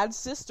bad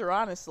sister,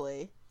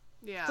 honestly.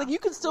 Yeah. It's like, you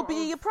can still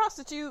be a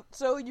prostitute,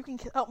 so you can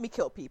help me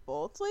kill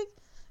people. It's like,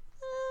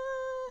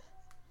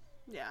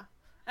 Yeah. like,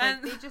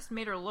 And they just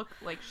made her look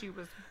like she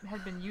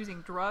had been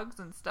using drugs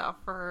and stuff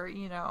for,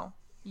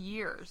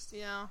 years.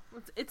 yeah,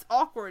 it's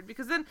awkward,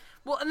 because then,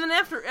 and then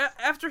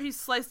after he's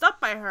sliced up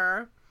by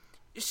her,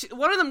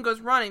 one of them goes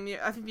running.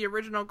 I think the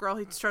original girl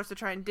he starts to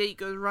try and date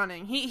goes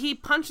running. He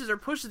punches or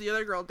pushes the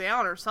other girl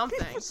down or something.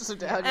 pushes her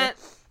down, And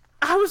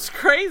I was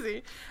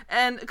crazy,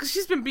 and because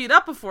she's been beat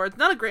up before, it's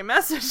not a great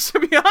message, to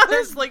be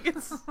honest. Like,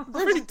 it's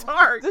pretty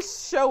dark.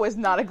 This show is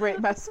not a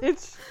great message.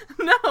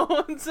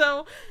 No, and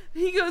so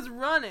he goes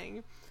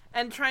running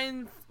and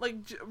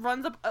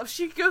runs up.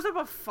 She goes up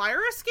a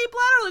fire escape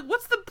ladder. Like,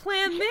 what's the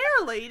plan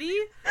there, lady?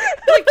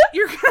 Like,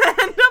 you're gonna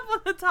end up on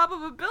the top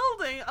of a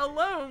building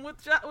alone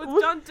with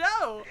John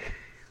Doe.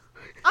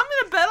 I'm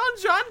gonna bet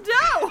on John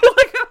Doe.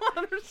 Like, I don't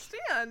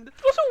understand.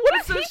 So what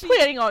is So he she-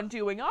 planning on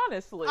doing,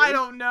 honestly? I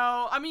don't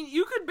know. I mean,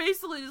 you could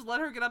basically just let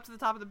her get up to the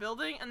top of the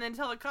building and then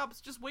tell the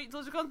cops, just wait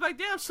until she comes back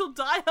down. She'll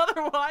die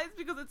otherwise,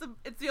 because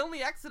it's the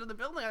only exit of the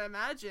building, I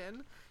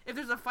imagine. If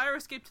there's a fire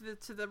escape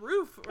to the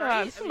roof,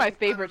 right? This is I mean, my I don't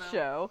favorite know.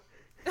 show.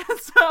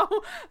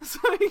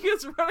 So he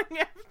gets running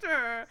after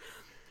her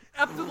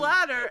up the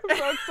ladder. I'm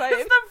so excited.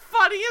 It's the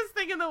funniest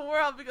thing in the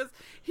world, because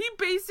he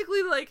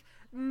basically, like,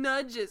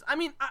 nudges. I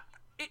mean,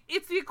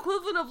 it's the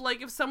equivalent of,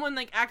 like, if someone,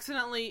 like,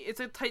 accidentally, it's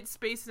a tight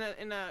space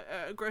in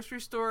a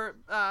grocery store,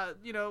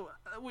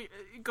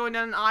 going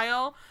down an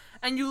aisle,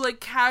 and you, like,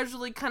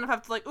 casually kind of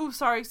have to, like, oh,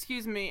 sorry,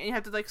 excuse me, and you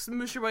have to, like,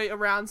 smoosh your way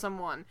around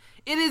someone.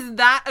 It is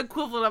that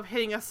equivalent of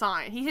hitting a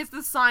sign. He hits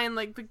the sign,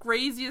 like, the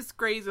craziest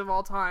graze of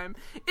all time.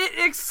 It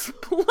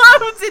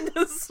explodes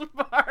into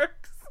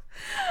sparks.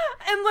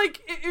 And,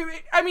 like,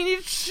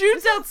 it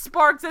shoots out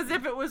sparks as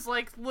if it was,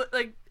 like,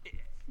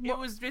 it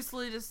was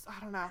basically just, I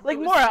don't know. Like, It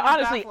was Maura, so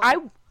honestly,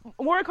 baffling.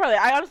 Maura Carly,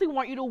 I honestly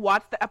want you to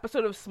watch the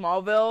episode of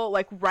Smallville,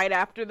 like, right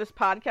after this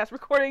podcast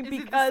recording, Is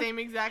it because the same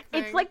exact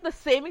thing? it's like the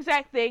same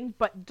exact thing,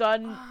 but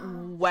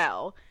done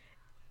well.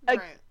 Like,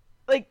 right.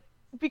 like,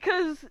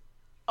 because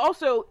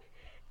also,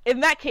 in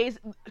that case,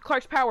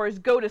 Clark's powers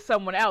go to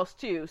someone else,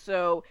 too,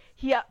 so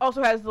he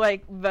also has,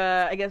 like,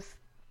 the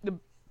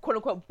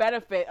quote-unquote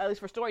benefit, at least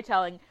for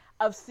storytelling,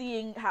 of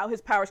seeing how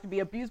his powers can be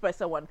abused by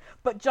someone.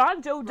 But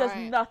John Doe does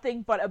Right.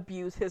 nothing but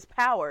abuse his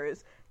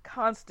powers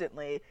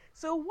constantly.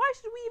 So why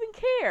should we even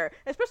care?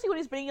 Especially when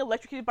he's being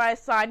electrocuted by a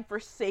sign for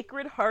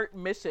Sacred Heart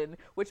Mission,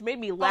 which made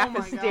me laugh my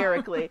God.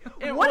 hysterically.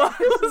 It What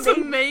is was this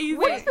amazing.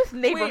 What is this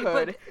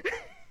neighborhood?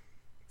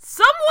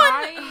 Someone.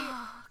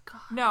 Oh,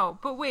 God. No,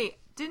 but wait,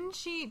 didn't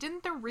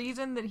the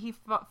reason that he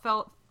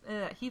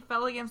he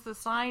fell against the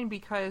sign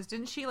because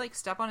didn't she like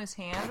step on his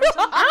hand or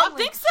something? I don't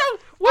think so.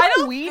 What I a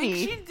don't weenie. think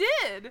she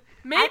did.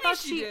 Maybe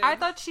she did. I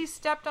thought she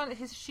stepped on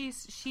his. She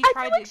I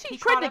tried feel like to. she He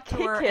tried caught to up to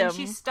kick her him. and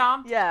she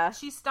stomped. Yeah.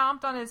 She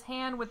stomped on his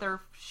hand with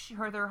her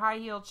high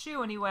heeled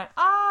shoe, and he went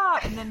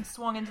and then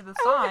swung into the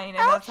sign, and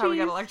that's how we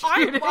got ouchies.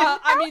 electrocuted.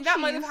 I mean, that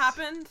might have Ouchies.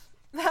 happened.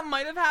 That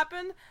might have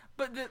happened.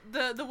 But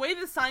the way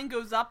the sign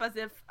goes up, as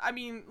if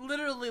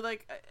literally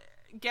like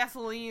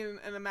gasoline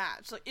in a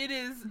match. Like, it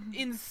is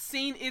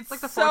insane. It's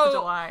like the so, 4th of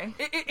July.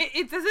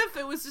 It's as if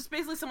it was just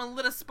basically someone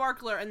lit a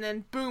sparkler and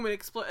then boom, it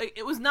exploded.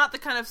 It was not the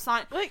kind of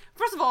sign. Like,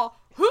 first of all,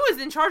 who is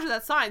in charge of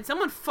that sign?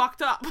 Someone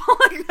fucked up.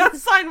 Like, that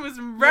sign was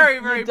very,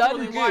 very done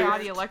poorly good. wired.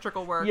 Shoddy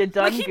electrical work. You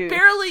done Like, he goofed.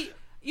 barely.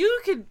 You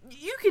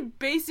could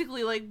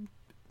basically like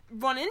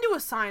run into a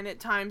sign at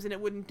times and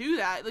it wouldn't do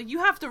that. Like, you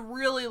have to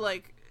really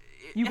like.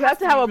 You it have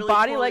to be have a really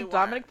body poorly like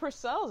wired. Dominic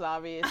Purcell's,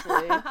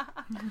 obviously.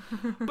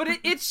 But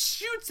it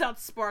shoots out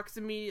sparks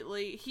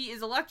immediately. He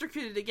is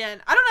electrocuted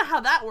again. I don't know how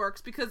that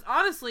works because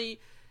honestly,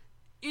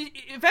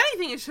 if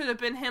anything, it should have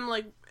been him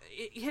like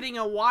hitting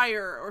a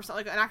wire or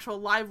something, like an actual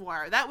live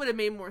wire. That would have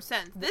made more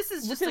sense. This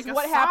is just Which is like a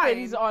what sign.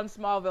 happens on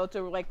Smallville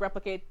to like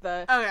replicate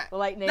the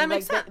lightning. That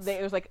makes like sense.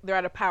 it was like they're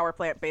at a power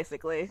plant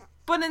basically.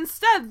 But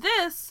instead,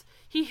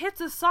 he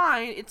hits a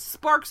sign. It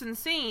sparks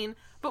insane.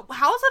 But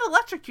how is it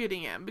electrocuting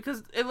him?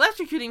 Because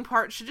electrocuting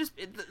part should just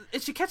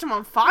it should catch him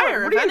on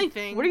fire. What if are you-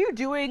 anything. What are you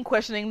doing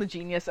questioning the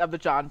genius of the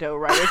John Doe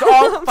writers?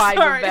 All I'm 5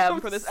 sorry, of them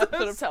I'm for this so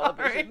episode of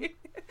television. sorry.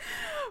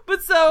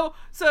 But so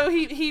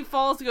he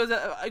falls, goes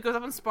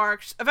up in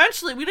sparks.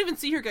 Eventually, we don't even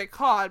see her get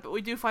caught, but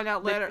we do find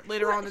out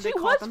later on that they she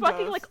caught was them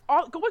fucking both.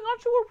 like going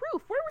onto a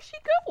roof. Where was she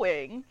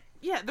going?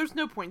 Yeah, there's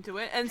no point to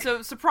it. And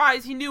so,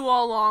 surprise, he knew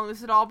all along.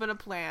 This had all been a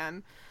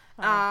plan.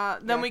 Then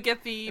yeah. we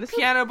get the This is-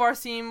 piano bar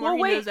scene where Well,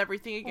 he wait. knows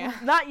everything again.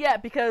 Not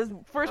yet, because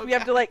first we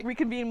have to Okay. like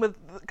reconvene with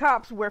the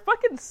cops. Where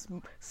fucking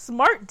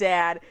smart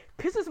dad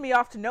pisses me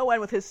off to no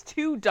end with his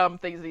 2 dumb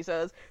things that he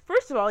says.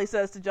 First of all, he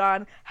says to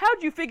John,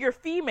 "How'd you figure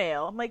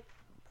female?" I'm like,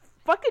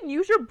 "Fucking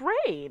use your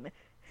brain."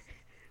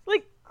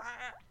 Like,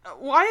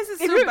 Why is it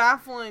If so you're-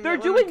 baffling? they're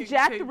that women doing can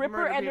Jack take the Ripper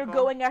murder and they're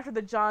people? going after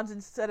the Johns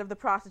instead of the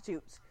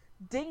prostitutes.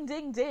 Ding,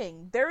 ding,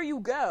 ding. There you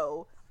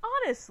go.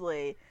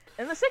 Honestly.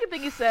 And the second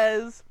thing he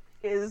says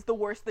is the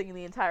worst thing in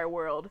the entire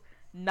world.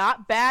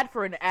 Not bad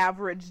for an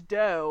average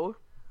doe.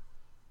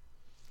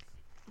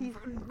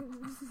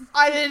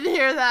 I didn't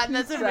hear that. And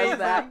that's says amazing.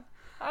 that.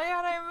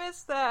 I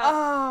missed that.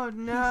 Oh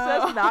no!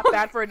 He says not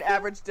bad for an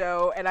average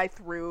doe, and I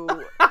threw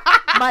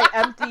my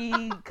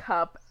empty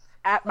cup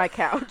at my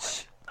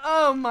couch.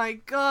 Oh my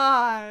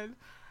god!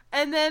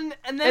 And then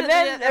at the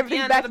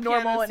Everything's end back of to the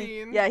piano normal, and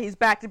scene, he's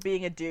back to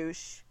being a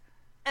douche.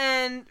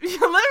 and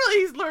literally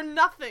he's learned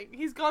nothing.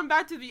 He's gone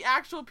back to the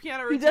actual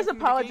piano. He routine does from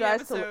the beginning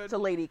apologize episode. to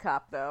Lady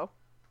Cop, though.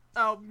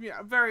 Oh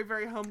yeah, very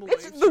very humbly.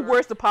 It's the sure.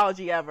 worst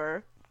apology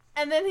ever.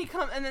 And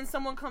then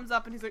someone comes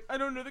up and he's like, "I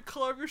don't know the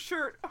color of your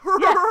shirt." it And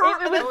was-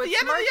 that's the end of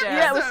Smart the Dad. episode.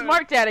 Yeah, it was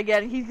Smart Dad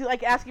again. He's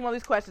like asking him all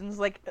these questions,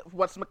 like,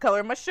 "What's the color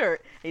of my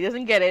shirt?" He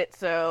doesn't get it,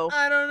 so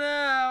I don't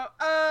know.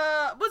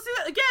 But see,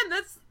 again,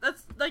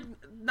 that's like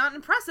not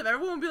impressive.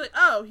 Everyone would be like,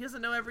 "Oh, he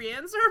doesn't know every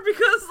answer,"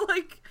 because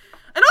like,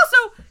 and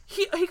also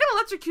he got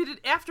electrocuted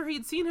after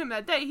he'd seen him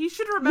that day. He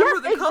should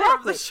remember Yes, the color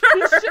of the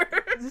exactly. He shirt.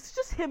 should- This is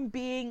just him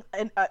being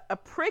a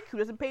prick who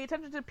doesn't pay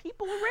attention to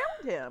people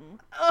around him.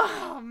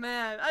 Oh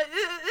man,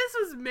 this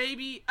was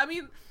maybe. I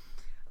mean,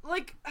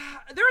 like,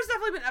 there's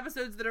definitely been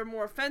episodes that are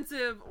more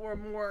offensive or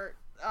more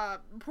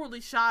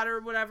poorly shot or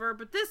whatever,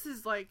 but this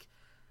is like.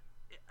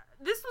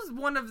 This was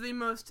one of the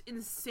most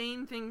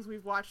insane things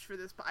we've watched for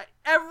this.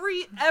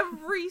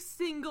 Every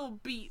single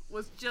beat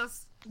was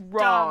just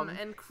Wrong. dumb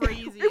and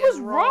crazy. It was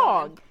and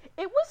wrong.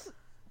 It was.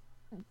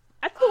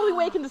 That's the only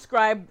way I can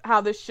describe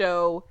how this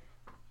show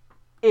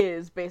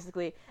is,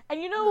 basically.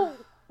 And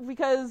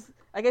because,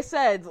 like I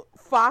said,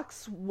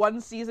 Fox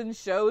one-season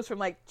shows from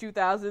like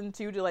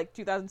 2002 to like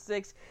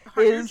 2006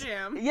 Are your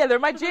jam. Yeah, they're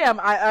my jam.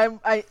 I'm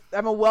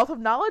a wealth of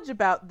knowledge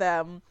about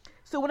them.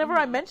 So whenever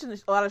I mention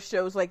a lot of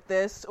shows like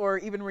this, or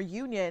even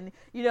Reunion,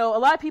 a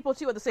lot of people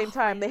too at the same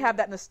time, they have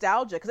that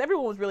nostalgia, because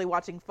everyone was really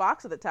watching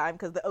Fox at the time,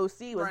 because the OC was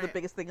the Right.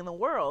 biggest thing in the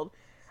world.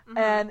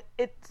 And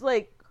it's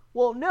like,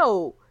 well,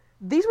 no,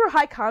 these were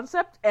high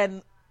concept,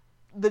 and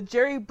the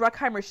Jerry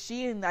Bruckheimer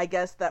sheen, I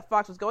guess, that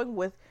Fox was going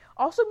with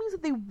also means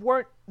that they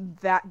weren't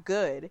that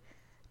good,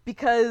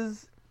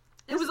 because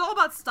It was all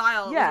about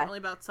style. It Yeah. wasn't really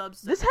about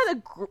substance. this had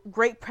a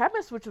great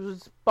premise, which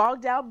was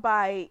bogged down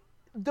by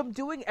them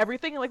doing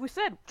everything, like we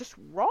said, just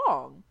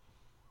wrong.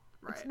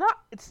 right.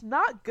 It's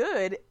not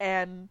good,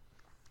 and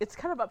it's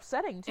kind of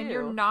upsetting too. And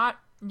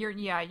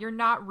you're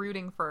not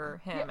rooting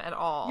for him at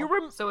all.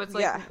 So it's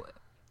like, yeah.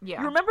 yeah.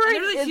 You remember And it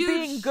there's a as huge-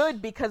 being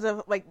good because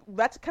of like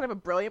that's kind of a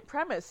brilliant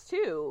premise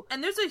too.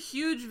 And there's a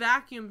huge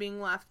vacuum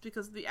being left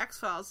because the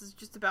X-Files is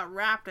just about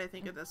wrapped, I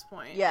think, at this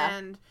point. Yeah.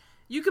 And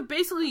you could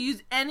basically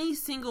use any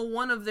single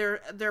one of their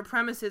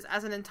premises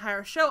as an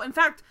entire show. In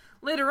fact,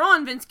 later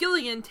on, Vince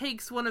Gilligan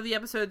takes one of the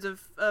episodes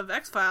of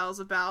X-Files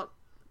about,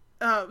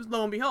 lo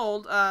and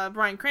behold,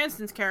 Bryan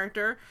Cranston's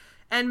character,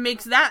 and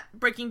makes that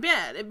Breaking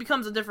Bad. It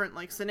becomes a different,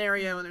 like,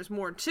 scenario, and there's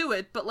more to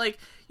it, but, like,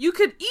 you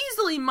could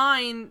easily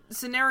mine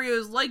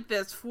scenarios like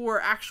this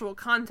for actual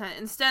content.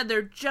 Instead,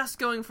 they're just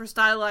going for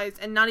stylized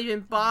and not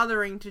even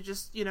bothering to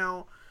just, you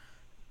know,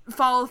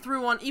 follow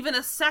through on even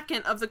a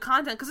second of the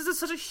content, because this is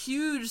such a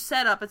huge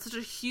setup. It's such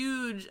a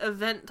huge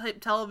event-type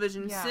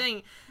television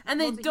thing,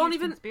 and they don't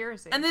even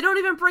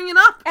bring it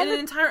up in an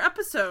entire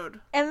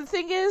episode. And the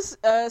thing is,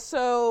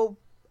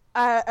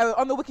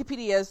 on the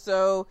Wikipedia,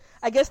 so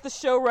I guess the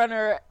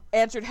showrunner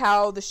answered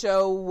how the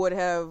show would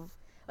have,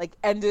 like,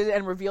 ended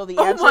and revealed the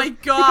answers. Oh my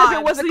god! Because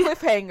it was a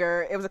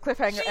cliffhanger. It was a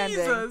cliffhanger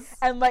Jesus. ending.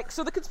 And, like,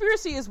 so the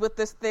conspiracy is with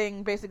this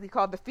thing basically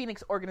called the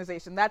Phoenix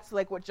Organization. That's,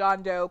 like, what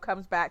John Doe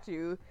comes back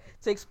to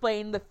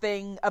explain the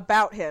thing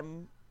about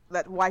him,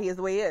 that why he is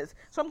the way he is.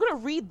 So I'm going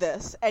to read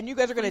this, and you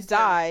guys are going to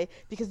die,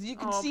 because you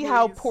can see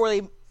how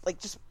poorly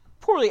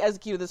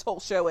executed this whole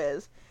show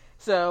is.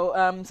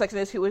 So, section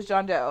is, who is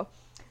John Doe?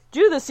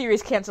 Due to the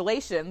series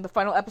cancellation, the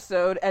final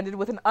episode ended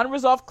with an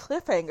unresolved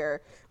cliffhanger,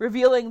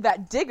 revealing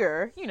that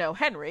Digger, you know,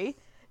 Henry,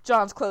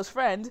 John's close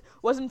friend,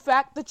 was in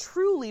fact the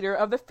true leader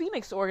of the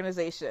Phoenix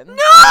Organization. No!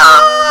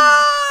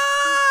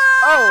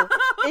 Oh,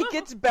 it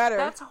gets better.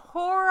 That's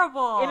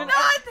horrible. Not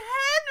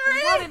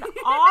Henry! What an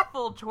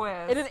awful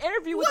twist. In an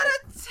interview with what a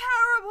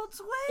terrible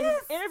twist! In an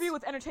interview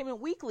with Entertainment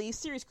Weekly,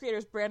 series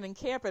creators Brandon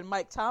Camp and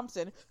Mike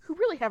Thompson, who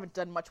really haven't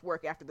done much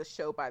work after the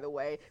show, by the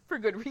way, for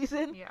good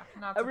reason,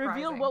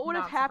 revealed what would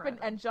have happened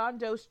and John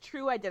Doe's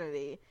true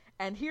identity.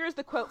 And here's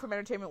the quote from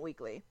Entertainment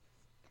Weekly.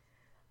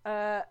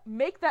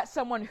 Make that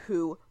someone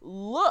who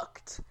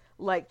looked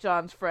like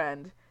John's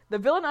friend. The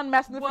villain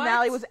unmasked in the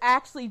finale was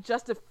actually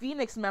just a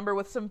Phoenix member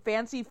with some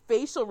fancy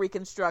facial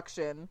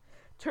reconstruction.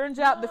 Turns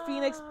out the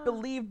Phoenix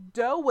believed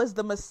Doe was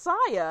the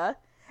Messiah,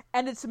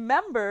 and its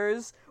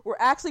members were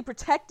actually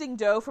protecting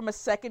Doe from a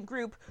second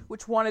group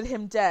which wanted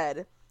him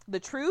dead.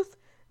 The truth?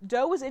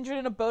 Doe was injured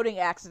in a boating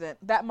accident.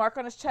 That mark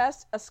on his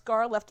chest, a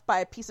scar left by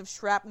a piece of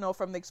shrapnel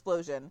from the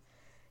explosion.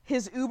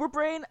 His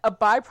uberbrain, a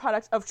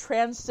byproduct of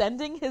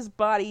transcending his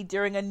body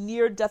during a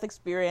near-death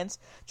experience,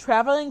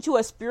 traveling to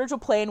a spiritual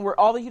plane where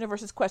all the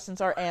universe's questions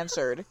are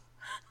answered.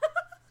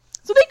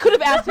 So they could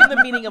have asked him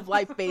the meaning of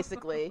life,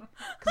 basically,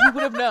 because he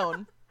would have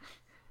known.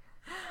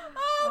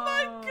 Oh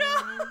my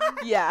god!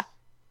 Yeah.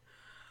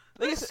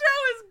 This show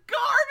is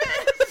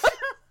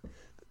garbage!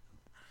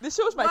 This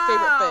show is my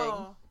favorite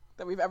thing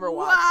that we've ever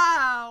watched.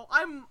 Wow!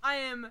 I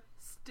am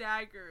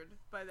staggered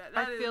by that.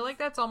 I feel like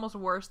that's almost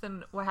worse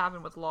than what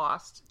happened with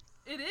Lost.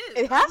 It is.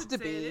 It has to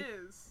be. It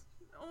is.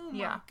 Oh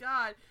my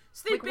god!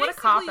 So they like, basically what a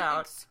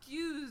cop-out.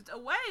 excused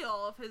away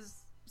all of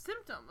his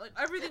symptoms. Like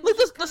everything. Like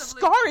was the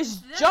scar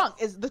is junk.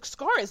 The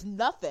scar is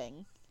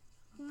nothing.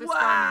 The scar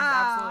means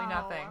absolutely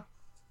nothing.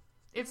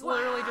 It's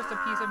literally just a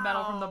piece of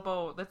metal from the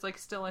boat that's like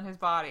still in his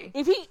body.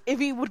 If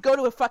he would go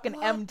to a fucking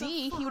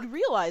MD, he would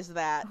realize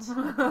that.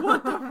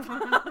 What the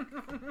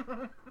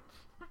fuck?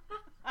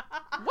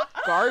 What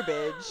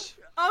garbage.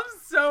 I'm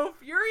so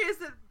furious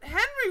that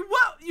Henry,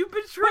 what? You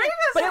betrayed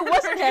us, But it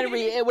wasn't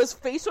Henry. It was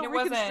facial It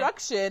wasn't.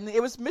 reconstruction.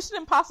 It was Mission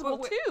Impossible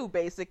 2,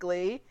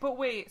 basically. But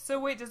wait,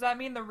 does that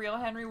mean the real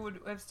Henry would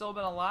have still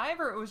been alive,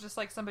 or it was just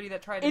like somebody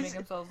that tried to make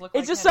themselves look like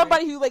It's just Henry?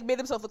 somebody who like made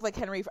themselves look like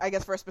Henry, I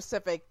guess, for a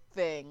specific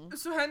thing.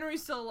 So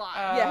Henry's still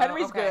alive. Yeah,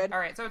 Henry's okay. good.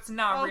 Alright, so it's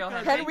not real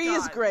good. Henry. Henry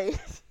is God. great.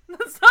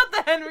 That's not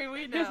the Henry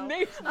we know. His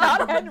name's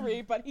not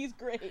Henry, but he's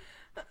great.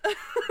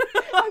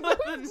 Other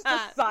than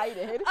that,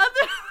 decided.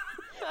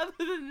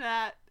 Other than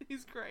that,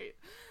 he's great.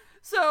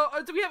 So,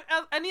 do we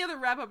have any other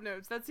wrap-up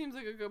notes? That seems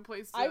like a good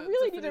place to I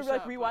really need to finish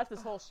like up, rewatch but-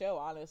 this whole show,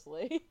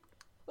 honestly.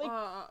 Like,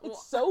 well-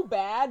 it's so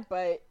bad,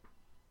 but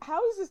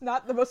how is this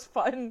not the most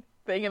fun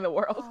thing in the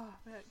world? Oh,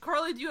 man.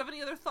 Carly, do you have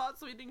any other thoughts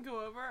that we didn't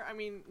go over? I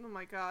mean, oh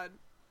my god.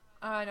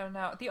 I don't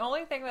know. The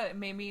only thing that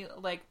made me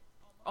like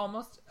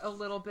almost a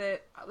little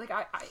bit like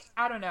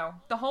I don't know,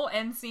 the whole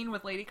end scene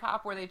with Lady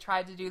Cop where they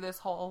tried to do this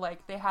whole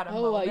like they had a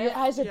moment. your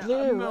eyes are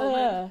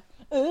blue.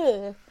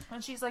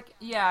 And she's like,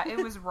 yeah, it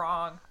was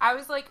wrong. I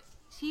was like,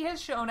 he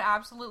has shown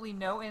absolutely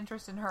no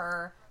interest in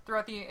her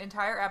throughout the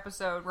entire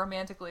episode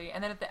romantically,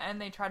 and then at the end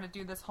they try to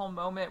do this whole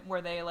moment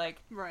where they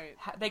like Right.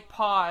 they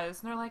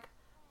pause and they're like,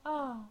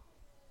 oh,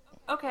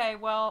 okay,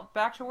 well,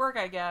 back to work,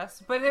 I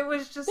guess. But it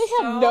was just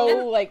They have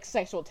no like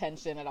sexual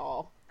tension at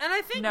all. And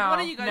I think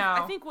one of you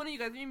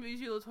guys, maybe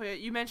you, Latoya,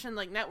 you mentioned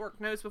like network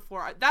notes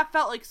before. That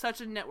felt like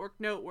such a network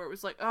note where it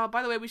was like, oh,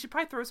 by the way, we should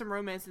probably throw some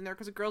romance in there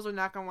because the girls are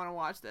not going to want to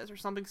watch this or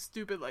something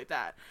stupid like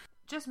that.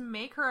 Just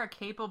make her a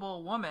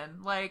capable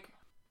woman. Like,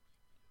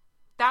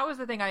 that was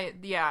the thing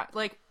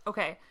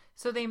okay,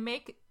 so they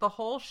make the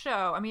whole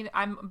show, I mean,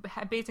 I'm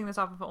basing this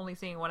off of only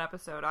seeing one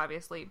episode,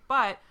 obviously,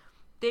 but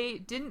they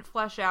didn't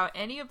flesh out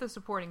any of the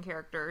supporting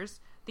characters.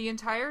 The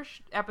entire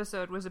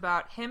episode was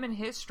about him and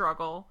his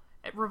struggle.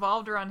 It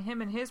revolved around him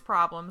and his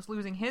problems,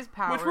 losing his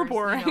powers. Which were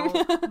boring.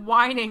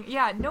 Whining.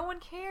 Yeah, no one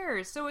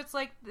cares. So it's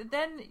like,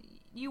 then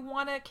you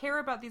want to care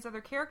about these other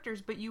characters,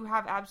 but you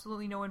have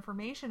absolutely no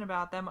information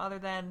about them other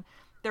than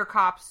they're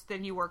cops that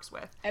he works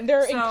with. And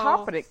they're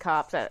incompetent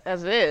cops,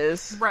 as it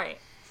is. Right.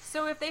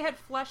 So if they had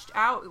fleshed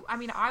out, I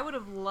mean, I would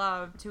have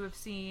loved to have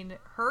seen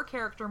her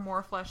character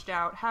more fleshed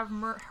out, have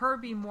her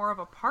be more of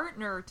a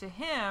partner to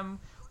him,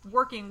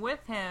 working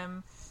with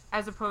him,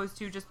 as opposed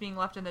to just being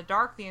left in the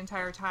dark the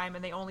entire time,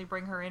 and they only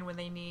bring her in when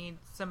they need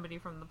somebody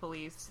from the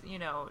police. You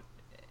know,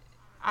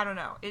 I don't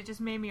know. It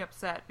just made me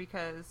upset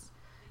because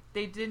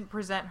they didn't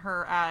present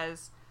her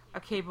as a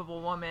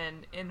capable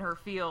woman in her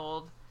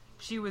field.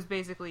 She was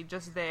basically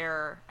just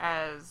there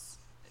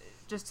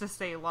just to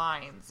say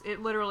lines.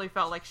 It literally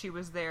felt like she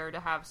was there to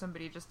have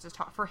somebody just to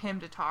talk, for him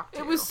to talk to.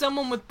 It was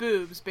someone with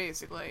boobs,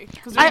 basically.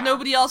 Because there's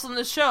nobody else on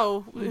the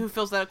show who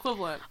feels that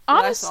equivalent.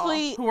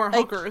 Honestly, who aren't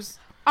hookers.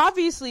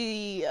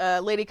 Obviously,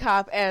 Lady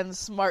Cop and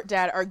Smart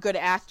Dad are good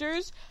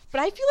actors,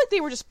 but I feel like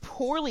they were just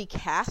poorly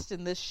cast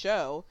in this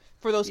show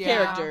for those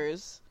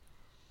characters.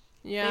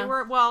 Yeah. They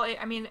were, well,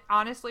 I mean,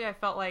 honestly, I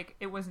felt like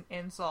it was an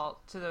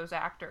insult to those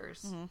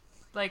actors. Mm-hmm.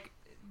 Like,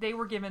 they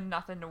were given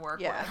nothing to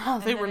work with.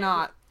 Oh, they were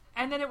not.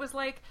 And then it was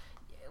like,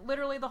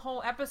 literally the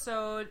whole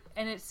episode,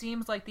 and it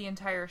seems like the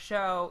entire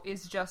show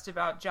is just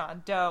about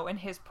John Doe and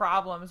his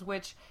problems,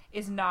 which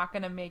is not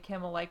going to make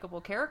him a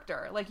likable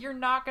character. Like, you're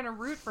not going to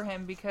root for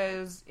him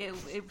because it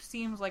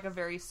seems like a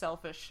very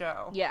selfish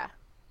show. Yeah.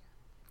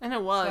 And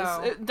it was.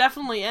 So, it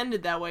definitely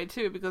ended that way,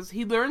 too, because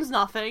he learns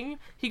nothing.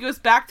 He goes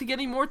back to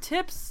getting more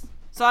tips.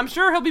 So I'm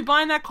sure he'll be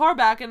buying that car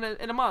back in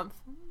a month.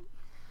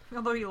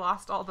 Although he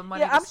lost all the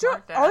money. Yeah, I'm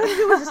sure all he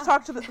do is just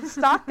talk to the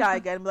stock guy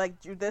again and be like,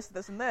 do this,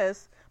 this, and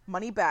this.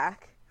 Money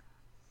back.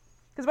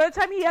 Because by the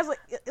time he has, like,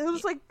 he'll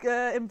just, like,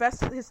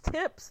 invest his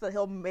tips that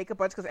he'll make a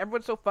bunch because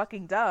everyone's so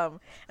fucking dumb.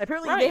 And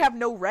apparently they have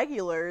no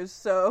regulars,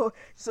 so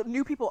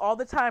new people all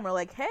the time are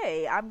like,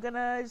 hey, I'm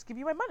gonna just give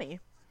you my money.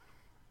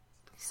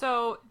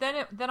 So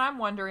then I'm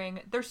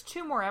wondering, there's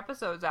 2 more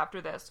episodes after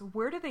this.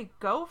 Where do they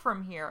go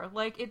from here?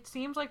 Like, it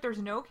seems like there's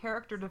no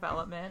character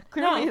development.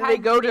 Clearly they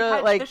go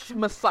to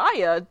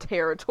Messiah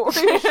territory.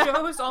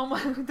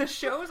 The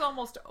show's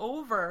almost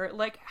over.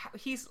 Like,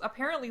 he's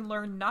apparently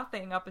learned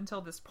nothing up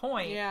until this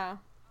point. Yeah.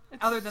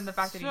 Other than the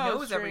fact that he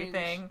knows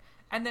everything.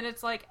 And then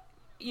it's like,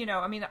 you know,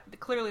 I mean,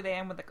 clearly they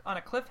end on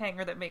a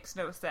cliffhanger that makes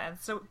no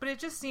sense. So, but it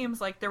just seems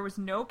like there was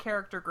no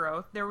character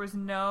growth. There was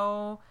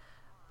no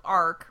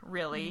arc,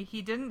 really.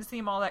 He didn't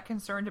seem all that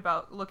concerned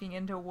about looking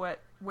into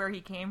where he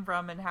came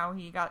from and how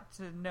he got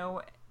to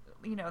know,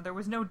 you know, there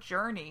was no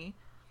journey.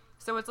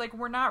 So it's like,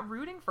 we're not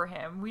rooting for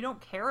him. We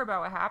don't care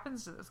about what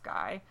happens to this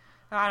guy.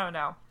 I don't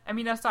know. I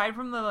mean, aside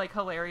from the, like,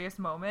 hilarious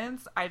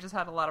moments, I just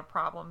had a lot of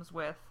problems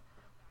with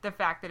the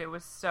fact that it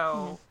was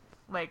so,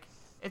 like,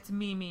 it's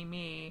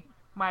me,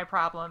 my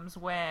problems,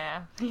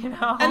 where, you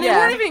know? And they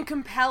weren't even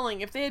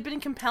compelling. If they had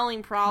been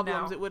compelling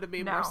problems, it would have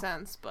made more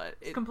sense, but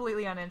it's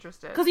completely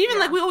uninterested. Because even,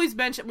 like, we always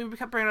mentioned, we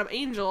kept bringing up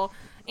Angel.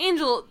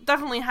 Angel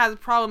definitely has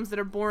problems that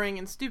are boring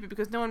and stupid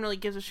because no one really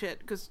gives a shit.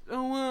 Because,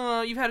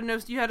 you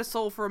had a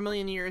soul for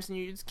 1,000,000 years and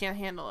you just can't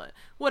handle it.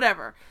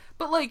 Whatever.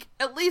 But, like,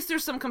 at least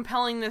there's some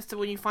compellingness to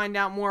when you find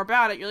out more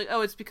about it. You're like,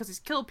 oh, it's because he's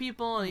killed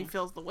people and he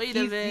feels the weight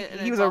of it.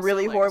 And he was a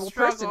really horrible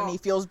person and he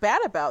feels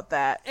bad about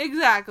that.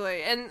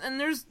 Exactly.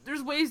 And there's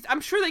ways,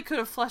 I'm sure they could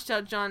have fleshed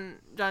out John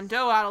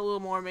Doe out a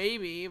little more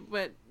maybe,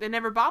 but they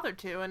never bothered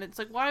to. And it's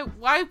like,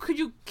 why could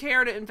you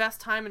care to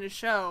invest time in a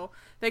show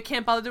that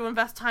can't bother to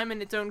invest time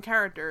in its own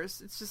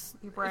characters? It's just,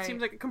 It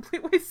seems like a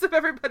complete waste of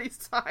everybody's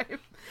time,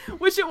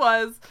 which it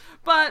was.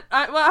 But,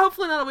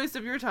 hopefully not a waste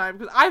of your time,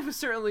 because I was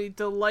certainly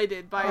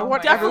delighted by I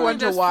want everyone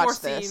to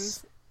watch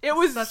this. Scenes. It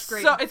was such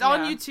great. So it's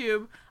on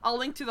YouTube. I'll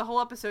link to the whole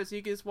episode so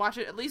you can just watch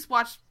it. At least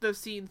watch those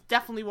scenes.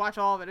 Definitely watch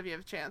all of it if you have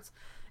a chance.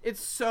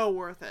 It's so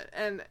worth it.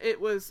 And it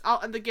was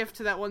the gift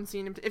to that one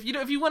scene. If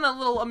you want a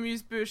little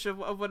amuse bouche of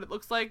what it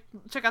looks like,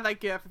 check out that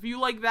gif. If you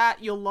like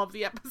that, you'll love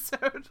the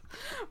episode.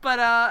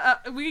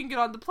 But we can get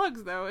on the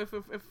plugs though if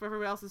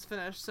everybody else is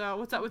finished. So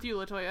what's up with you,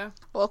 LaToya?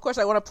 Well, of course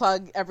I want to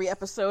plug every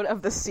episode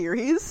of the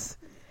series.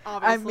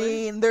 Obviously.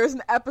 I mean, there's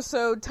an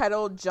episode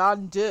titled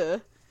John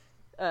Doe.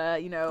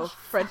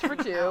 French for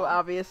two,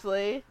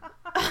 obviously.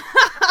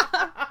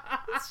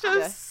 This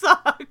show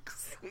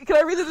sucks. Can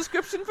I read the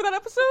description for that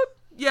episode?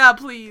 Yeah,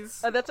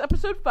 please. That's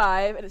episode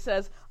 5, and it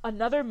says,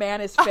 another man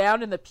is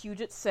found in the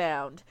Puget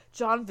Sound.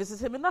 John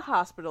visits him in the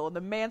hospital, and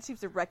the man seems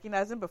to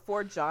recognize him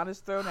before John is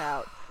thrown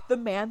out. The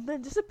man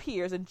then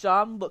disappears, and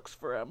John looks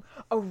for him.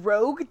 A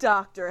rogue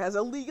doctor has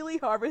illegally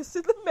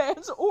harvested the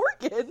man's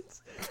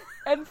organs.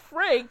 And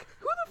Frank,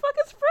 who the fuck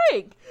is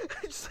Frank?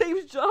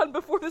 Saves John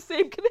before the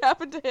same can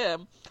happen to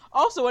him.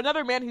 Also,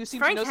 another man who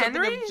seems to know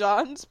something of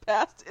John's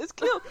past is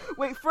killed.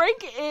 Wait,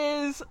 Frank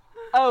is...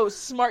 Oh,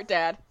 Smart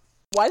Dad.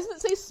 Why doesn't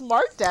it say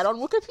Smart Dad on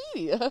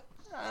Wikipedia?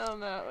 I don't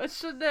know. It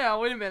should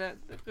now. Wait a minute.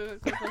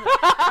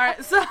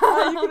 Alright, so...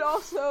 you can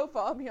also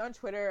follow me on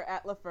Twitter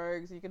at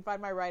LaFergs. You can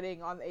find my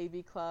writing on the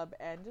AV Club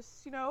and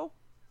just,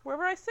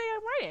 wherever I say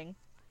I'm writing.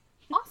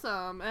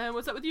 Awesome. And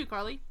what's up with you,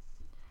 Carly?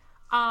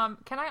 Can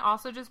I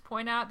also just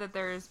point out that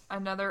there's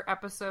another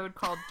episode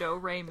called Do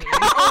Re Mi?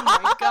 Oh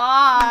my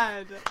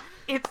god!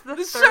 It's the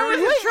This third. show is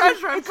a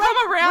treasure. It's Come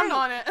like- around wait,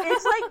 on it.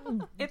 It's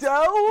like It's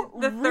Doe,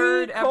 the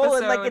third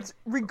colon, like episode. it's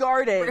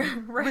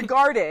regarding. Right.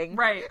 Regarding.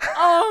 Right.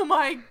 Oh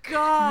my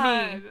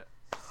god. Me.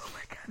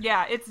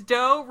 Yeah, it's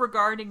Doe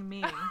regarding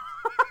me,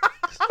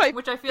 My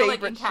which I feel like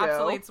favorite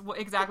encapsulates show.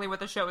 exactly what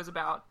the show is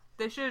about.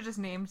 They should have just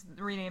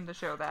renamed the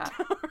show that.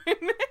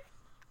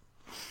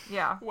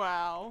 Yeah.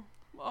 Wow.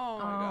 Oh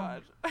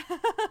my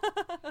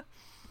god.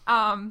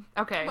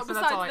 Okay, But so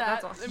that's all.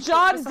 besides That's all. that,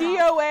 John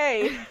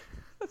DOA.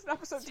 That's an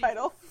episode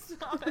title.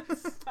 Stop it.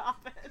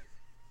 Stop it.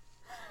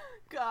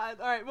 God.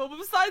 All right. Well,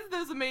 besides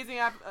those amazing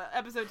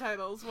episode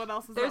titles, what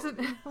else is There's up?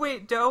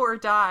 wait, Doe or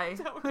Die.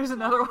 Doe or There's Die.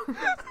 another one.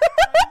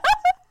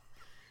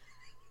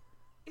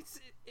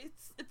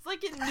 It's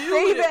like it knew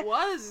what it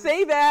was.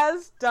 Save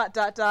as ... John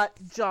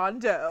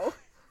Doe.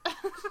 What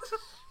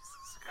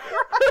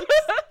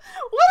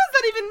does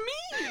that even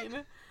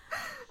mean?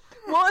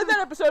 Well, in that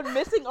episode,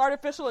 missing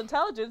artificial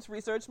intelligence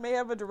research may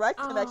have a direct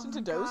Oh, connection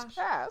to Doe's gosh.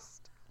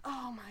 past.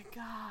 Oh my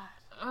god.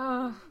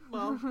 Ugh.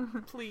 Well,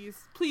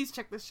 please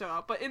check this show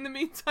out. But in the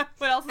meantime,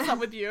 what else is up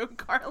with you,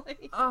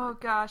 Carly? Oh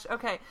gosh.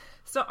 Okay.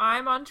 So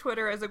I'm on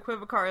Twitter as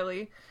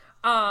Equivocarly.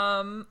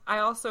 I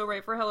also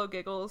write for Hello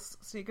Giggles,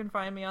 so you can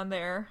find me on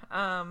there.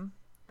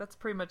 That's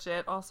pretty much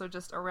it. Also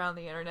just around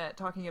the internet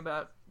talking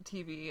about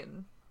TV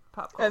and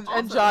pop culture.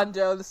 And John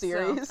Doe, the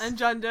series. And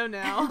John Doe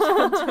now.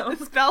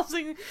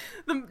 Espousing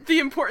the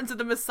importance of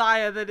the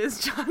Messiah that is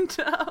John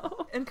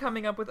Doe. And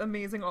coming up with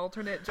amazing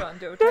alternate John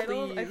Doe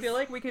titles. I Please. feel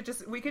like we could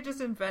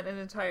just invent an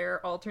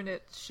entire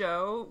alternate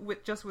show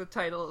with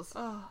titles.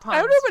 Oh, I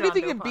don't know if John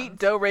anything Doe can beat puns.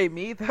 Do Re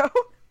Mi, though.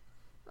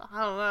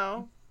 I don't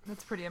know.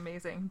 That's pretty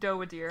amazing.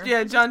 Doe a deer.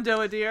 Yeah, John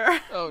Doe a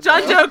deer. Oh,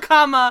 John no. Doe,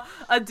 comma,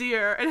 a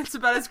deer. And it's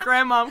about his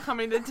grandmom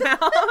coming to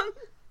town.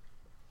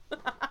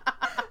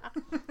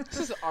 This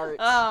is art.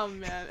 Oh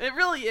man, it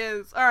really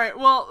is. All right,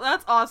 well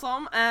that's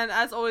awesome. And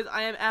as always,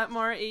 I am at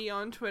Mara E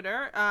on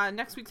Twitter.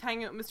 Next week's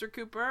Hanging with Mr.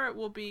 Cooper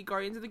will be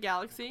Guardians of the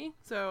Galaxy.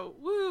 So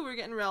woo, we're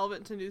getting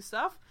relevant to new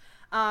stuff.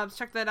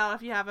 Check that out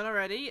if you haven't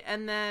already.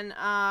 And then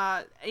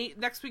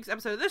next week's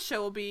episode of this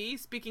show will be,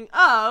 speaking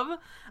of,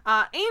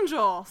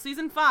 Angel,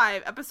 Season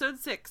 5, Episode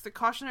 6, The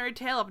Cautionary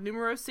Tale of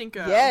Numero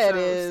Cinco. Yeah, it So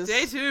is.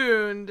 Stay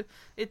tuned.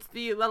 It's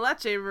the La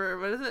Leche,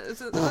 what is it?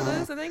 Is it what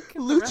it is, I think? The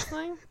Lucha-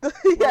 wrestling?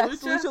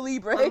 Yes, Lucha? Lucha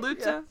Libre. La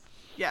Lucha? Yeah.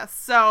 Yes,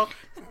 so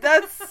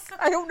that's...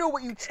 I don't know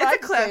what you It's tried a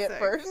to say classic. at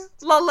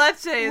first. La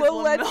Leche is La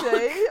La Leche? milk.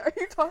 Are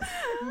you talking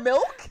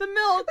milk? The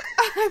milk.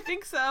 I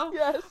think so.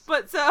 Yes.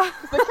 But so...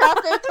 The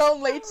Cafe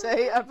Con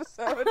Leche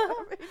episode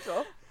of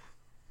Angel.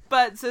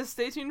 But so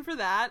stay tuned for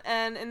that.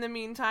 And in the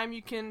meantime,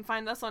 you can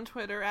find us on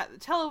Twitter at The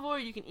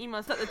Televoid. You can email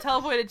us at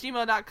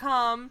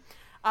thetelevoid@gmail.com.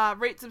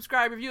 Rate,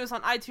 subscribe, review us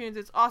on iTunes.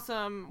 It's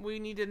awesome. We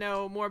need to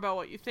know more about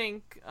what you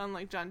think,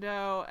 unlike John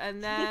Doe.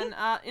 And then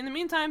in the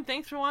meantime,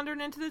 thanks for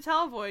wandering into The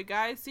Televoid,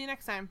 guys. See you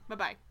next time.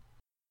 Bye-bye.